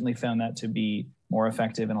 I've certainly found that to be more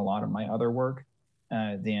effective in a lot of my other work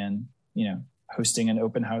than, hosting an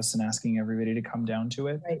open house and asking everybody to come down to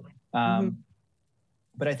it. Right.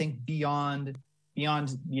 But I think beyond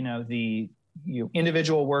the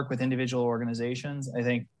individual work with individual organizations, I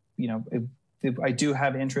think, I do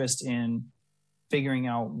have interest in figuring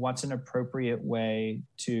out what's an appropriate way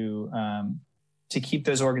to keep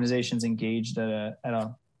those organizations engaged at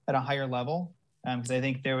a higher level. Because I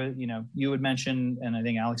think there was, you would mention, and I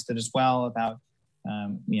think Alex did as well, about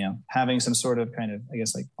having some sort of kind of, I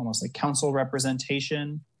guess, like almost like council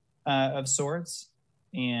representation of sorts.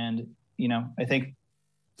 And I think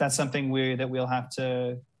that's something that we'll have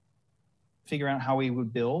to figure out how we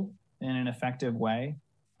would build in an effective way.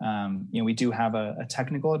 We do have a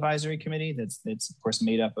technical advisory committee that's of course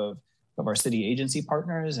made up of our city agency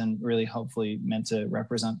partners and really hopefully meant to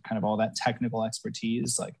represent kind of all that technical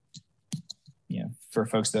expertise, like, for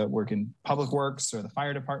folks that work in public works or the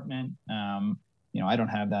fire department. I don't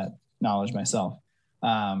have that knowledge myself.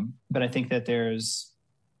 But I think that there's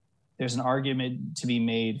an argument to be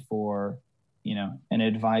made for, an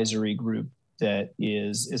advisory group that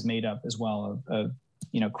is made up as well of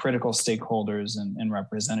critical stakeholders and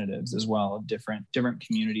representatives as well of different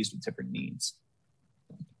communities with different needs.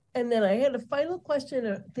 And then I had a final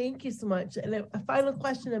question. Thank you so much. And a final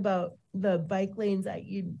question about the bike lanes that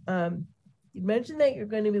you mentioned that you're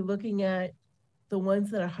going to be looking at the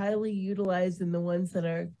ones that are highly utilized and the ones that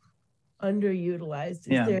are underutilized.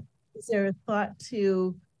 Is there a thought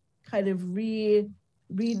to kind of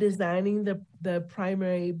redesigning the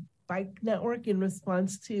primary bike network in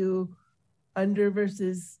response to under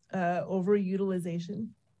versus overutilization?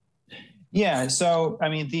 Yeah, so I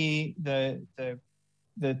mean the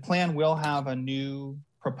plan will have a new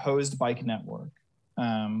proposed bike network,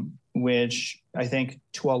 which I think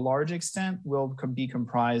to a large extent will be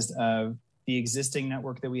comprised of the existing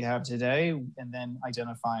network that we have today, and then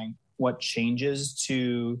identifying what changes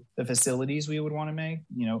to the facilities we would want to make,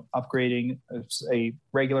 upgrading a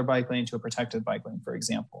regular bike lane to a protected bike lane, for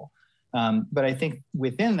example. But I think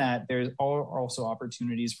within that, there's also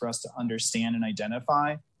opportunities for us to understand and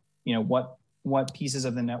identify, what pieces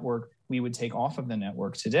of the network we would take off of the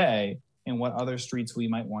network today and what other streets we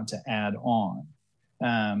might want to add on.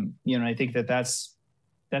 I think that's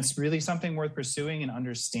really something worth pursuing and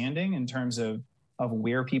understanding in terms of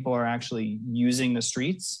where people are actually using the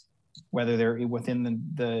streets, whether they're within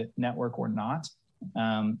the network or not.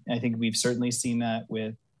 I think we've certainly seen that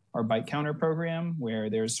with our bike counter program, where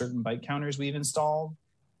there's certain bike counters we've installed,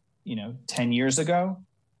 10 years ago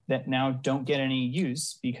that now don't get any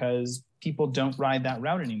use because people don't ride that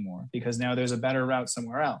route anymore because now there's a better route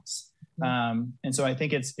somewhere else. And so I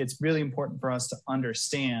think it's really important for us to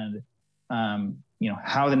understand,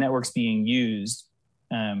 how the network's being used,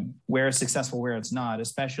 where it's successful, where it's not,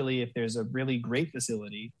 especially if there's a really great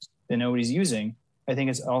facility that nobody's using. I think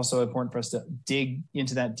it's also important for us to dig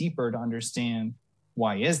into that deeper to understand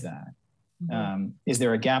why is that? Is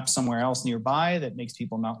there a gap somewhere else nearby that makes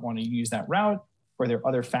people not want to use that route? Or are there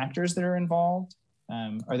other factors that are involved?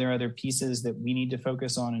 Are there other pieces that we need to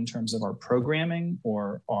focus on in terms of our programming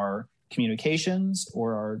or our communications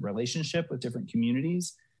or our relationship with different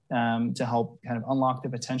communities to help kind of unlock the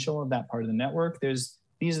potential of that part of the network?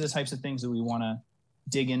 These are the types of things that we want to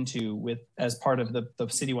dig into as part of the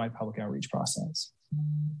citywide public outreach process.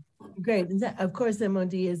 Great. Of course,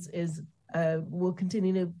 MOD will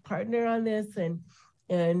continue to partner on this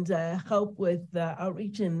and help with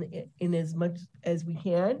outreach in as much as we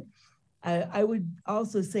can. I would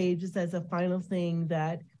also say, just as a final thing,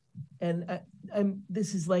 that, and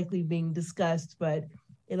this is likely being discussed, but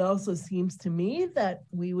it also seems to me that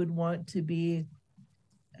we would want to be,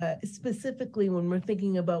 specifically when we're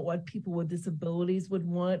thinking about what people with disabilities would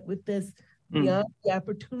want with this, beyond the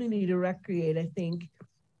opportunity to recreate, I think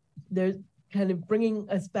there's kind of bringing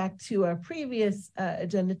us back to our previous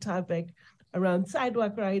agenda topic around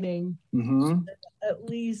sidewalk riding. At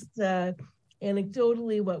least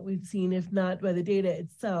anecdotally, what we've seen, if not by the data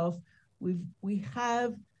itself, we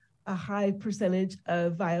have a high percentage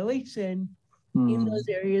of violation in those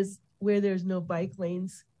areas where there's no bike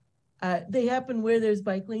lanes. They happen where there's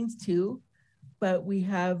bike lanes too, but we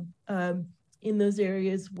have in those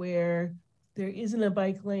areas where there isn't a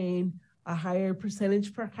bike lane, a higher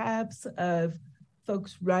percentage perhaps of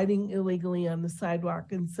folks riding illegally on the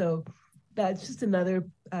sidewalk. And so that's just another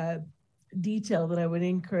detail that I would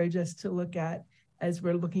encourage us to look at as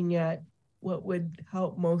we're looking at what would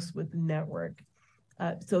help most with the network.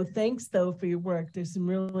 So thanks though for your work. There's some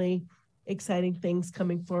really exciting things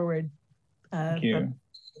coming forward. Thank you.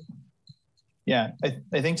 Yeah,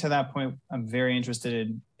 I think to that point, I'm very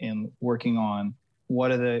interested in working on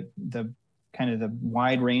what are the kind of the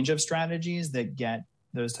wide range of strategies that get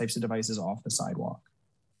those types of devices off the sidewalk.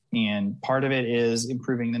 And part of it is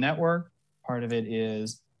improving the network. Part of it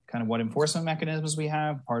is kind of what enforcement mechanisms we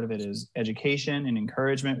have. Part of it is education and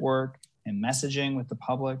encouragement work and messaging with the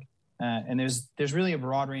public. And there's really a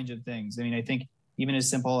broad range of things. I mean, I think even as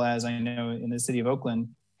simple as, I know in the city of Oakland,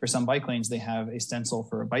 for some bike lanes, they have a stencil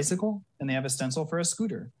for a bicycle and they have a stencil for a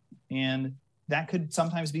scooter. And that could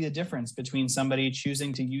sometimes be the difference between somebody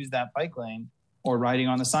choosing to use that bike lane or riding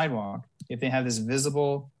on the sidewalk. If they have this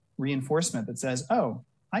visible reinforcement that says, oh,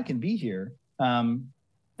 I can be here,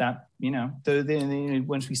 that,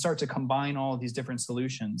 once we start to combine all of these different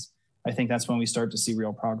solutions, I think that's when we start to see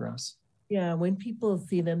real progress. Yeah, when people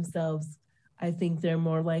see themselves, I think they're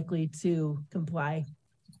more likely to comply.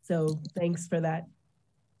 So thanks for that.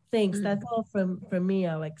 Thanks. That's all from me,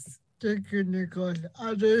 Alex. Thank you, Nicole.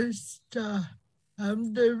 Others, David,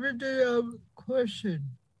 you have a question?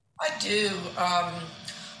 I do.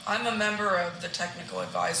 I'm a member of the Technical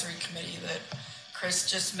Advisory Committee that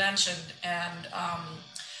Chris just mentioned, and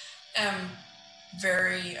am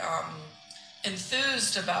very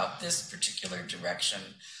enthused about this particular direction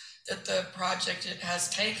that the project has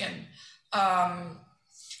taken.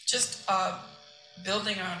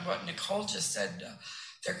 Building on what Nicole just said,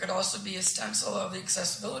 there could also be a stencil of the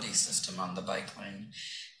accessibility system on the bike lane,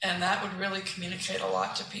 and that would really communicate a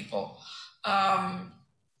lot to people.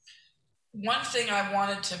 One thing I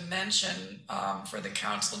wanted to mention for the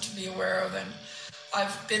council to be aware of, and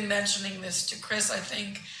I've been mentioning this to Chris, I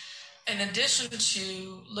think, in addition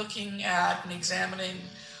to looking at and examining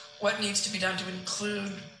what needs to be done to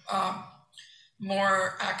include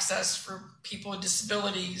more access for people with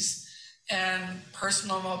disabilities and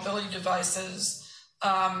personal mobility devices,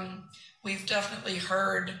 we've definitely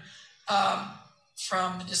heard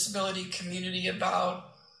from the disability community about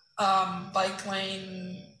bike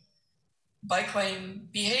lane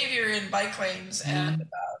behavior in bike lanes and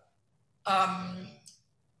about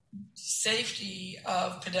safety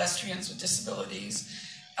of pedestrians with disabilities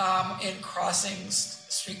in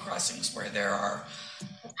street crossings where there are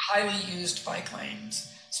highly used bike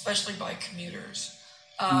lanes, especially by commuters.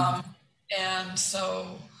 And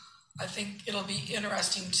so I think it'll be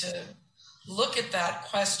interesting to look at that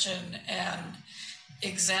question and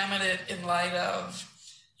examine it in light of,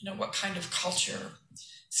 what kind of culture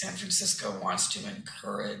San Francisco wants to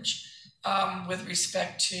encourage with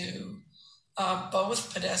respect to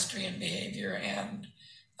both pedestrian behavior and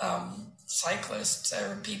cyclists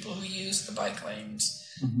or people who use the bike lanes.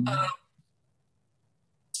 Mm-hmm. And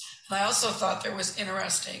I also thought there was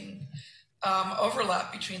interesting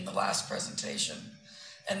overlap between the last presentation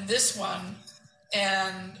and this one.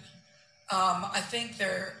 And I think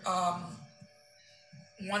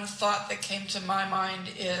one thought that came to my mind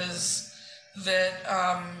is that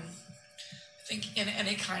I think in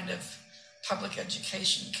any kind of public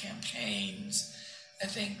education campaigns, I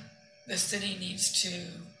think the city needs to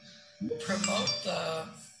promote the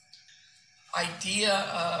idea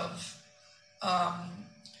of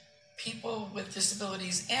people with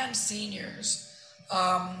disabilities and seniors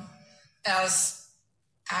as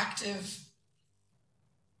active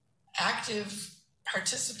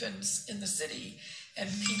participants in the city, and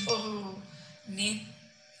people who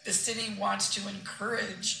the city wants to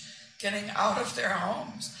encourage getting out of their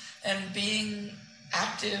homes and being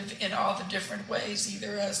active in all the different ways,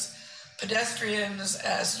 either as pedestrians,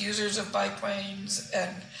 as users of bike lanes,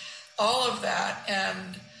 and all of that.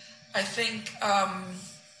 And I think,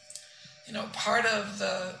 part of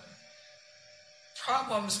the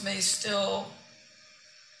problems may still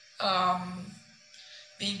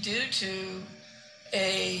be due to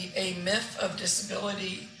a myth of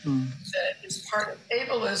disability that is part of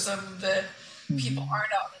ableism that people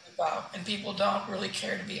aren't out and about, and people don't really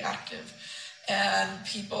care to be active, and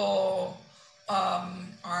people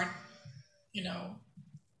aren't,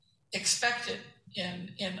 expected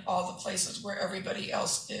in all the places where everybody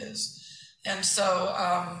else is. And so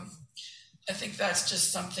I think that's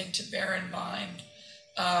just something to bear in mind.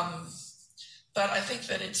 But I think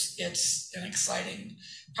that it's an exciting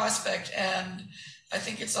prospect, and I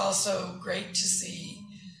think it's also great to see,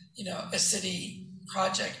 a city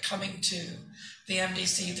project coming to the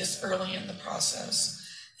MDC this early in the process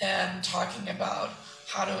and talking about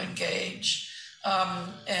how to engage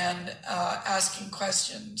and asking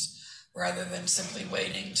questions rather than simply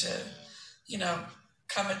waiting to,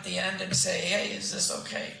 come at the end and say, hey, is this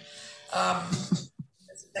okay?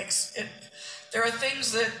 There are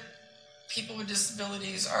things that people with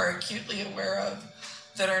disabilities are acutely aware of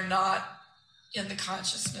that are not in the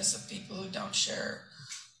consciousness of people who don't share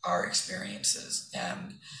our experiences. And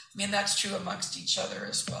I mean, that's true amongst each other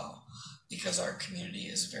as well, because our community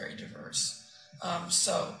is very diverse.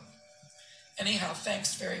 So anyhow,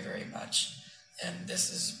 thanks very, very much. And this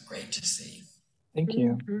is great to see. Thank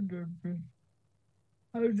you.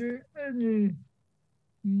 Are there any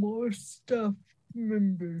more staff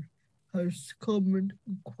members has comment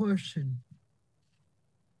or question?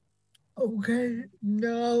 Okay,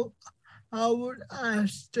 now I would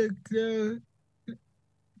ask the clerk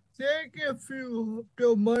if you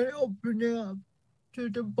don't mind opening up to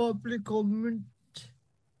the public comment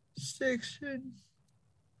section.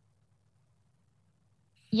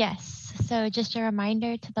 Yes, so just a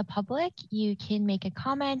reminder to the public, you can make a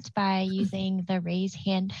comment by using the raise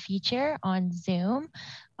hand feature on Zoom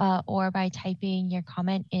or by typing your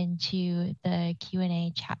comment into the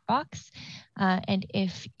Q&A chat box. And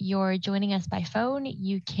if you're joining us by phone,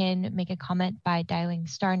 you can make a comment by dialing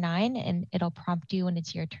 *9 and it'll prompt you when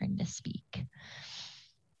it's your turn to speak.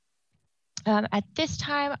 At this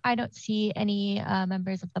time, I don't see any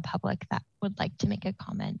members of the public that would like to make a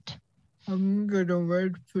comment. I'm gonna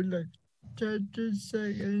wait for like 30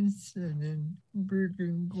 seconds and then we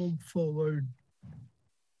can go forward.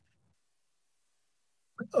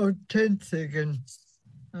 Oh, 10 seconds.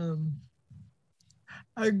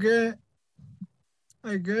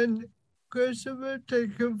 Again, Christopher,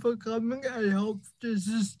 thank you for coming. I hope this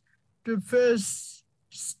is the first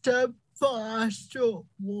step for us to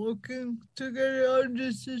working together on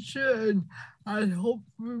this issue, and I hope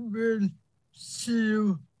we will see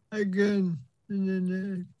you again in the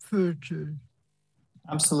near future.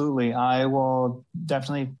 Absolutely. I will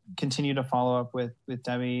definitely continue to follow up with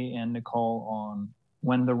Debbie and Nicole on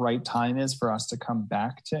when the right time is for us to come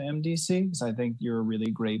back to MDC, because I think you're a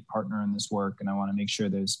really great partner in this work, and I want to make sure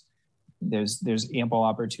there's ample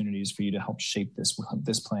opportunities for you to help shape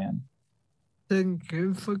this plan. Thank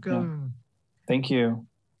you for coming. Yeah. Thank you.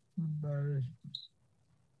 Bye.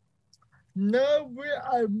 Now we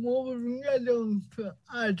are moving along to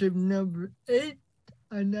item number 8,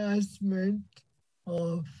 announcement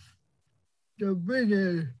of the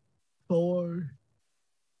winner for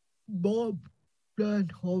Bob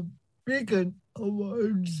Blandholt Beacon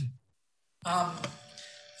Awards.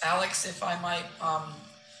 Alex, if I might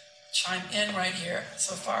chime in right here,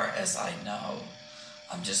 so far as I know,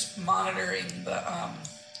 I'm just monitoring the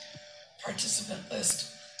participant list.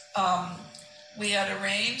 We had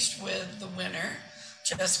arranged with the winner,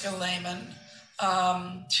 Jessica Lehman,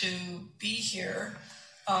 to be here.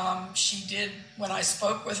 She did, when I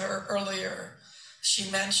spoke with her earlier, she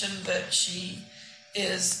mentioned that she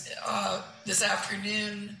is this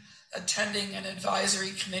afternoon attending an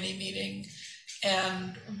advisory committee meeting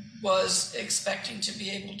and was expecting to be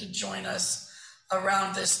able to join us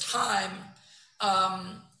around this time.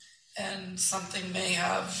 And something may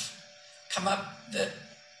have come up that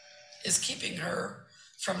is keeping her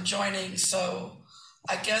from joining. So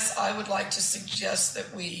I guess I would like to suggest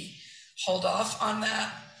that we hold off on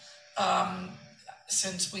that,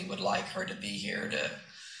 since we would like her to be here to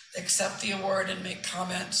accept the award and make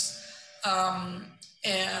comments,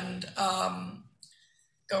 and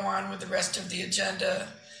go on with the rest of the agenda.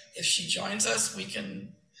 If she joins us, we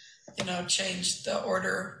can, change the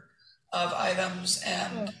order of items.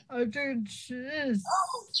 And I think she is.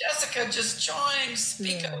 Oh, Jessica just joined.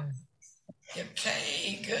 Speak up.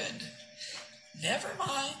 Okay, good. Never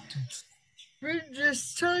mind. We're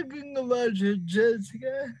just talking about you,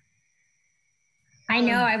 Jessica. I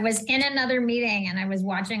know. I was in another meeting and I was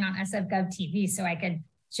watching on SFGov TV so I could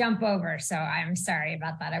jump over. So I'm sorry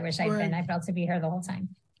about that. I wish I'd been. I felt to be here the whole time.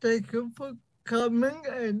 Thank you for coming,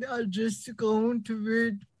 and I'm just going to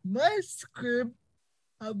read my script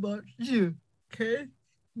about you, okay?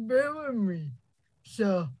 Bear with me.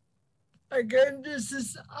 So, again, this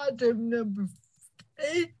is item number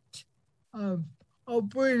 8. I'll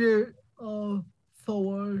bring it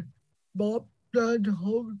for Bob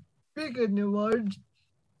Blundholt Beacon Award.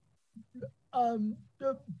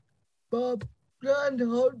 The Bob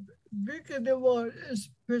Blundholt Beacon Award is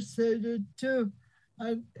presented to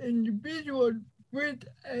an individual with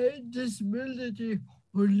a disability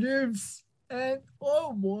who lives and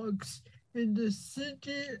or works in the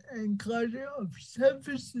city and county of San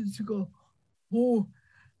Francisco, who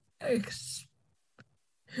exhibits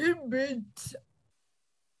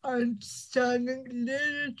outstanding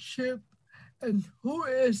leadership and who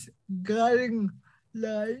is guiding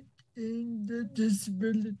light in the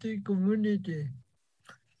disability community.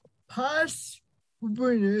 Past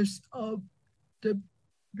winners of the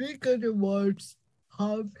Beacon Awards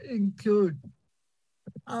have included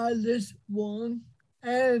Alice Wong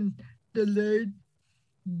and the late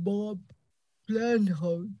Bob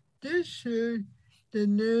Blundholt. This year, the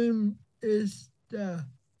name is the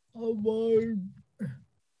award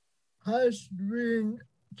has been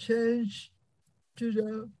changed to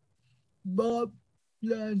the Bob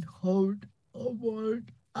Blundholt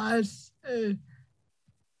Award as a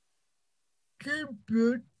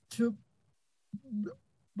tribute to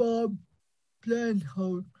Bob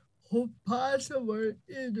Blundholt, who passed away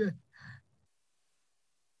in the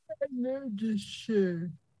end of this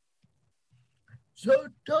year. So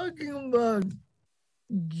talking about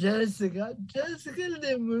Jessica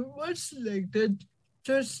Lemon was selected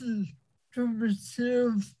just to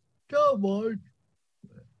receive the award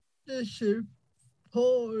this year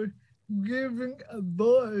for giving a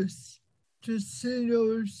voice to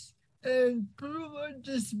seniors and people with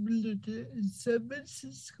disability in San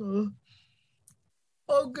Francisco.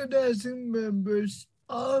 Organizing members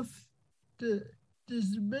of the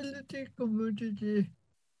disability community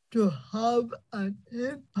to have an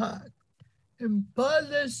impact in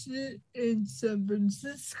policy in San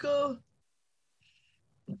Francisco,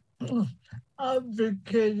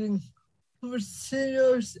 advocating for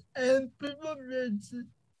seniors and people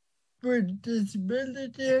with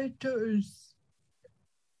disability to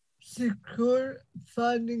secure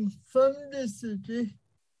funding from the city.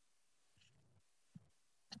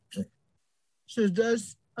 So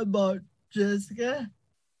that's about Jessica.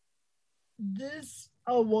 This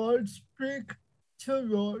award speaks to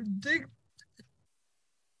your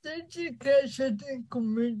dedication and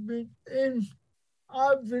commitment in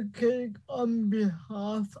advocating on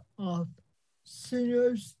behalf of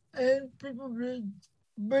seniors and people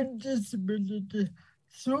with disability.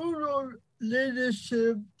 Through your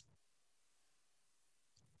leadership,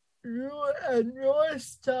 you and your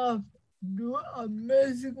staff do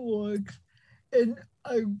amazing work in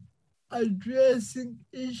addressing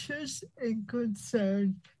issues and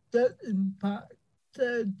concerns that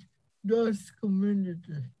impacted those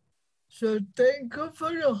communities. So thank you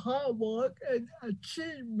for your hard work and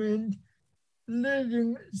achievement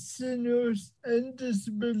leading seniors and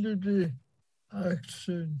disability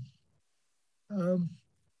action. Do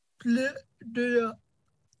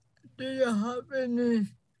you have any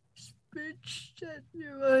speech that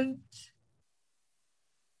you want?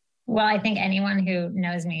 Well, I think anyone who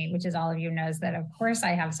knows me, which is all of you, knows that of course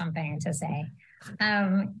I have something to say.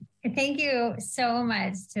 Thank you so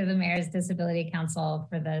much to the Mayor's Disability Council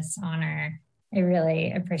for this honor. I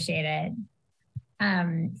really appreciate it.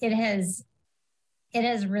 It has it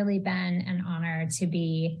has really been an honor to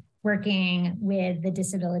be working with the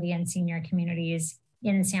disability and senior communities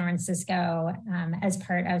in San Francisco as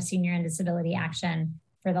part of Senior and Disability Action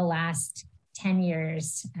for the last 10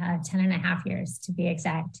 years, 10 and a half years to be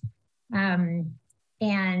exact.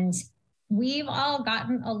 And we've all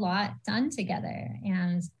gotten a lot done together.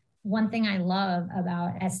 And one thing I love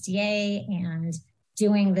about SDA and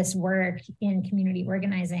doing this work in community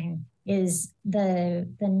organizing is the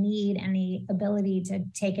need and the ability to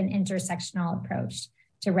take an intersectional approach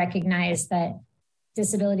to recognize that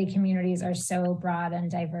disability communities are so broad and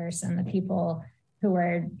diverse, and the people who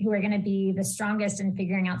are going to be the strongest in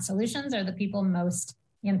figuring out solutions are the people most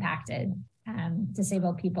impacted.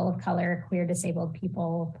 Disabled people of color, queer disabled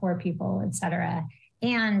people, poor people, et cetera.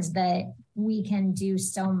 And that we can do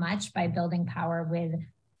so much by building power with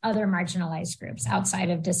other marginalized groups outside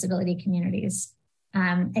of disability communities.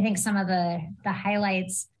 I think some of the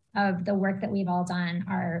highlights of the work that we've all done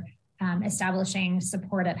are establishing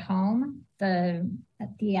support at home, the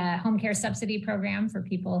home care subsidy program for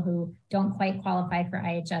people who don't quite qualify for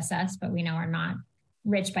IHSS, but we know are not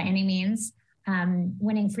rich by any means.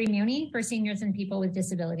 Winning free Muni for seniors and people with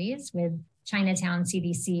disabilities with Chinatown,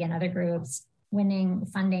 CDC, and other groups, winning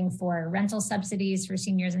funding for rental subsidies for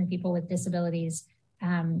seniors and people with disabilities.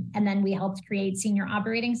 And then we helped create senior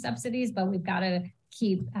operating subsidies, but we've got to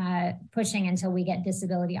keep pushing until we get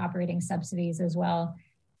disability operating subsidies as well.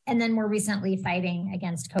 And then we're recently fighting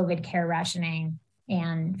against COVID care rationing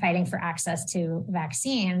and fighting for access to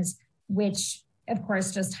vaccines, which of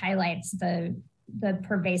course just highlights the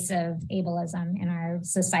pervasive ableism in our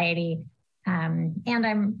society. And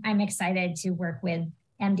I'm excited to work with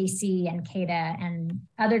MDC and CADA and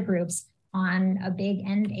other groups on a big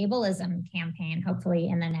End Ableism campaign, hopefully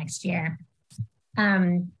in the next year.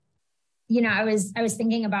 You know, I was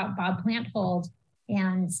thinking about Bob Planthold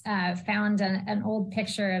and found an old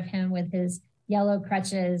picture of him with his yellow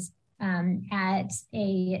crutches at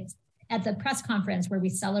the press conference where we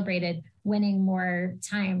celebrated winning more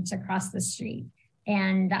time to cross the street.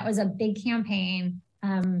 And that was a big campaign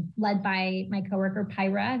led by my coworker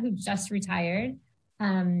Pyra, who just retired.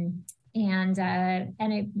 And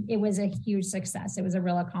it was a huge success. It was a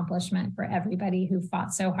real accomplishment for everybody who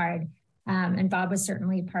fought so hard. And Bob was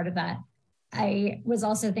certainly part of that. I was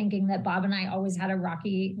also thinking that Bob and I always had a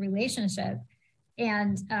rocky relationship.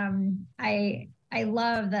 And I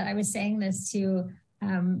love that I was saying this to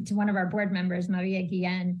one of our board members, Maria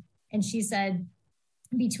Guillen, and she said,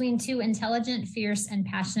 between two intelligent, fierce, and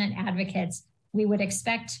passionate advocates, we would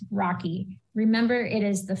expect Rocky. Remember, it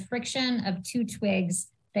is the friction of two twigs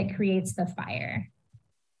that creates the fire.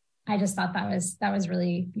 I just thought that was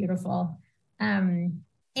really beautiful. And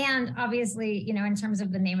obviously, you know, in terms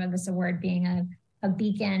of the name of this award being a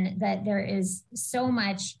beacon, that there is so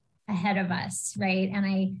much ahead of us, right? And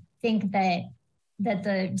I think that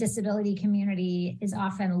the disability community is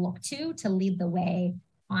often looked to lead the way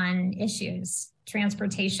on issues.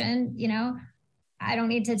 Transportation, you know, I don't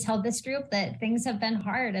need to tell this group that things have been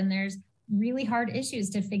hard and there's really hard issues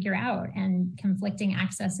to figure out, and conflicting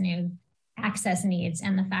access needs,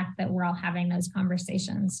 and the fact that we're all having those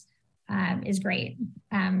conversations is great.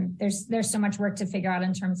 There's so much work to figure out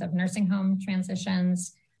in terms of nursing home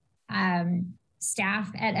transitions.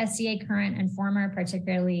 Staff at SDA, current and former,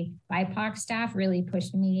 particularly BIPOC staff, really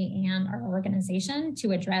pushed me and our organization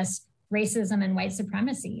to address racism and white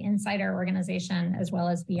supremacy inside our organization as well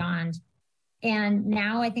as beyond. And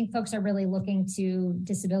now I think folks are really looking to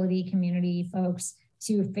disability community folks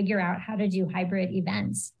to figure out how to do hybrid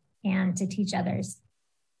events and to teach others.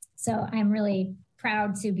 So I'm really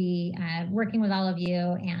proud to be working with all of you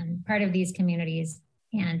and part of these communities.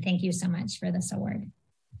 And thank you so much for this award.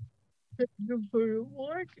 Thank you for your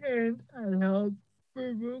work, and I hope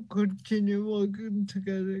we will continue working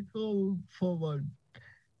together going forward.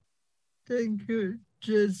 Thank you,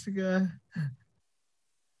 Jessica.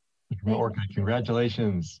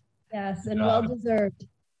 Congratulations. Yes, and well deserved.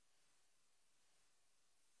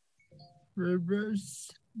 We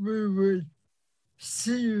will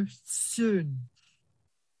see you soon.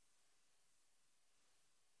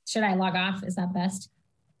 Should I log off? Is that best?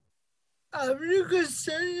 You can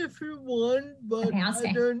stay if you want, but okay, I'll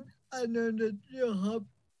stay. I know that you have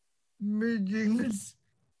meetings.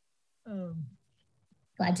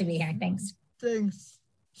 Glad to be here. Thanks. Thanks.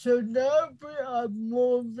 So now we are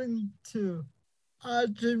moving to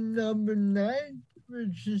item number 9,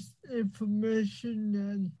 which is information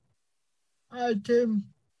and item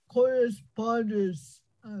correspondence.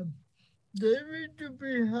 David, do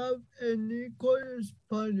we have any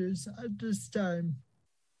correspondence at this time?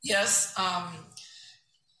 Yes.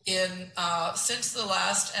 Since the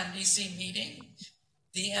last MDC meeting,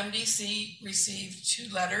 The MDC received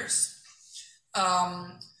 2 letters.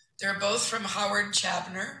 They're both from Howard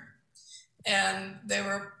Chabner, and they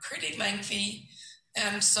were pretty lengthy,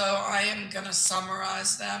 and so I am going to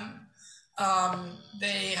summarize them.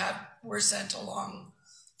 They were sent along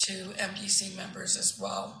to MDC members as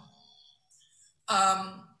well.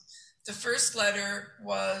 The first letter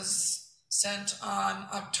was sent on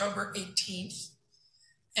October 18th,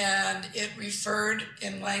 and it referred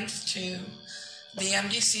in length to the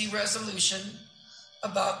MDC resolution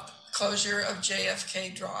about closure of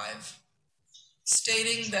JFK Drive,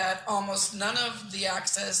 stating that almost none of the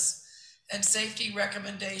access and safety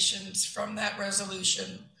recommendations from that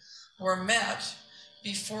resolution were met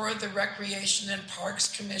before the Recreation and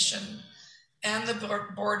Parks Commission and the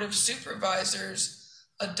Board of Supervisors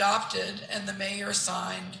adopted and the mayor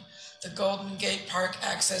signed the Golden Gate Park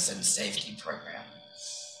Access and Safety Program.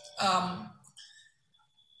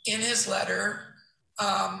 In his letter,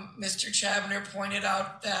 Mr. Chabner pointed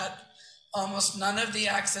out that almost none of the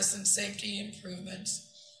access and safety improvements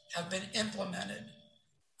have been implemented.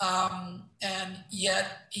 And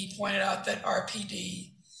yet he pointed out that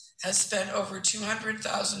RPD has spent over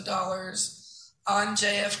 $200,000 on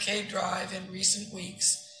JFK Drive in recent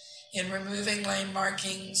weeks in removing lane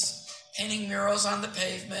markings, painting murals on the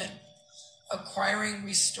pavement, acquiring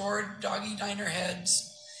restored doggy diner heads,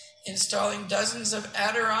 installing dozens of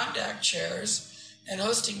Adirondack chairs, and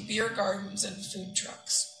hosting beer gardens and food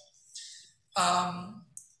trucks.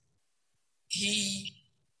 He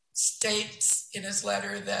states in his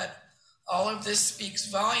letter that all of this speaks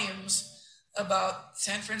volumes about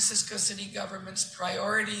San Francisco city government's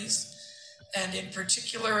priorities, and in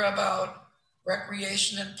particular about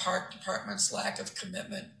Recreation and Park Department's lack of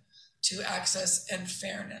commitment to access and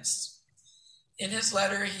fairness. In his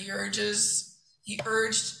letter, he urged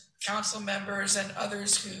council members and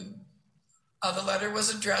others who the letter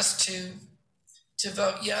was addressed to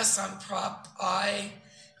vote yes on Prop I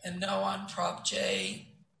and no on Prop J,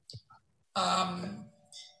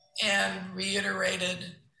 and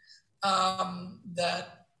reiterated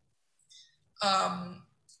that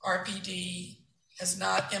RPD has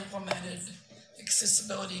not implemented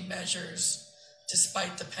accessibility measures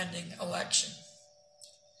despite the pending election.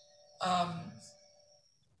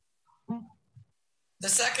 The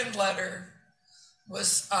second letter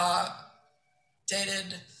was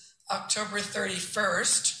dated October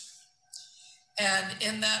 31st. And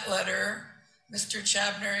in that letter, Mr.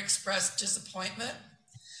 Chabner expressed disappointment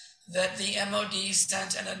that the MOD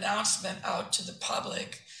sent an announcement out to the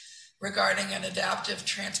public regarding an adaptive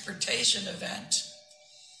transportation event,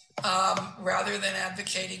 rather than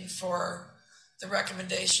advocating for the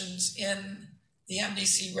recommendations in the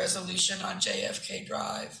MDC resolution on JFK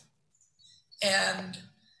Drive, and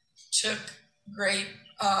took great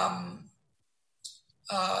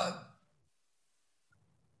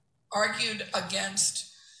argued against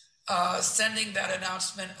sending that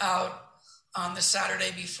announcement out on the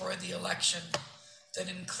Saturday before the election that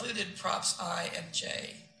included Props I and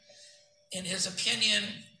J. In his opinion,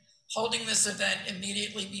 holding this event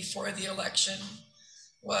immediately before the election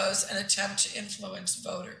was an attempt to influence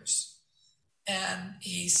voters. And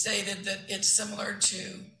he stated that it's similar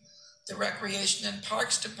to the Recreation and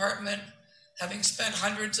Parks Department having spent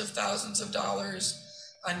hundreds of thousands of dollars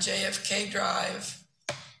on JFK Drive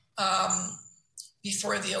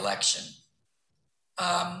before the election,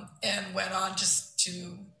 and went on just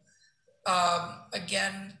to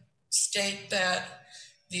again state that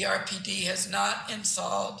the RPD has not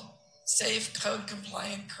installed safe code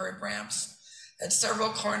compliant curb ramps at several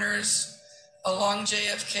corners along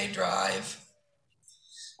JFK Drive,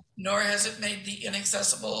 nor has it made the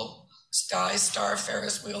inaccessible Sky Star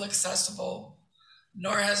Ferris wheel accessible,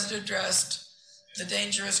 nor has it addressed the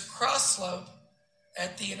dangerous cross slope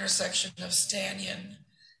at the intersection of Stanyan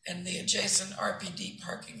and the adjacent RPD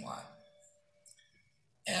parking lot.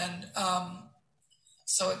 And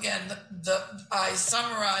so again, I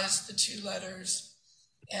summarized the 2 letters,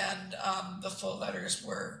 and the full letters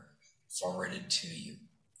were forwarded to you.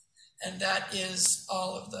 And that is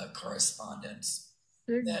all of the correspondence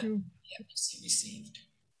that the MDC received.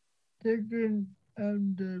 Thank you,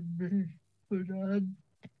 for that.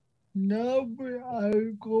 Now we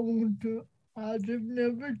are going to item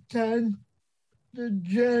number 10, the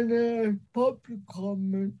general public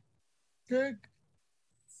comment.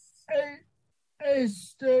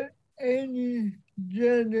 Is there any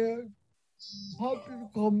general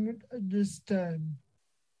public comment at this time?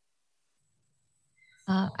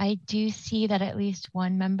 I do see that at least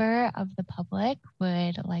one member of the public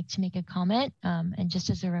would like to make a comment. And just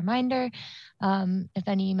as a reminder, if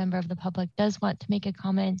any member of the public does want to make a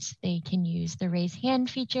comment, they can use the raise hand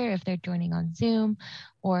feature if they're joining on Zoom,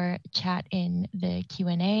 or chat in the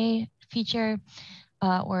Q&A feature.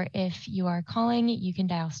 Or if you are calling, you can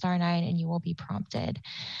dial *9 and you will be prompted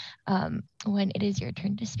when it is your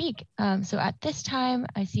turn to speak. So at this time,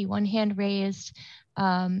 I see one hand raised.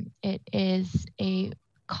 It is a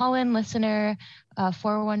call-in listener,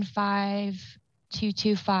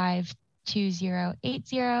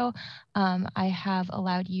 415-225-2080. I have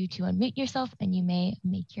allowed you to unmute yourself and you may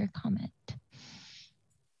make your comment.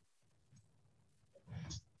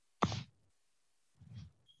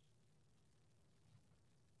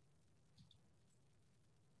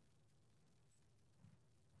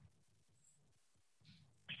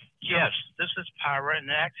 Yes, this is Pyra, and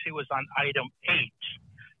it actually was on item 8.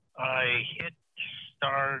 I hit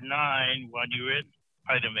 *9 when you were in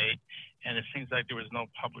item 8, and it seems like there was no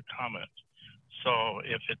public comment. So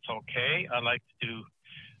if it's okay, I'd like to do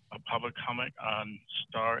a public comment on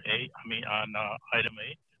item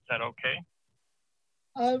 8. Is that okay?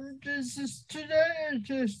 This is today.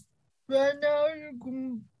 Just right now you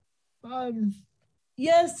can.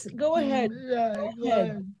 Yes, go ahead. Yeah,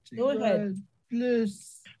 go ahead.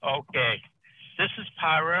 Please. Okay, this is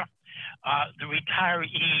Pyra, the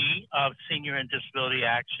retiree of Senior and Disability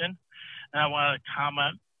Action, and I want to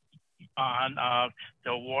comment on the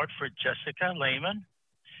award for Jessica Lehman.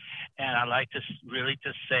 And I'd like to really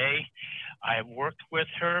say I worked with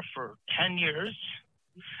her for 10 years.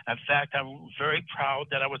 In fact, I'm very proud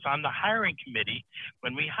that I was on the hiring committee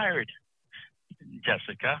when we hired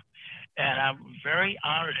Jessica. And I'm very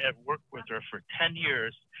honored to have worked with her for 10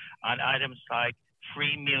 years on items like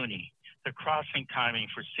free Muni, the crossing timing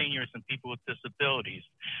for seniors and people with disabilities,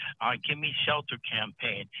 Give Me Shelter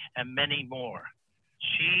campaign, and many more.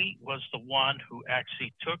 She was the one who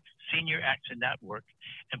actually took Senior Action Network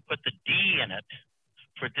and put the D in it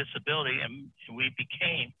for disability, and we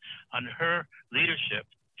became, under her leadership,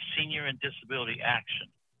 Senior and Disability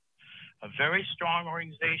Action. A very strong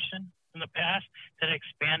organization in the past that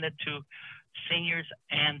expanded to seniors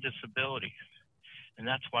and disabilities. And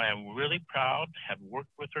that's why I'm really proud to have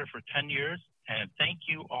worked with her for 10 years. And thank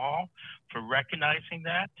you all for recognizing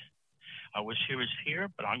that. I wish she was here,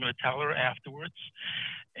 but I'm going to tell her afterwards.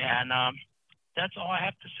 And that's all I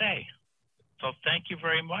have to say. So thank you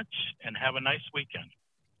very much and have a nice weekend.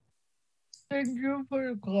 Thank you for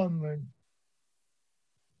your comment.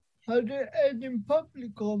 Are there any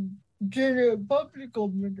general public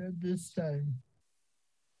comment at this time?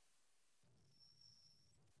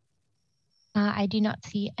 I do not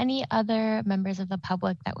see any other members of the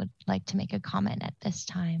public that would like to make a comment at this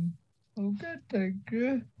time. Okay, thank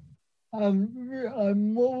you.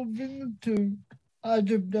 I'm moving to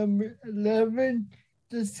item number 11,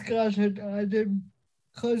 discussion item,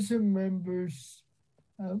 council members'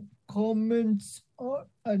 comments or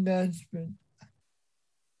announcement.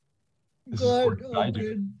 This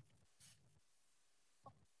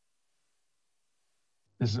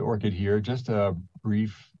is Orchid here. Just a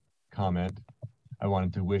brief comment. I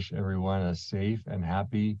wanted to wish everyone a safe and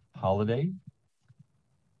happy holiday.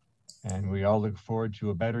 And we all look forward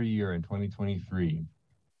to a better year in 2023.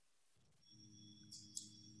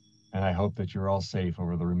 And I hope that you're all safe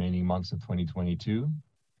over the remaining months of 2022.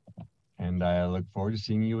 And I look forward to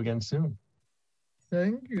seeing you again soon.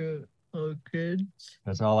 Thank you. Okay.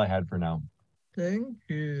 That's all I had for now. Thank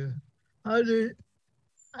you. Other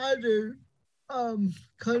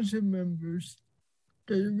council members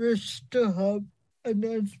that wish to have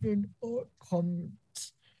announcement or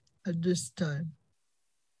comments at this time.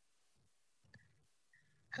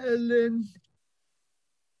 Helen.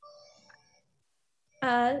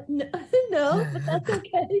 No, but that's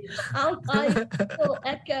okay. I will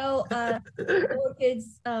echo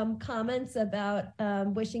Orchid's comments about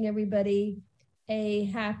wishing everybody a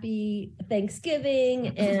happy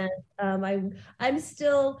Thanksgiving, and I'm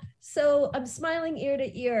smiling ear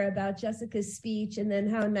to ear about Jessica's speech, and then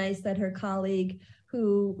how nice that her colleague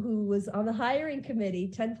who was on the hiring committee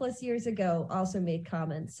 10 plus years ago also made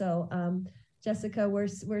comments. So Jessica,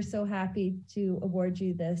 we're so happy to award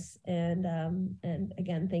you this, and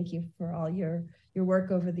again, thank you for all your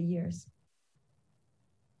work over the years.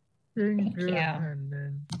 Thank you.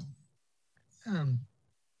 And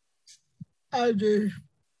other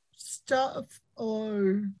staff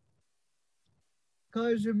or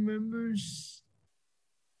council members?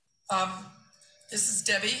 This is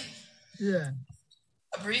Debbie. Yeah.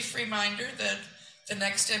 A brief reminder that the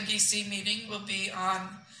next MDC meeting will be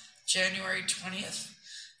on January 20th.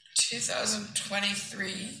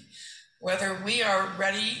 2023, whether we are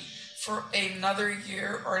ready for another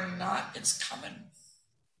year or not. It's coming.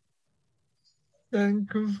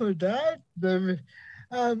 Thank you for that, David.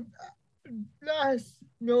 Last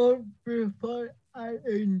note before I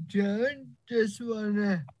adjourn, just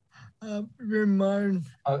wanna remind.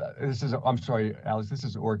 I'm sorry, Alex, this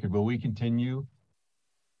is Orchid. Will we continue?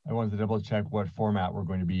 I wanted to double check what format we're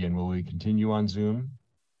going to be in. Will we continue on Zoom?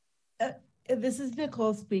 This is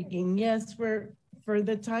Nicole speaking. Yes, for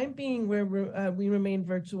the time being, we remain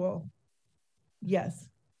virtual. Yes.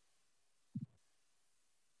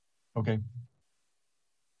 Okay.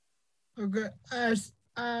 Okay, as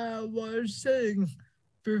I was saying,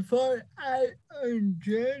 before I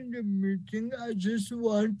adjourn the meeting, I just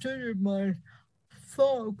want to remind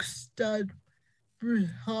folks that we're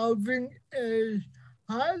having a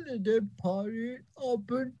holiday party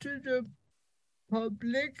open to the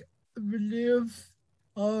public, I believe,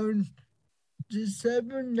 on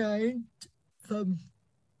December 9th from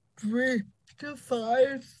 3 to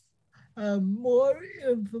 5. More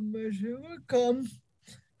information will come.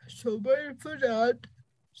 So wait for that.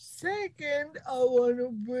 Second, I want to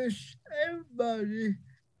wish everybody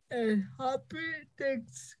a happy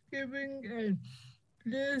Thanksgiving, and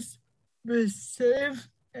please be safe,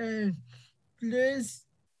 and please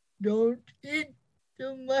don't eat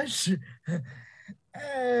too much.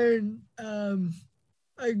 And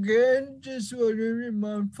again, just want to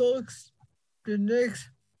remind folks, the next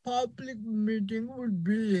public meeting will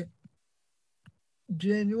be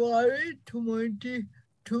January 20,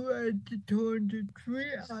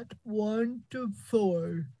 2023 at 1 to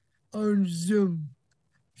 4 on Zoom.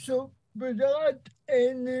 So without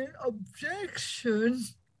any objection,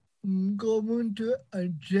 I'm going to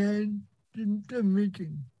adjourn the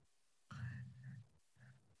meeting.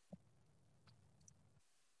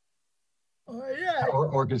 Oh, yeah.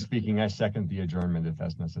 Orchid speaking, I second the adjournment if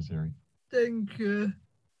that's necessary. Thank you.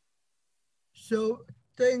 So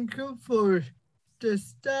thank you for the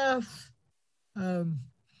staff.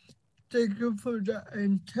 Thank you for the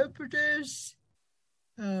interpreters.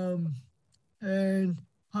 And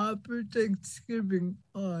happy Thanksgiving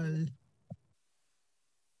all.